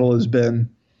medicine model has been.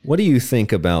 What do you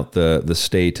think about the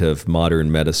state of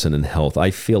modern medicine and health? I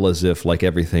feel as if, like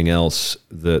everything else,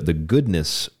 the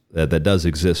goodness that does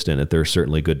exist in it, there are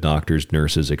certainly good doctors,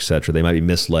 nurses, etc. They might be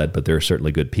misled, but there are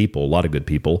certainly good people, a lot of good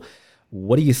people.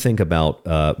 What do you think about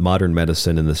modern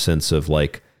medicine in the sense of,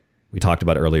 like we talked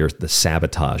about earlier, the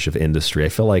sabotage of industry? I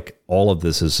feel like all of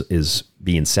this is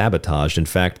being sabotaged. In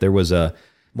fact, there was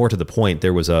more to the point,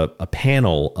 there was a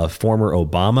panel of former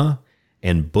Obama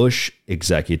and Bush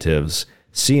executives.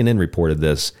 CNN reported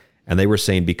this, and they were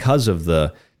saying because of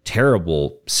the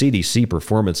terrible CDC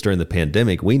performance during the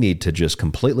pandemic, we need to just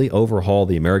completely overhaul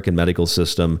the American medical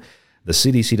system. The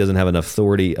CDC doesn't have enough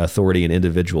authority in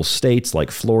individual states like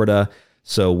Florida,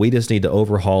 so we just need to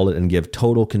overhaul it and give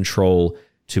total control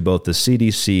to both the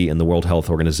CDC and the World Health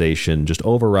Organization, just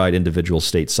override individual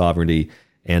state sovereignty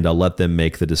and let them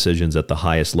make the decisions at the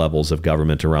highest levels of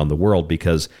government around the world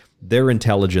because they're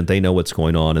intelligent, they know what's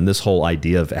going on, and this whole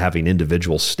idea of having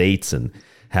individual states and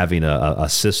having a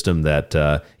system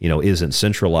that isn't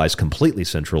centralized, completely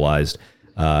centralized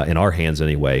in our hands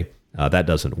anyway, that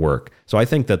doesn't work. So I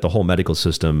think that the whole medical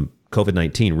system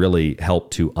COVID-19 really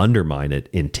helped to undermine it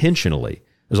intentionally.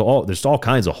 There's all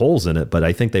kinds of holes in it, but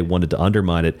I think they wanted to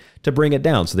undermine it to bring it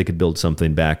down so they could build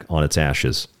something back on its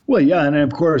ashes. Well, yeah, and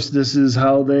of course, this is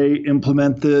how they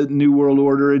implement the New World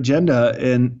Order agenda.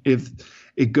 And if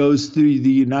it goes through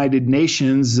the United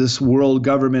Nations, this world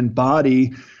government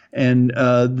body, and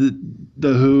the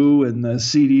WHO and the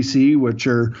CDC, which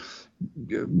are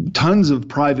tons of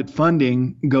private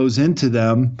funding goes into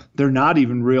them. They're not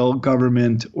even real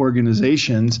government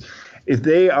organizations. If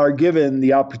they are given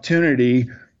the opportunity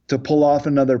to pull off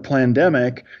another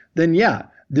pandemic, then yeah,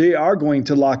 they are going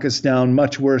to lock us down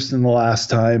much worse than the last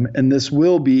time. And this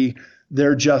will be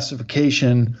their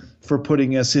justification for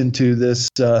putting us into this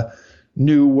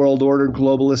new world order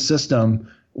globalist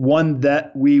system, one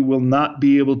that we will not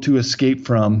be able to escape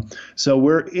from. So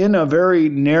we're in a very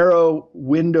narrow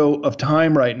window of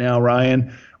time right now,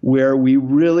 Ryan, where we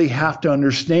really have to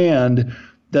understand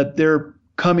that they're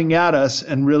coming at us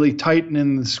and really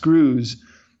tightening the screws,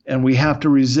 and we have to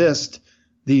resist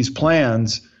these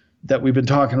plans that we've been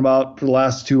talking about for the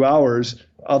last 2 hours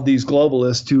of these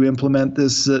globalists to implement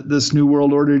this new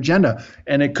world order agenda.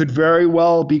 And it could very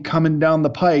well be coming down the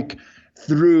pike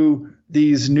through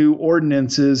these new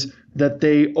ordinances that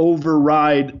they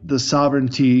override the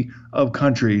sovereignty of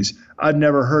countries. I've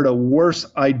never heard a worse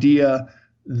idea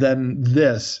than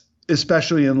this,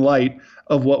 especially in light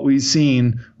of what we've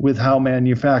seen with how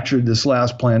manufactured this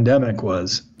last pandemic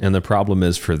was. And the problem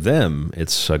is for them,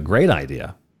 it's a great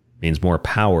idea. It means more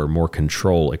power, more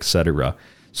control, etc.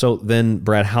 So then,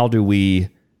 Brad, how do we,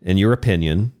 in your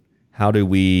opinion, how do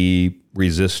we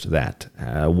resist that?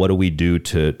 What do we do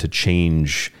to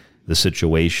change the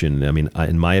situation? I mean,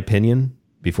 in my opinion,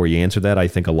 before you answer that, I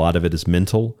think a lot of it is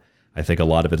mental. I think a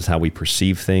lot of it is how we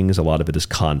perceive things. A lot of it is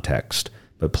context.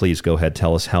 But please go ahead,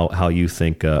 tell us how you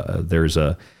think there's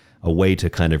a way to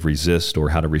kind of resist or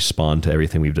how to respond to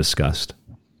everything we've discussed.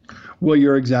 Well,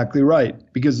 you're exactly right,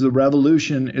 because the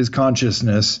revolution is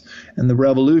consciousness, and the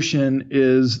revolution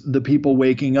is the people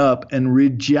waking up and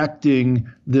rejecting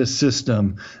this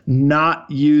system, not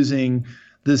using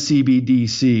the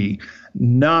CBDC,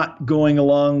 not going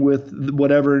along with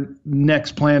whatever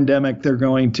next pandemic they're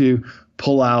going to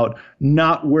pull out,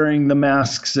 not wearing the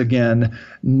masks again,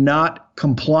 not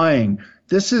complying.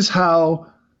 This is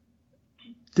how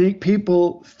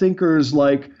thinkers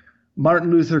like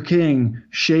Martin Luther King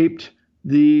shaped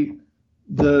the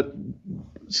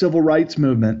civil rights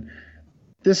movement.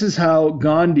 This is how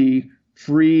Gandhi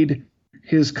freed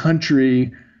his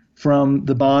country from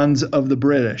the bonds of the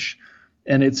British.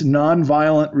 And it's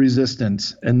nonviolent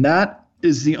resistance. And that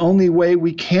is the only way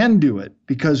we can do it,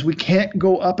 because we can't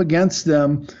go up against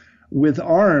them with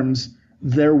arms.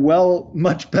 They're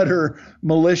much better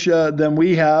militia than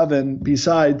we have. And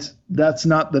besides, that's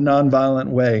not the nonviolent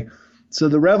way. So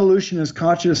the revolution is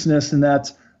consciousness, and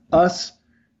that's us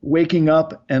waking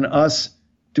up and us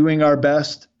doing our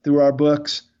best through our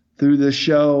books, through this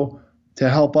show, to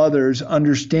help others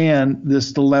understand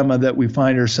this dilemma that we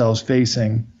find ourselves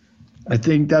facing. I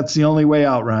think that's the only way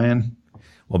out, Ryan.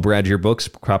 Well, Brad, your books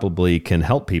probably can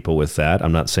help people with that.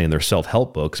 I'm not saying they're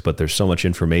self-help books, but there's so much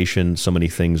information, so many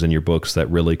things in your books that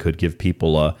really could give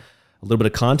people a little bit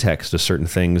of context to certain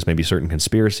things, maybe certain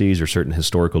conspiracies or certain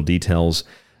historical details.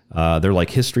 They're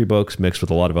like history books mixed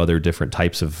with a lot of other different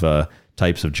types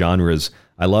of genres.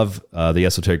 I love the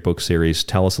Esoteric Book Series.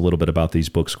 Tell us a little bit about these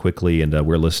books quickly and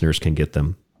where listeners can get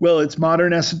them. Well, it's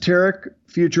Modern Esoteric,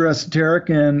 Future Esoteric,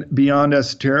 and Beyond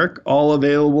Esoteric, all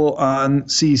available on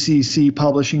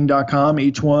cccpublishing.com.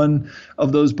 Each one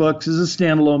of those books is a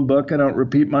standalone book. I don't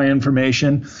repeat my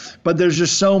information, but there's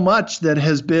just so much that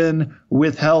has been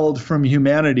withheld from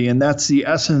humanity, and that's the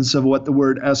essence of what the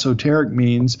word esoteric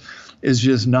means, is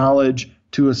just knowledge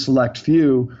to a select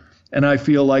few. And I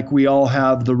feel like we all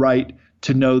have the right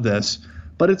to know this.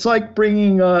 But it's like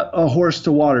bringing a horse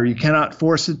to water. You cannot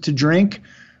force it to drink,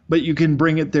 but you can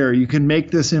bring it there. You can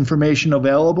make this information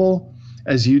available,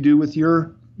 as you do with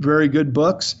your very good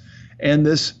books and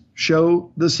this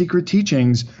show, The Secret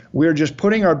Teachings. We're just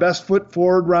putting our best foot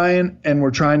forward, Ryan, and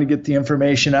we're trying to get the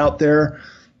information out there.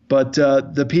 But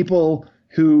the people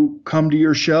who come to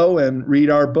your show and read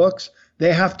our books,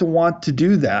 they have to want to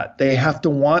do that. They have to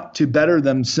want to better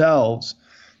themselves,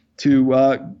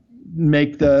 to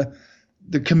make the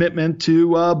commitment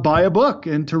to buy a book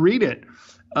and to read it.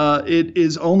 It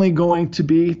is only going to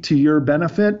be to your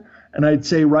benefit. And I'd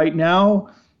say right now,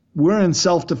 we're in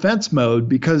self-defense mode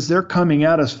because they're coming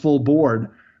at us full board.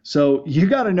 So you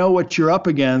got to know what you're up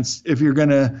against if you're going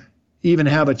to even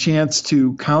have a chance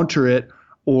to counter it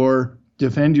or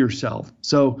defend yourself.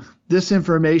 So this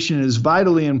information is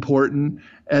vitally important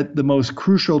at the most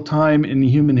crucial time in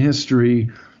human history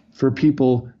for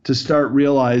people to start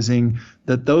realizing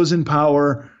that those in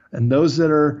power and those that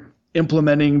are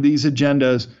implementing these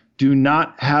agendas do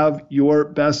not have your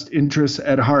best interests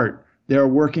at heart. They're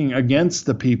working against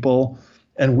the people,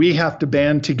 and we have to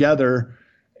band together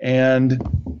and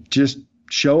just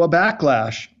show a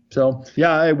backlash. So,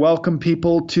 yeah, I welcome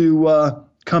people to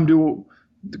come to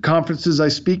the conferences I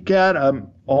speak at.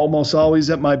 I'm almost always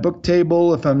at my book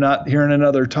table if I'm not hearing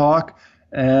another talk.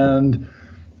 And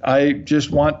I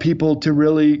just want people to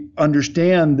really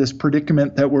understand this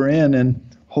predicament that we're in,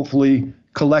 and hopefully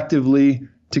collectively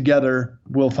together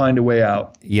we'll find a way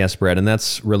out. Yes, Brad, and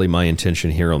that's really my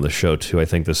intention here on the show too. I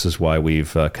think this is why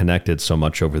we've connected so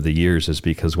much over the years, is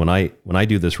because when I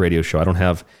do this radio show, I don't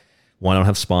have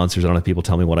sponsors. I don't have people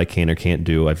tell me what I can or can't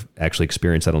do. I've actually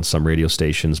experienced that on some radio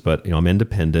stations, but I'm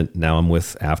independent. Now I'm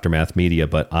with Aftermath Media,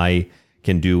 but I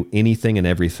can do anything and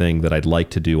everything that I'd like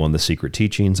to do on The Secret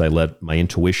Teachings. I let my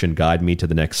intuition guide me to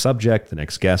the next subject, the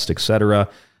next guest, etc.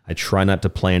 I try not to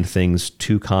plan things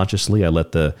too consciously. I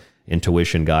let the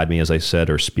intuition guide me, as I said,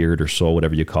 or spirit or soul,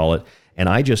 whatever you call it. And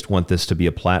I just want this to be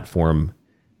a platform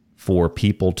for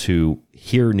people to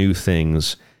hear new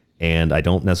things. And I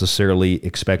don't necessarily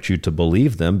expect you to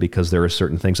believe them, because there are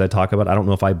certain things I talk about. I don't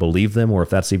know if I believe them or if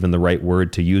that's even the right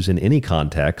word to use in any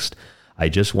context. I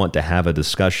just want to have a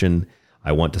discussion.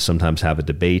 I want to sometimes have a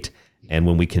debate. And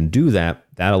when we can do that,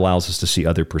 that allows us to see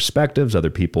other perspectives, other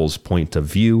people's point of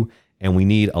view. And we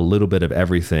need a little bit of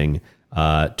everything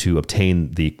to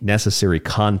obtain the necessary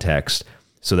context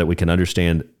so that we can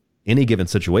understand any given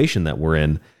situation that we're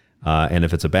in. And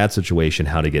if it's a bad situation,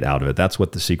 how to get out of it. That's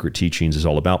what The Secret Teachings is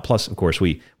all about. Plus, of course,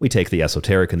 we take the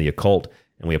esoteric and the occult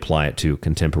and we apply it to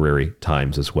contemporary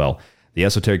times as well. The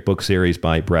Esoteric Book Series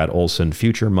by Brad Olsen,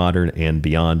 Future, Modern, and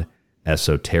Beyond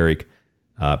Esoteric.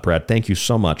 Brad, thank you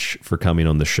so much for coming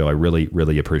on the show. I really,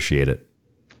 really appreciate it.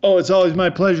 Oh, it's always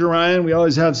my pleasure, Ryan. We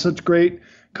always have such great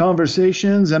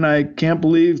conversations, and I can't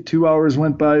believe 2 hours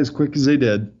went by as quick as they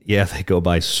did. Yeah, they go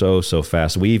by so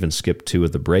fast. We even skipped 2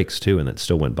 of the breaks too, and it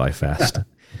still went by fast.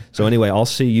 So anyway, I'll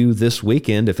see you this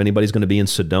weekend. If anybody's going to be in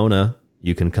Sedona,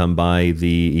 you can come by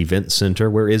the event center.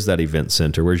 Where is that event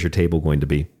center? Where's your table going to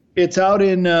be? It's out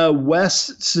in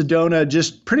West Sedona,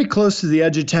 just pretty close to the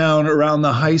edge of town, around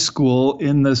the high school,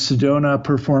 in the Sedona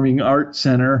Performing Arts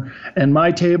Center. And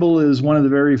my table is one of the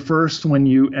very first when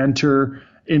you enter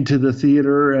into the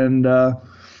theater, and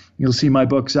you'll see my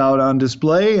books out on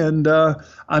display. And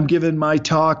I'm giving my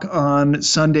talk on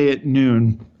Sunday at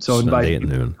noon. So Sunday at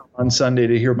noon on Sunday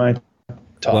to hear my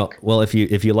talk. Well, if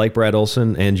you like Brad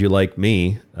Olsen and you like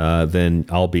me, then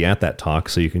I'll be at that talk,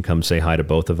 so you can come say hi to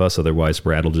both of us. Otherwise,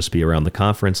 Brad will just be around the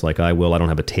conference like I will. I don't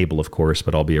have a table, of course,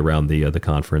 but I'll be around the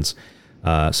conference.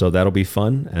 So that'll be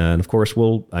fun. And of course,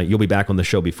 you'll be back on the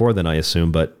show before then, I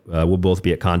assume, but we'll both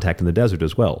be at Contact in the Desert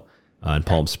as well, in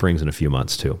Palm Springs in a few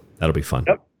months too. That'll be fun.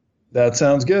 Yep. That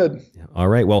sounds good. All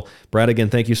right. Well, Brad, again,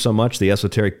 thank you so much. The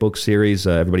Esoteric Book Series,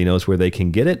 everybody knows where they can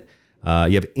get it.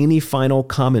 You have any final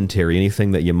commentary,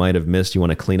 anything that you might have missed you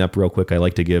want to clean up real quick? I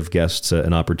like to give guests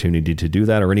an opportunity to do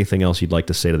that, or anything else you'd like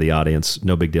to say to the audience.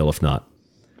 No big deal if not.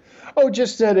 Oh,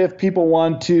 just that if people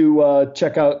want to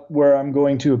check out where I'm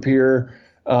going to appear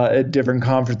at different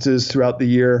conferences throughout the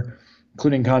year,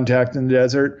 including Contact in the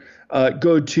Desert,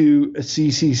 go to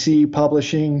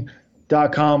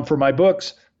cccpublishing.com for my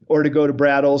books, or to go to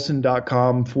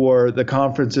bradolsen.com for the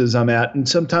conferences I'm at. And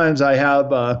sometimes I have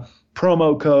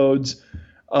promo codes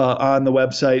on the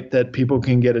website that people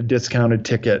can get a discounted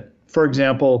ticket. For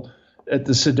example, at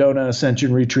the Sedona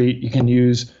Ascension Retreat, you can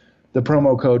use the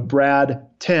promo code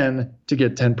BRAD10 to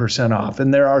get 10% off.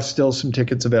 And there are still some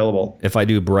tickets available. If I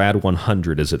do Brad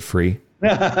 100, is it free?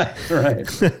 Right.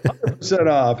 100%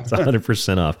 off. It's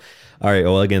 100% off. All right.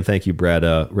 Well, again, thank you, Brad.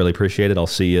 Really appreciate it. I'll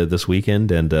see you this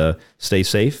weekend, and stay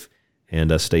safe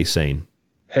and stay sane.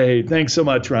 Hey, thanks so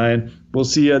much, Ryan. We'll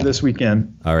see you this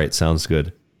weekend. All right. Sounds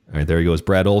good. All right. There he goes.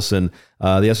 Brad Olsen.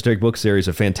 The Esoteric Book Series,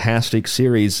 a fantastic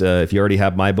series. If you already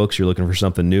have my books, you're looking for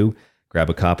something new, grab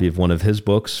a copy of one of his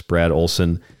books, Brad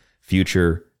Olsen,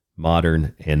 Future,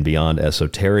 Modern, and Beyond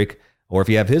Esoteric. Or if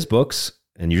you have his books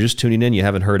and you're just tuning in, you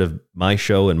haven't heard of my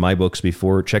show and my books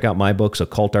before, check out my books,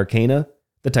 Occult Arcana,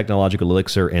 The Technological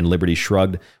Elixir, and Liberty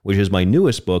Shrugged, which is my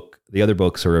newest book. The other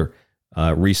books are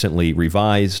recently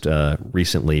revised,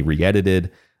 recently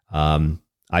re-edited.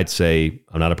 I'd say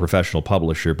I'm not a professional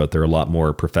publisher, but they're a lot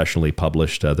more professionally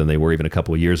published than they were even a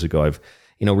couple of years ago. I've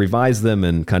revised them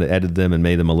and kind of edited them and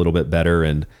made them a little bit better.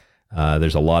 And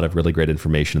there's a lot of really great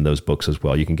information in those books as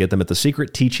well. You can get them at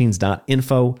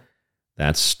thesecretteachings.info.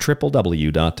 That's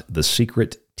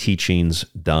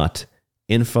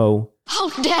www.thesecretteachings.info. How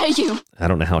dare you! I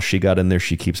don't know how she got in there.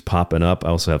 She keeps popping up. I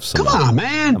also have some... Come on,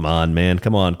 man! Come on, man.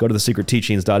 Come on. Go to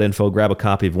thesecretteachings.info, grab a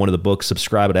copy of one of the books,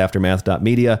 subscribe at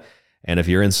aftermath.media, and if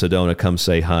you're in Sedona, come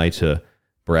say hi to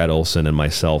Brad Olsen and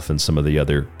myself and some of the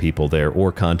other people there,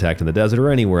 or Contact in the Desert,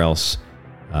 or anywhere else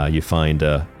you find,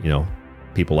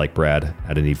 people like Brad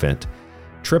at an event.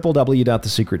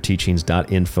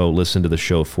 www.thesecretteachings.info. Listen to the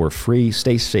show for free.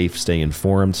 Stay safe, stay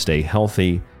informed, stay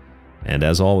healthy. And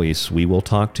as always, we will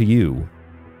talk to you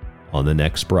on the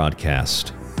next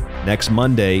broadcast. Next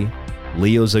Monday,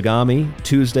 Leo Zagami.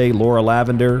 Tuesday, Laura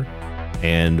Lavender.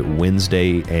 And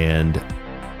Wednesday and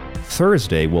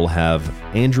Thursday, we'll have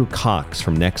Andrew Cox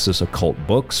from Nexus Occult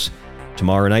Books.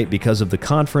 Tomorrow night, because of the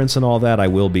conference and all that, I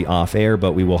will be off air,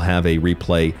 but we will have a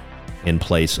replay in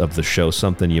place of the show,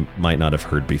 something you might not have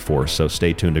heard before. So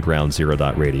stay tuned to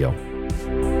groundzero.radio.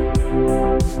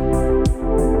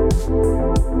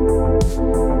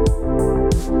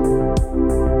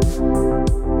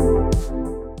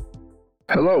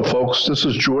 Hello, folks. This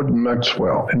is Jordan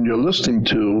Maxwell, and you're listening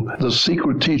to The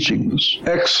Secret Teachings.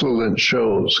 Excellent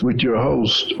shows with your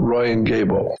host, Ryan Gable.